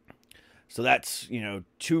 So that's, you know,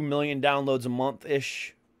 2 million downloads a month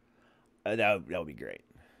ish. That would be great.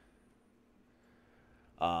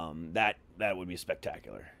 That would be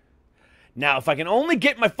spectacular. Now, if I can only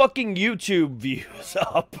get my fucking YouTube views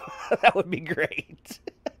up, that would be great.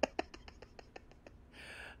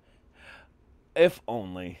 If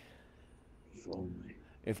only. If only.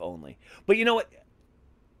 If only. But you know what?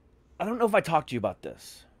 I don't know if I talked to you about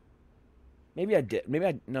this. Maybe I did.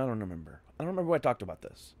 Maybe no, I don't remember. I don't remember what I talked about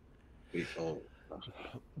this.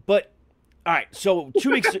 But all right, so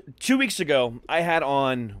 2 weeks ago, I had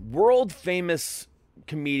on world famous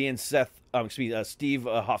comedian Steve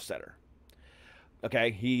Hofstetter.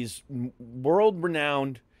 Okay, he's world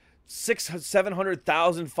renowned,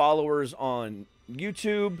 700,000 followers on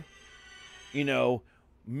YouTube. You know,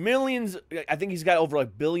 millions. I think he's got over like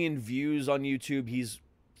 1 billion views on YouTube. He's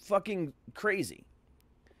fucking crazy.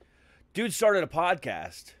 Dude started a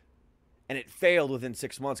podcast, and it failed within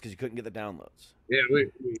 6 months because he couldn't get the downloads.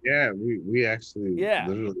 Yeah, we actually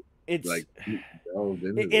literally it's like delved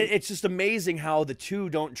into it's just amazing how the two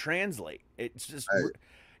don't translate. It's just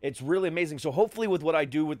it's really amazing. So hopefully with what I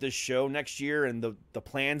do with this show next year and the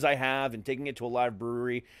plans I have and taking it to a live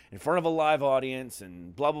brewery in front of a live audience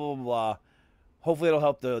and blah blah blah blah, hopefully it'll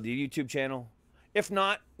help the YouTube channel. If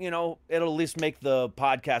not, you know, it'll at least make the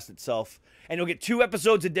podcast itself, and you'll get 2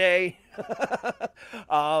 episodes a day.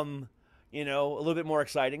 You know, a little bit more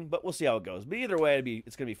exciting, but we'll see how it goes. But either way,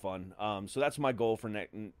 it's gonna be fun. So that's my goal for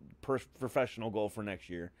professional goal for next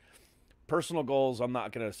year. Personal goals, I'm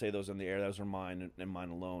not gonna say those in the air. Those are mine and mine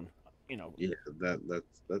alone. You know. Yeah,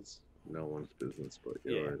 that's no one's business but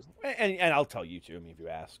yours. Yeah. And I'll tell you too. I mean, if you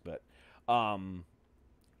ask, but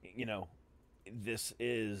you know, this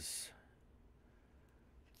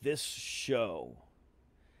show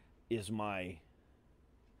is my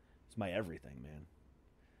everything, man.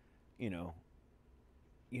 You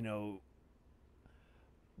know,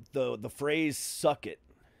 the phrase "suck it"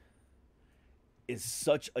 is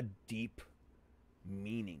such a deep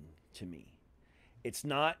meaning to me. It's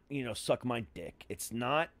not, you know, suck my dick. It's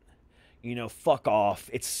not, you know, fuck off.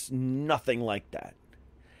 It's nothing like that.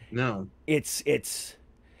 No. It's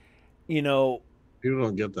you know, people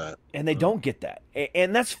don't get that. And they don't get that.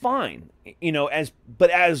 And that's fine. You know, as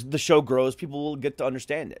the show grows, people will get to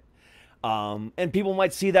understand it. And people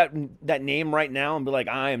might see that name right now and be like,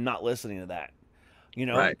 I am not listening to that, you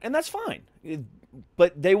know, right. And that's fine.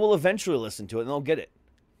 But they will eventually listen to it and they'll get it.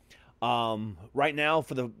 Right now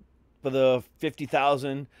for the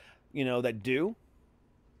 50,000, you know, that do,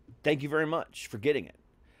 thank you very much for getting it.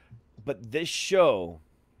 But this show,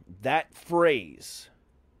 that phrase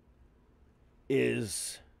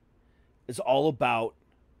is all about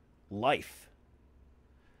life,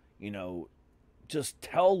 you know. Just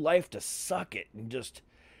tell life to suck it and just,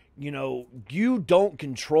 you know, you don't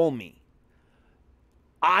control me.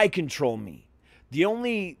 I control me. The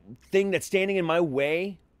only thing that's standing in my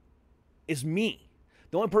way is me.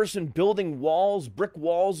 The only person building walls, brick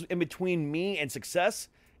walls in between me and success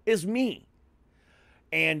is me.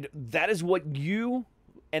 And that is what you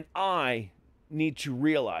and I need to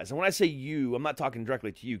realize. And when I say you, I'm not talking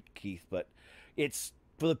directly to you, Keith, but it's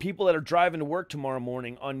for the people that are driving to work tomorrow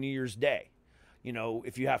morning on New Year's Day. You know,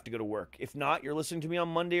 if you have to go to work. If not, you're listening to me on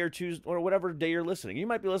Monday or Tuesday or whatever day you're listening. You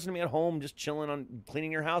might be listening to me at home, just chilling on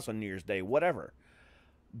cleaning your house on New Year's Day, whatever.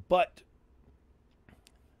 But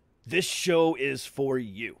this show is for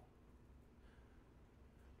you.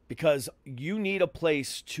 Because you need a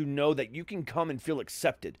place to know that you can come and feel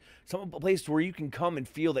accepted. A place where you can come and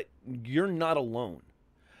feel that you're not alone.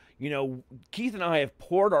 You know, Keith and I have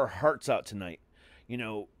poured our hearts out tonight. You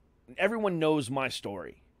know, everyone knows my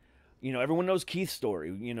story. You know, everyone knows Keith's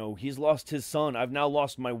story. You know, he's lost his son. I've now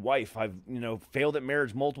lost my wife. I've, you know, failed at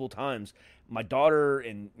marriage multiple times. My daughter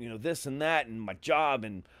and, you know, this and that and my job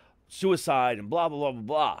and suicide and blah, blah, blah, blah,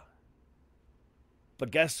 blah. But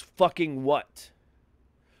guess fucking what?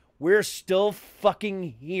 We're still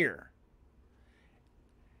fucking here.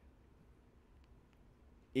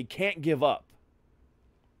 You can't give up.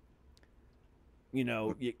 You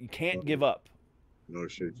know, you can't give up. Nor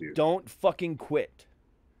should you. Don't fucking quit.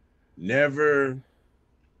 Never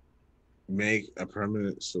make a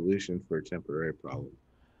permanent solution for a temporary problem.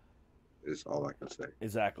 Is all I can say.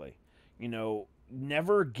 Exactly. You know,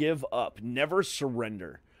 never give up. Never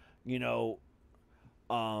surrender. You know,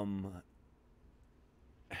 I've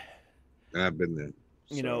been there.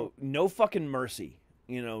 You know, no fucking mercy.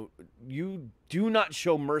 You know, you do not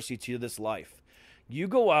show mercy to this life. You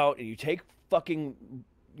go out and you take fucking,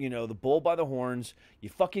 you know, the bull by the horns. You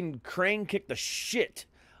fucking crane kick the shit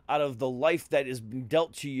out of the life that has been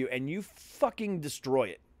dealt to you, and you fucking destroy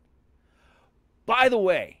it. By the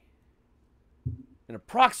way, in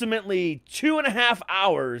approximately 2.5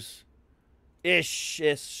 hours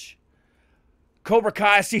ish, Cobra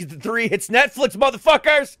Kai season 3 hits Netflix,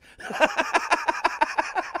 motherfuckers.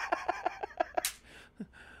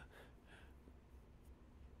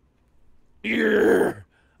 Yeah.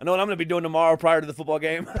 I know what I'm going to be doing tomorrow prior to the football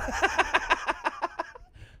game.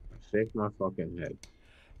 Shake my fucking head.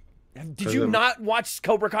 Did you not watch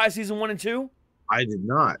Cobra Kai season 1 and 2? I did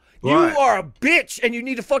not. You are a bitch, and you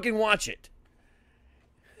need to fucking watch it.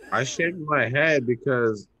 I shake my head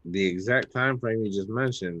because the exact time frame you just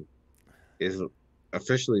mentioned is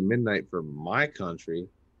officially midnight for my country.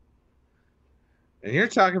 And you're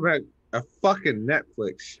talking about a fucking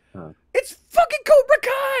Netflix. It's fucking Cobra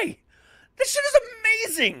Kai. This shit is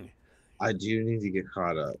amazing. I do need to get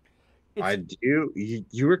caught up. I do.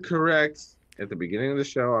 You were correct at the beginning of the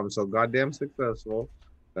show. I'm so goddamn successful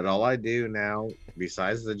that all I do now,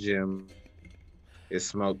 besides the gym, is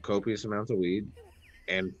smoke copious amounts of weed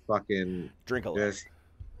and fucking drink a lot. Just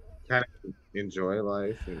kind of enjoy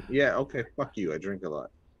life. And yeah, okay, fuck you. I drink a lot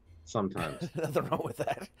sometimes. Nothing wrong with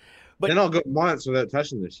that. But then I'll go months without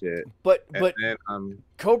touching this shit. But then,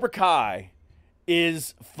 Cobra Kai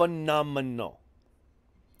is phenomenal.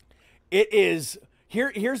 It is.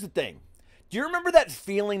 Here's the thing. Do you remember that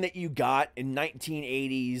feeling that you got in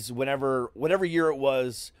 1980s, whatever year it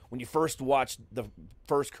was, when you first watched the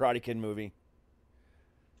first Karate Kid movie?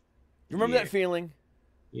 You remember that feeling?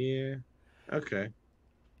 Yeah. Okay.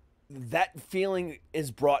 That feeling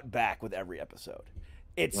is brought back with every episode.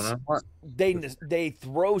 It's they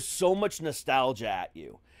throw so much nostalgia at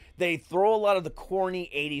you. They throw a lot of the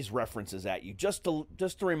corny 80s references at you just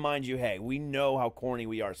to remind you, hey, we know how corny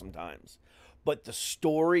we are sometimes. But the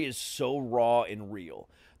story is so raw and real.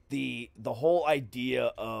 The whole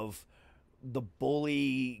idea of the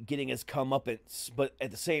bully getting his comeuppance, but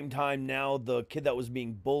at the same time now the kid that was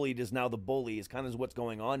being bullied is now the bully is kind of what's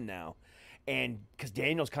going on now. And because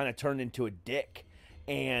Daniel's kind of turned into a dick,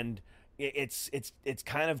 and it's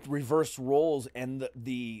kind of reverse roles, and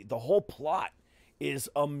the whole plot is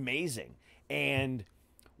amazing. And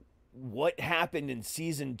what happened in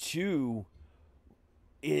season 2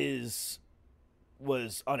 was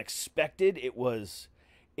unexpected. It was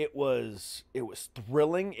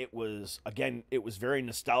thrilling. It was very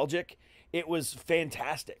nostalgic. It was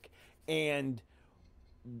fantastic. And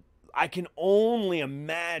I can only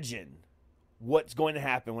imagine what's going to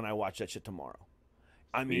happen when I watch that shit tomorrow.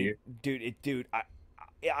 I mean, dude,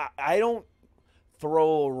 I don't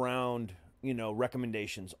throw around,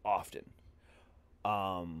 recommendations often.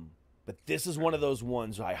 But this is one of those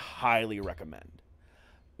ones I highly recommend.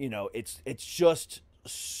 It's just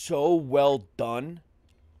so well done.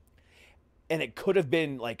 And it could have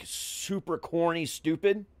been like super corny,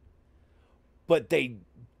 stupid, but they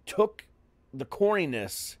took the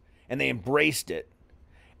corniness and they embraced it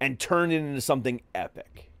and turned it into something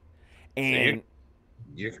epic. And so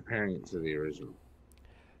you're comparing it to the original?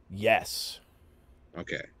 Yes.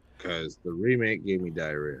 Okay, because the remake gave me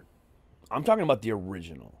diarrhea. I'm talking about the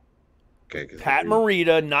original. Okay, Pat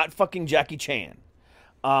Morita, not fucking Jackie Chan.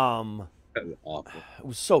 That was awful. It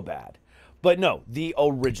was so bad. But no, the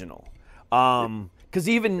original. Because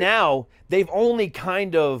even now, they've only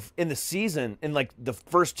kind of, in like the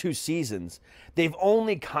first 2 seasons, they've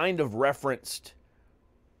only kind of referenced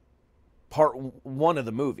part 1 of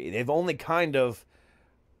the movie. They've only kind of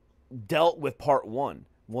dealt with part 1.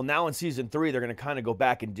 Well, now in season 3, they're going to kind of go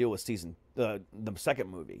back and deal with the second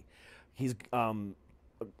movie. This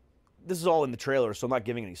is all in the trailer, so I'm not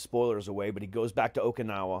giving any spoilers away, but he goes back to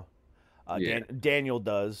Okinawa. Daniel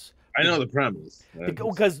does, I know the premise.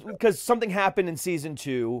 Because something happened in season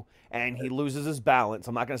 2 and he loses his balance.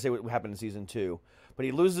 I'm not going to say what happened in season 2, but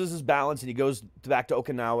he loses his balance and he goes back to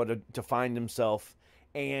Okinawa to find himself,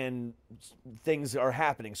 and things are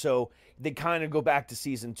happening. So they kind of go back to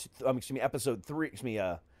episode 3,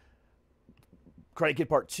 Karate Kid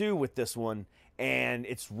Part 2 with this one, and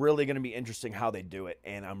it's really going to be interesting how they do it,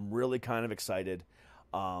 and I'm really kind of excited.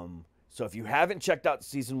 So if you haven't checked out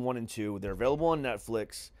season 1 and 2, they're available on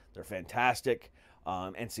Netflix. They're fantastic,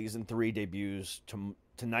 and season 3 debuts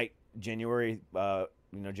tonight, January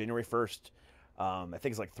 1st. I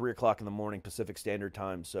think it's like 3:00 in the morning Pacific Standard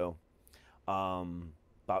Time. So,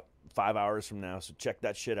 about 5 hours from now. So check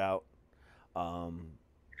that shit out. You're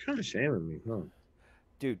kind of shaming me, huh?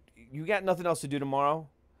 Dude, you got nothing else to do tomorrow?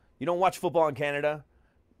 You don't watch football in Canada?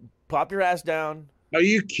 Pop your ass down. Are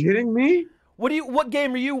you kidding me? What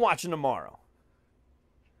game are you watching tomorrow?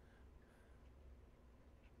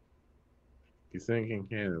 You think in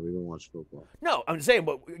Canada we don't watch football? No, I'm saying,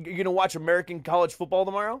 but you're gonna watch American college football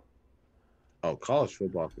tomorrow? Oh, college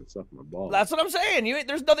football can suck my balls. That's what I'm saying.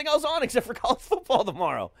 There's nothing else on except for college football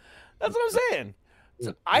tomorrow. That's what I'm saying.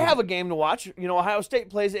 So I have a game to watch. Ohio State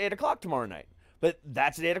plays at 8:00 tomorrow night, but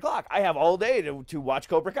that's at 8:00. I have all day to watch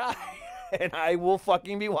Cobra Kai, and I will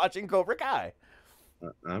fucking be watching Cobra Kai.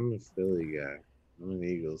 I'm a Philly guy. I'm an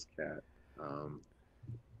Eagles cat.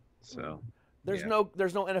 So there's no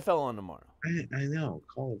NFL on tomorrow. I know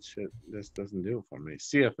college shit just doesn't do it for me.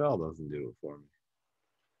 CFL doesn't do it for me,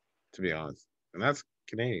 to be honest, and that's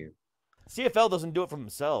Canadian. CFL doesn't do it for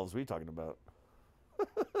themselves. What are you talking about?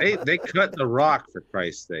 They cut The Rock, for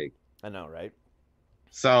Christ's sake. I know, right?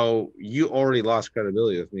 So you already lost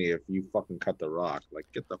credibility with me if you fucking cut The Rock.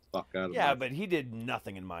 Like, get the fuck out of Yeah, but he did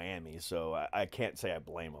nothing in Miami, so I can't say I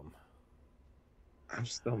blame him. I'm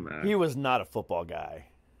still mad. He was not a football guy.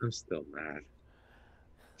 I'm still mad.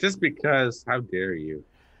 Just because, how dare you?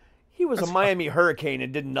 He was a Miami Hurricane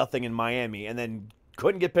and did nothing in Miami, and then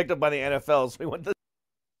couldn't get picked up by the NFL, so he went to...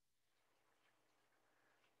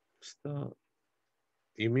 Stop.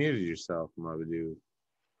 You muted yourself, Mabadoo.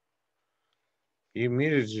 You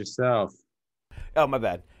muted yourself. Oh, my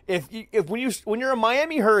bad. When you're a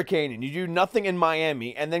Miami Hurricane and you do nothing in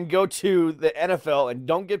Miami and then go to the NFL and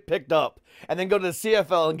don't get picked up and then go to the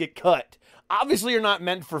CFL and get cut, obviously you're not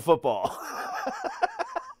meant for football.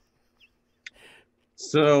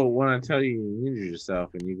 So when I tell you mute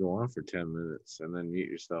yourself and you go on for 10 minutes and then mute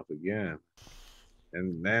yourself again,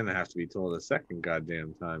 and then have to be told a second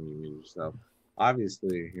goddamn time you mute yourself,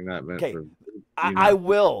 obviously you're not meant for... I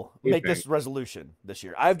will make this resolution this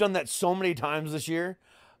year. I've done that so many times this year.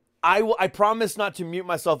 I promise not to mute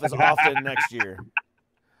myself as often next year.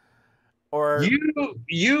 Or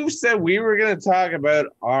you said we were going to talk about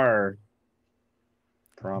our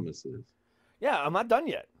promises. Yeah, I'm not done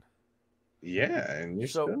yet. Yeah, and you're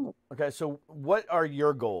still... Okay, so what are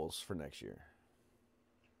your goals for next year?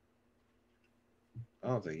 I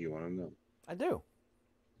don't think you want to know. I do.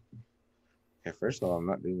 Okay, first of all, I'm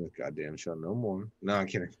not doing this goddamn show no more. No, I'm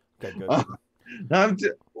kidding. Okay,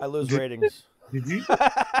 good. I lose ratings. Did you?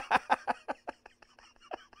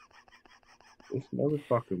 This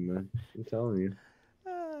motherfucker, man. I'm telling you.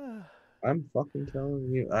 I'm fucking telling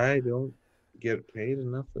you. I don't get paid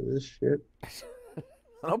enough for this shit.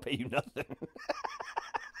 I don't pay you nothing.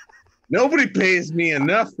 Nobody pays me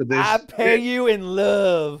enough for this. I pay you in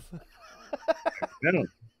love. No,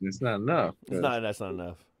 it's not enough. That's not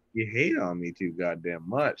enough. You hate on me too goddamn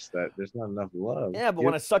much that there's not enough love. Yeah, but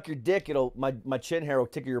when I suck your dick, my chin hair will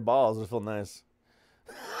tickle your balls. It'll feel nice.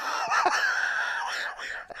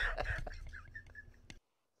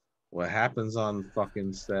 What happens on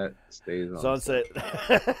fucking set stays on set.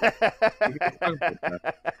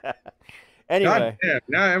 Anyway,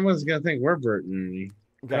 now everyone's gonna think we're Bert and Ernie.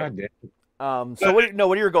 Okay. God damn. So what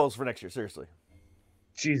are your goals for next year? Seriously.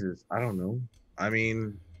 Jesus, I don't know. I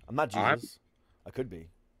mean, I'm not Jesus. I could be.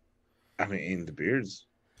 I mean, the beard's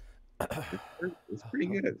it's pretty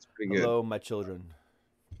good. It's pretty good. Hello, my children.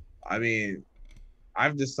 I mean,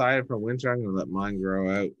 I've decided for winter I'm gonna let mine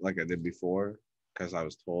grow out like I did before because I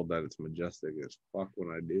was told that it's majestic as fuck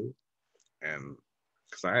when I do, and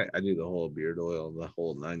because I do the whole beard oil, the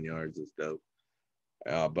whole 9 yards is dope.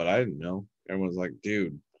 But I didn't know. Everyone's like,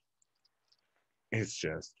 dude, it's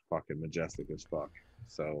just fucking majestic as fuck.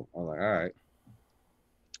 So I'm like, all right.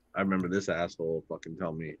 I remember this asshole fucking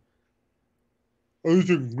tell me, I was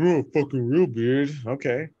gonna grow a fucking real beard.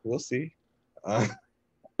 Okay, we'll see.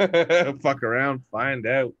 Fuck around, find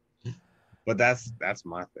out. But that's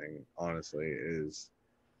my thing, honestly, is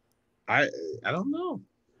I don't know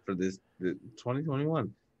for this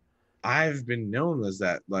 2021. I've been known as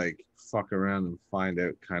that like fuck around and find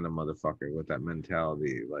out kind of motherfucker with that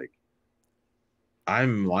mentality. Like I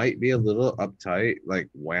might be a little uptight, like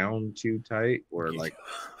wound too tight, where like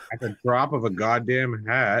at the drop of a goddamn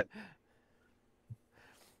hat.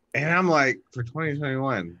 And I'm like, for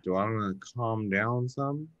 2021, do I want to calm down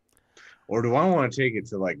some? Or do I want to take it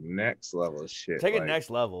to like next level shit? Take like, it next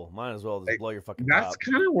level. Might as well just like, blow your fucking that's top.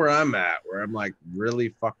 kind of where I'm at, where I'm like, really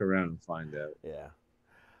fuck around and find out. Yeah.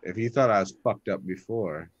 If you thought I was fucked up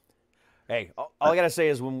before. Hey, all I gotta say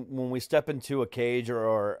is when we step into a cage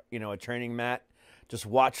or you know a training mat, just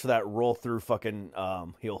watch for that roll through fucking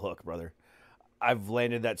heel hook, brother. I've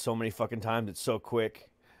landed that so many fucking times. It's so quick.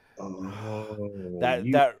 Oh,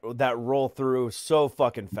 That roll through so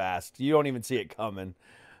fucking fast. You don't even see it coming.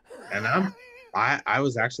 And I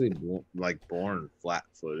was actually born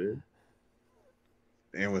flat-footed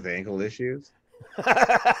and with ankle issues.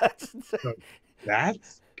 So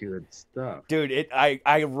that's good stuff, dude.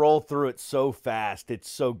 I roll through it so fast. It's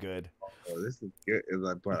so good. Oh, this is good.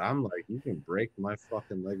 But I'm like, you can break my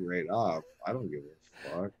fucking leg right off. I don't give a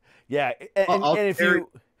fuck. Yeah,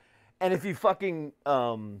 and if you fucking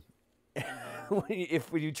when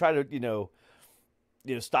you try to you know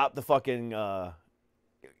stop the fucking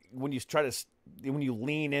when you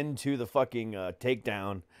lean into the fucking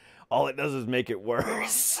takedown, all it does is make it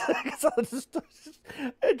worse.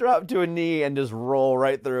 I drop to a knee and just roll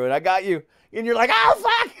right through it. I got you, and you're like,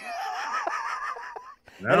 oh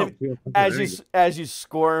fuck! As you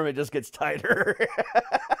squirm, it just gets tighter.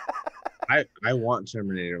 I want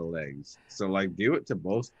Terminator legs, so like do it to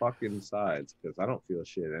both fucking sides because I don't feel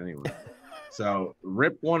shit anyway. So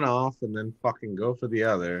rip one off and then fucking go for the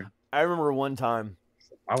other. I remember one time.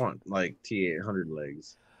 I want like T800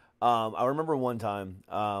 legs. I remember one time.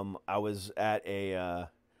 I was at a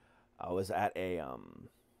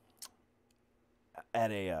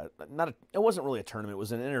it wasn't really a tournament. It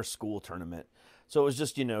was an inter-school tournament. So it was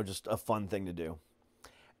just just a fun thing to do.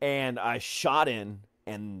 And I shot in,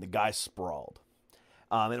 and the guy sprawled.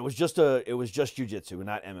 And it was just jiu-jitsu,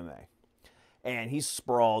 not MMA. And he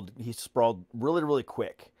sprawled really, really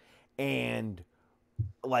quick. And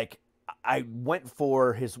like I went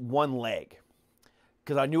for his one leg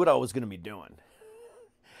because I knew what I was going to be doing.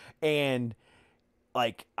 And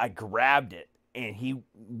like I grabbed it, and he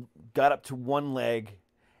got up to one leg,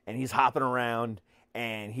 and he's hopping around,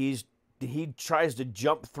 and he tries to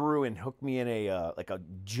jump through and hook me in a like a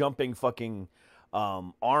jumping fucking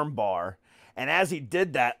arm bar. And as he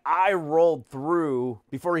did that, I rolled through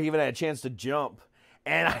before he even had a chance to jump,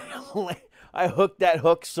 and I hooked that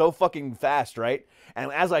hook so fucking fast, right?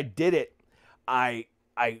 And as I did it, I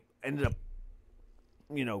ended up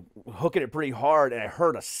hooking it pretty hard, and I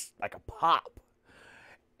heard a pop,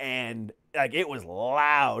 and like it was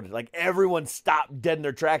loud. Like everyone stopped dead in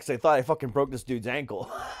their tracks. They thought I fucking broke this dude's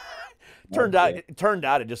ankle. Turned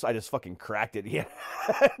out I just fucking cracked it. Yeah.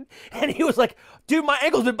 And he was like, dude, my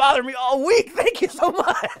ankle's been bothering me all week. Thank you so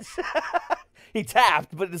much. He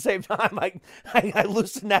tapped, but at the same time, I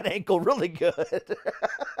loosened that ankle really good.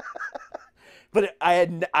 But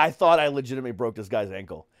I thought I legitimately broke this guy's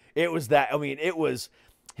ankle. It was that, I mean,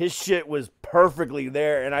 his shit was perfectly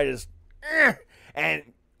there, and I just,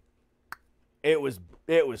 and it was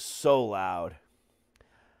so loud.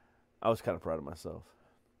 I was kind of proud of myself.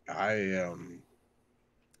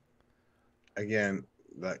 Again,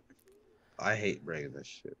 like I hate bringing this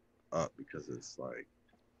shit up because it's like,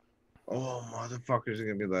 oh, motherfuckers are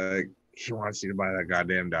gonna be like, he wants you to buy that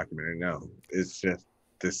goddamn documentary. No, it's just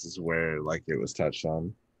this is where like it was touched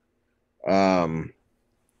on.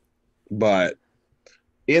 But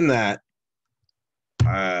in that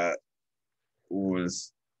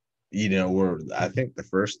was where I think the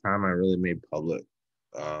first time I really made public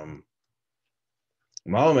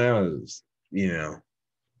my old man was,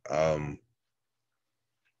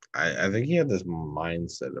 I think he had this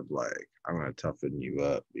mindset of like, I'm gonna toughen you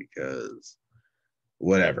up because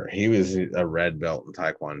whatever. He was a red belt in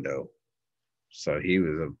Taekwondo. So he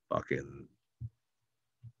was a fucking,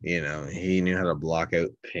 he knew how to block out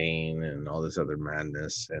pain and all this other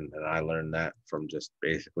madness. And I learned that from just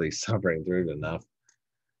basically suffering through it enough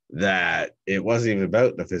that it wasn't even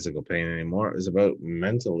about the physical pain anymore. It was about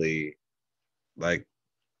mentally, like,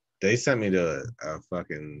 they sent me to a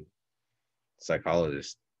fucking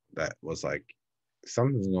psychologist that was like,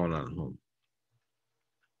 something's going on at home.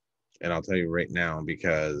 And I'll tell you right now,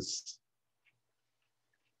 because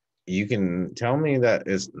you can tell me that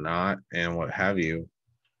it's not and what have you.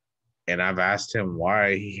 And I've asked him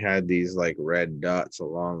why he had these like red dots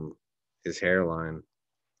along his hairline.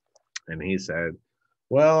 And he said,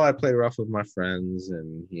 well, I play rough with my friends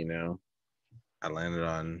and, I landed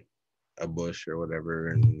on a bush or whatever,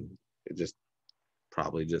 and it just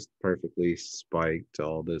probably just perfectly spiked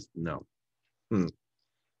all this. No.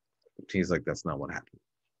 He's like, that's not what happened.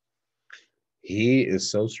 He is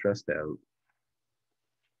so stressed out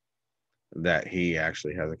that he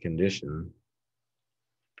actually has a condition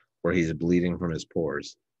where he's bleeding from his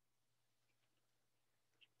pores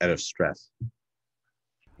out of stress.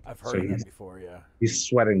 I've heard of that before, yeah. He's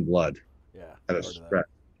sweating blood Yeah. out of stress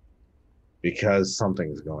because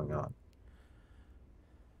something's going on.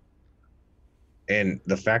 And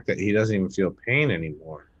the fact that he doesn't even feel pain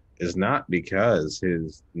anymore is not because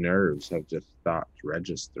his nerves have just stopped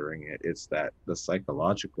registering it. It's that the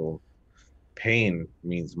psychological pain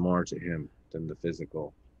means more to him than the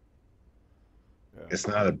physical. Yeah. It's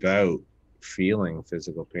not about feeling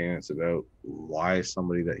physical pain. It's about why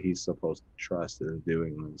somebody that he's supposed to trust is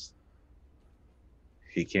doing this.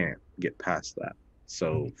 He can't get past that.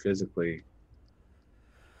 So physically,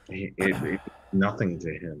 it's nothing to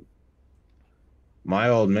him. My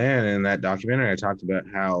old man in that documentary, I talked about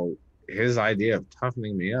how his idea of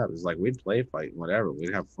toughening me up is like we'd play fight and whatever.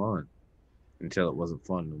 We'd have fun until it wasn't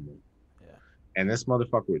fun no more. Yeah. And this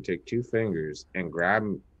motherfucker would take 2 fingers and grab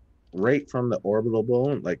me right from the orbital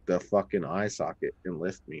bone, like the fucking eye socket, and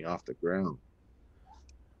lift me off the ground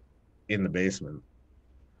in the basement.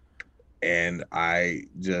 And I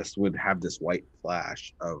just would have this white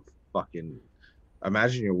flash of fucking,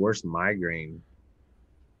 imagine your worst migraine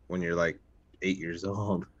when you're like 8 years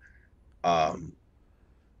old,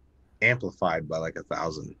 amplified by like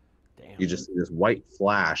 1,000. Damn. You just see this white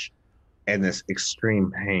flash and this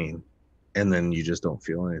extreme pain, and then you just don't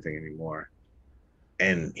feel anything anymore.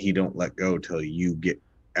 And he don't let go till you get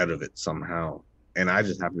out of it somehow. And I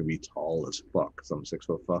just happen to be tall as fuck because I'm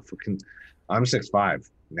 6'5". I'm 6'5"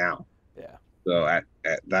 now. Yeah. So at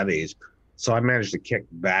that age, so I managed to kick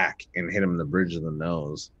back and hit him in the bridge of the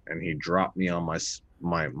nose, and he dropped me on my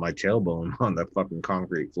tailbone on the fucking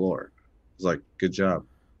concrete floor. It was like, good job.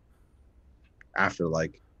 After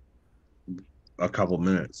like a couple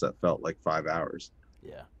minutes, that felt like 5 hours.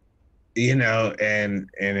 Yeah. You know, and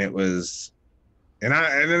it was, and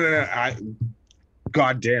I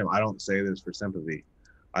goddamn, I don't say this for sympathy.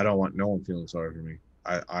 I don't want no one feeling sorry for me.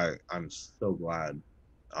 I'm so glad,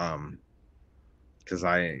 because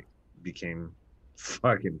I became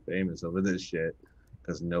fucking famous over this shit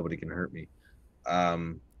because nobody can hurt me.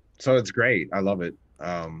 So it's great. I love it.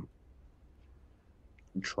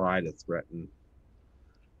 Try to threaten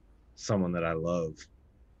someone that I love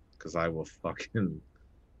because I will fucking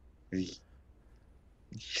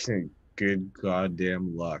good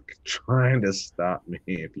goddamn luck trying to stop me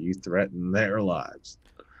if you threaten their lives,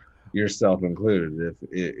 yourself included.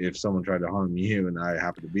 If someone tried to harm you and I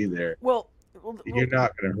happen to be there, well, you're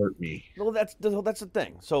not going to hurt me. Well, that's the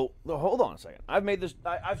thing. So hold on a second.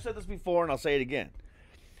 I've said this before, and I'll say it again.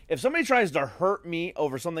 If somebody tries to hurt me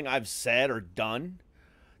over something I've said or done,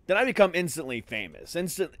 then I become instantly famous,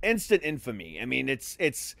 instant infamy. I mean, it's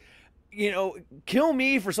kill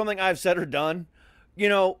me for something I've said or done.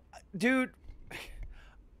 Dude,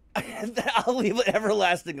 I'll leave an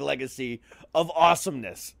everlasting legacy of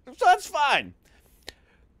awesomeness. So that's fine.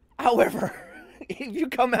 However, if you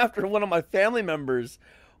come after one of my family members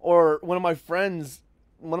or one of my friends,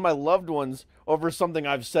 one of my loved ones over something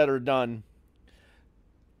I've said or done,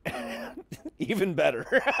 even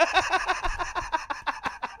better.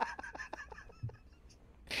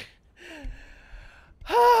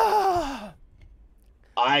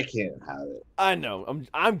 I can't have it. I know.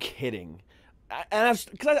 I'm kidding. And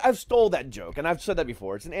I've stole that joke, and I've said that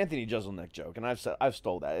before. It's an Anthony Jeselnik joke, and I've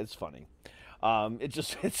stole that. It's funny.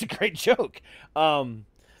 It's a great joke.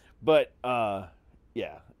 But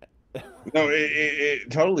yeah. No,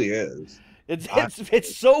 it totally is.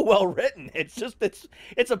 It's so well written. It's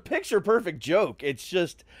a picture perfect joke. It's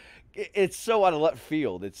so out of left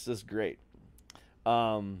field. It's just great.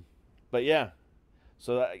 But yeah.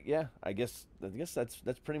 So yeah, I guess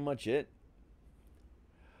that's pretty much it.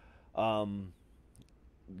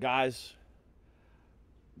 Guys,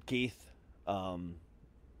 Keith,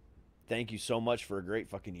 thank you so much for a great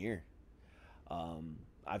fucking year.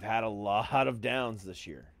 I've had a lot of downs this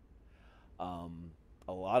year. A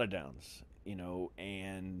lot of downs,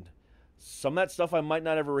 and some of that stuff I might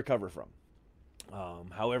not ever recover from.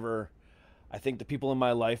 However, I think the people in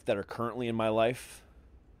my life that are currently in my life,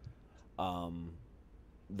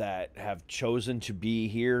 that have chosen to be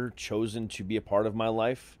here, chosen to be a part of my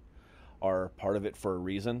life, are part of it for a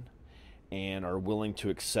reason, and are willing to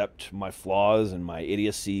accept my flaws and my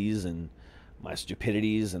idiocies and my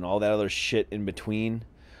stupidities and all that other shit in between.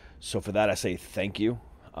 So for that, I say thank you.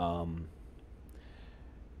 And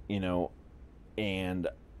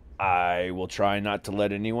I will try not to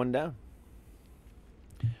let anyone down.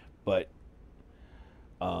 But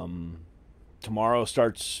tomorrow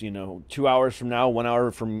starts, 2 hours from now, 1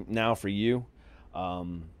 hour from now for you.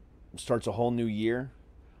 Starts a whole new year.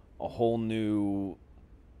 A whole new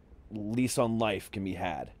lease on life can be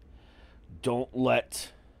had. Don't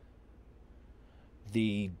let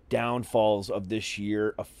the downfalls of this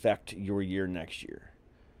year affect your year next year.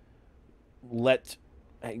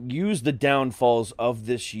 Use the downfalls of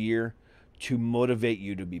this year to motivate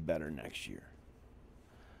you to be better next year.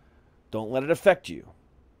 Don't let it affect you,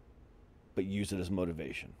 but use it as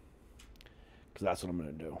motivation. Because that's what I'm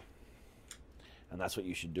going to do. And that's what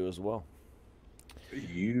you should do as well.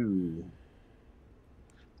 You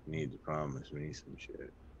need to promise me some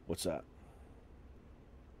shit. What's that?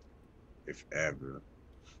 If ever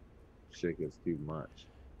shit gets too much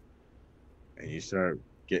and you start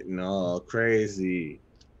getting all crazy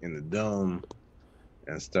in the dome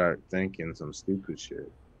and start thinking some stupid shit,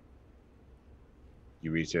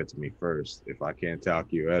 you reach out to me first. If I can't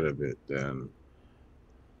talk you out of it, then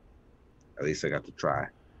at least I got to try.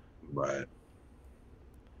 But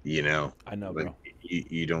I know, like, bro.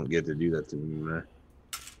 You don't get to do that to me, man.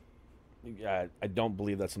 I don't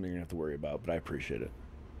believe that's something you're going to have to worry about, but I appreciate it.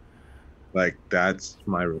 Like, that's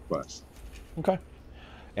my request. Okay.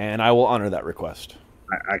 And I will honor that request.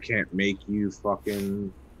 I can't make you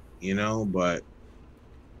fucking, but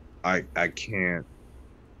I can't.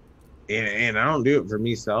 And I don't do it for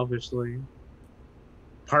me selfishly.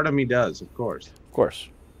 Part of me does, of course. Of course.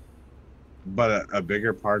 But a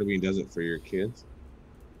bigger part of me does it for your kids.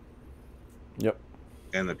 Yep.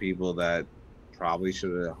 And the people that probably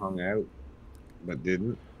should have hung out but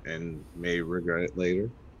didn't and may regret it later.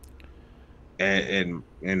 And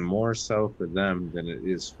more so for them than it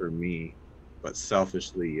is for me. But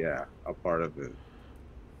selfishly, yeah, a part of it,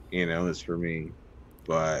 is for me.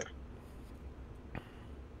 But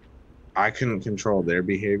I couldn't control their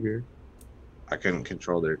behavior. I couldn't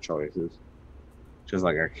control their choices. Just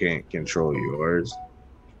like I can't control yours.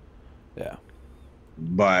 Yeah.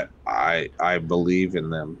 But I believe in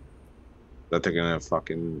them that they're gonna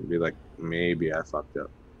fucking be like, maybe I fucked up.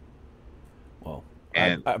 Well,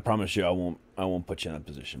 and I promise you, I won't put you in that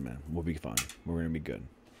position, man. We'll be fine. We're gonna be good.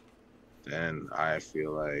 And I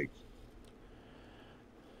feel like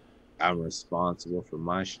I'm responsible for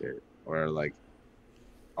my shit, or like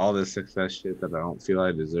all this success shit that I don't feel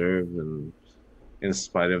I deserve, and in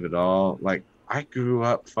spite of it all, like I grew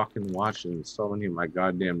up fucking watching so many of my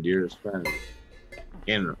goddamn dearest friends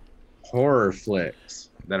in horror flicks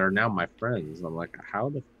that are now my friends. I'm like, how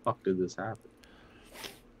the fuck did this happen?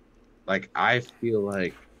 Like, I feel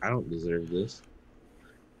like I don't deserve this.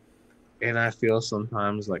 And I feel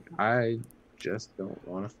sometimes like I just don't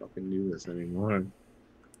want to fucking do this anymore.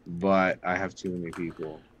 But I have too many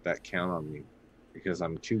people that count on me because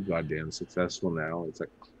I'm too goddamn successful now. It's a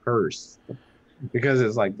curse. Because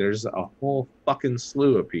it's like there's a whole fucking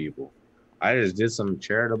slew of people. I just did some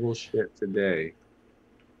charitable shit today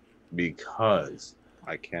because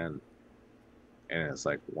I can. And it's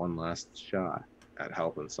like one last shot at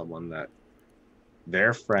helping someone that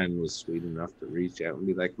their friend was sweet enough to reach out and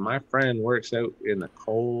be like, my friend works out in the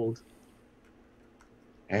cold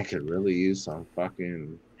and could really use some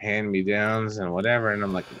fucking hand-me-downs and whatever. And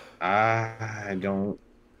I'm like, I don't,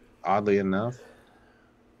 oddly enough,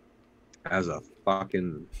 as a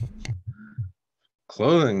fucking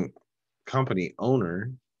clothing company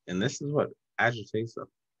owner, and this is what agitates the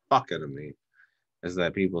fuck out of me, is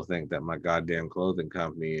that people think that my goddamn clothing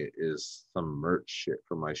company is some merch shit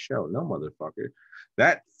for my show. No, motherfucker.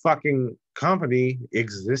 That fucking company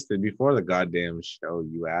existed before the goddamn show,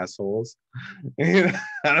 you assholes. And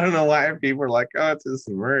I don't know why people are like, oh, it's just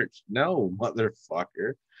merch. No,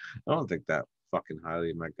 motherfucker. I don't think that fucking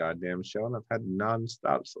highly of my goddamn show, and I've had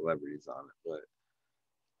non-stop celebrities on it, but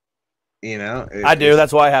I do.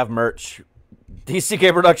 That's why I have merch.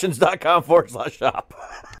 DCKProductions.com/shop.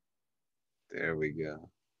 There we go.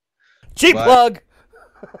 Cheap plug.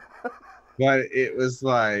 But it was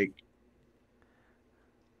like,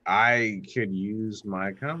 I could use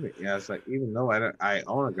my company. Yeah, it's like, even though I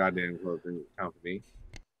own a goddamn clothing company,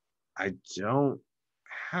 I don't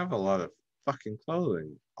have a lot of fucking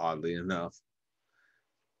clothing, oddly enough.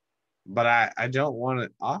 But I don't want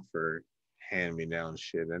to offer hand-me-down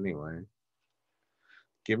shit anyway.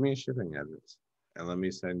 Give me a shipping address and let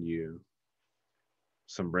me send you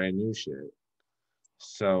some brand new shit.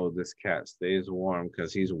 So this cat stays warm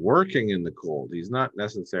because he's working in the cold. He's not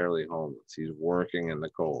necessarily homeless. He's working in the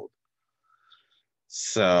cold.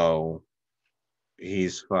 So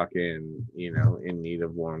he's fucking, in need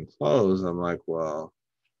of warm clothes. I'm like, well,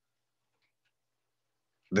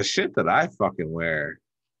 the shit that I fucking wear,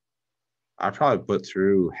 I probably put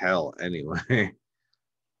through hell anyway.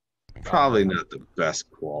 Probably not the best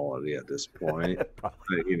quality at this point, but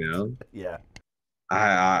Yeah.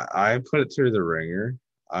 I put it through the ringer.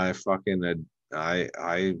 I fucking I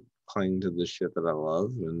cling to the shit that I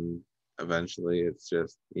love, and eventually it's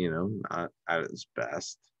just not at its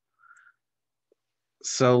best.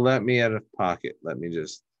 So let me out of pocket. Let me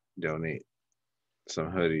just donate some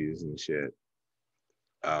hoodies and shit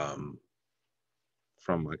from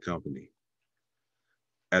my company.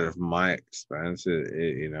 Out of my expense, it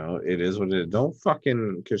is what it is. Don't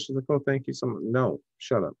fucking, because she's like, oh, thank you so much. No,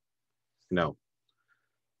 shut up. No.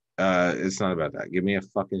 It's not about that. Give me a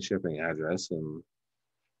fucking shipping address and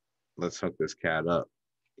let's hook this cat up.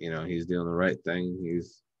 He's doing the right thing.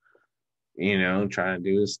 He's, trying to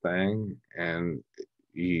do his thing, and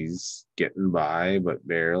he's getting by, but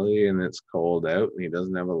barely, and it's cold out, and he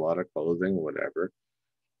doesn't have a lot of clothing, whatever.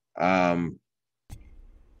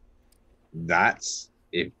 That's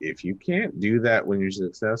if you can't do that when you're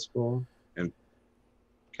successful and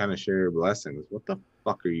kind of share your blessings, what the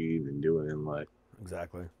fuck are you even doing in life?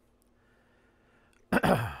 Exactly.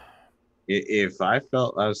 If I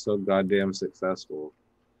felt I was so goddamn successful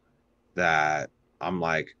that I'm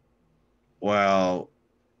like, well,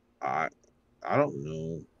 I don't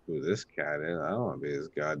know who this cat is. I don't want to be his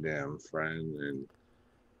goddamn friend and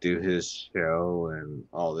do his show and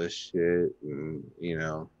all this shit. And,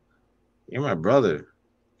 you're my brother.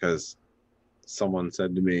 Because someone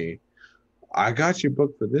said to me, I got you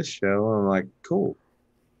booked for this show. And I'm like, cool.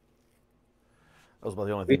 That was about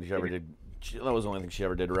the only thing she ever did. That was the only thing she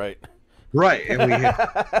ever did right. Right. And we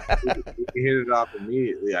hit it off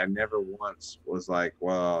immediately. I never once was like,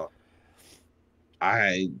 well,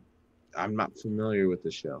 I'm not familiar with the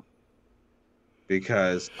show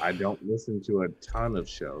because I don't listen to a ton of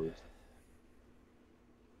shows.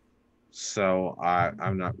 So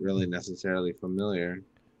I'm not really necessarily familiar.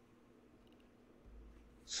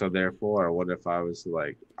 So therefore, what if I was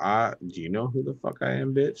like, do you know who the fuck I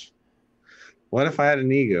am, bitch? What if I had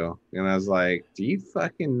an ego and I was like, do you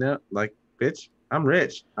fucking know? Like, bitch, I'm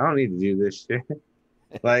rich. I don't need to do this shit.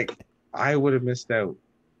 Like, I would have missed out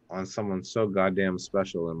on someone so goddamn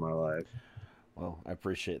special in my life. Well, I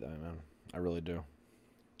appreciate that, man. I really do.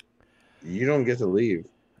 You don't get to leave.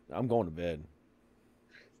 I'm going to bed.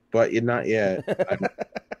 But you're not yet.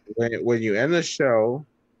 When you end the show,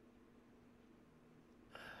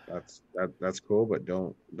 that's cool, but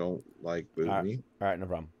don't like boo me. All right, no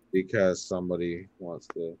problem. Because somebody wants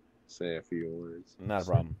to say a few words. Not a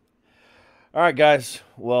problem. All right, guys.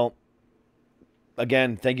 Well,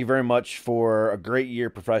 again, thank you very much for a great year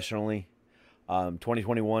professionally.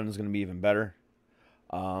 2021 is going to be even better.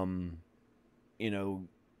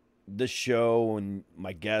 This show and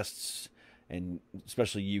my guests, and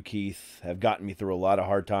especially you, Keith, have gotten me through a lot of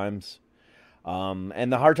hard times.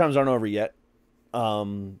 And the hard times aren't over yet. It's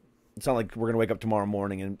not like we're going to wake up tomorrow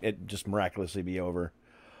morning and it just miraculously be over.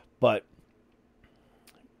 But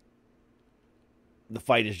the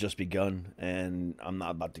fight has just begun, and I'm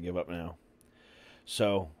not about to give up now.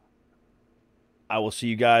 So I will see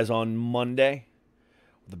you guys on Monday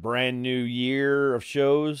with a brand new year of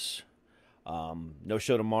shows. No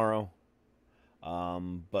show tomorrow.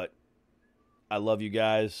 But I love you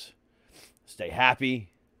guys. Stay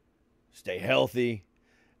happy. Stay healthy.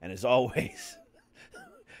 And as always,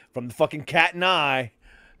 from the fucking cat and I,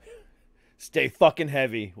 stay fucking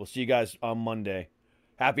heavy. We'll see you guys on Monday.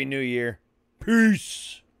 Happy New Year.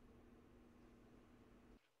 Peace.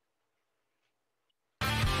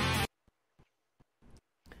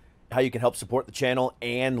 How you can help support the channel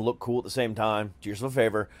and look cool at the same time. Do yourself a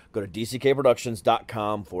favor. Go to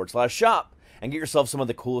dckproductions.com/shop and get yourself some of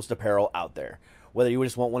the coolest apparel out there. Whether you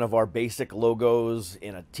just want one of our basic logos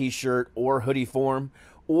in a t-shirt or hoodie form,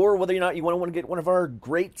 or whether or not you want to get one of our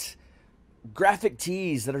great graphic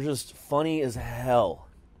tees that are just funny as hell.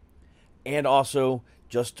 And also,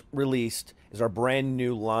 just released is our brand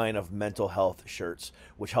new line of mental health shirts,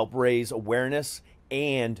 which help raise awareness,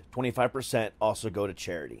 and 25% also go to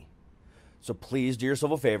charity. So please do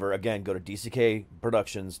yourself a favor. Again, go to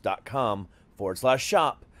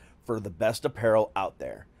dckproductions.com/shop for the best apparel out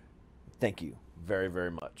there. Thank you very,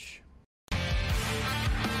 very much.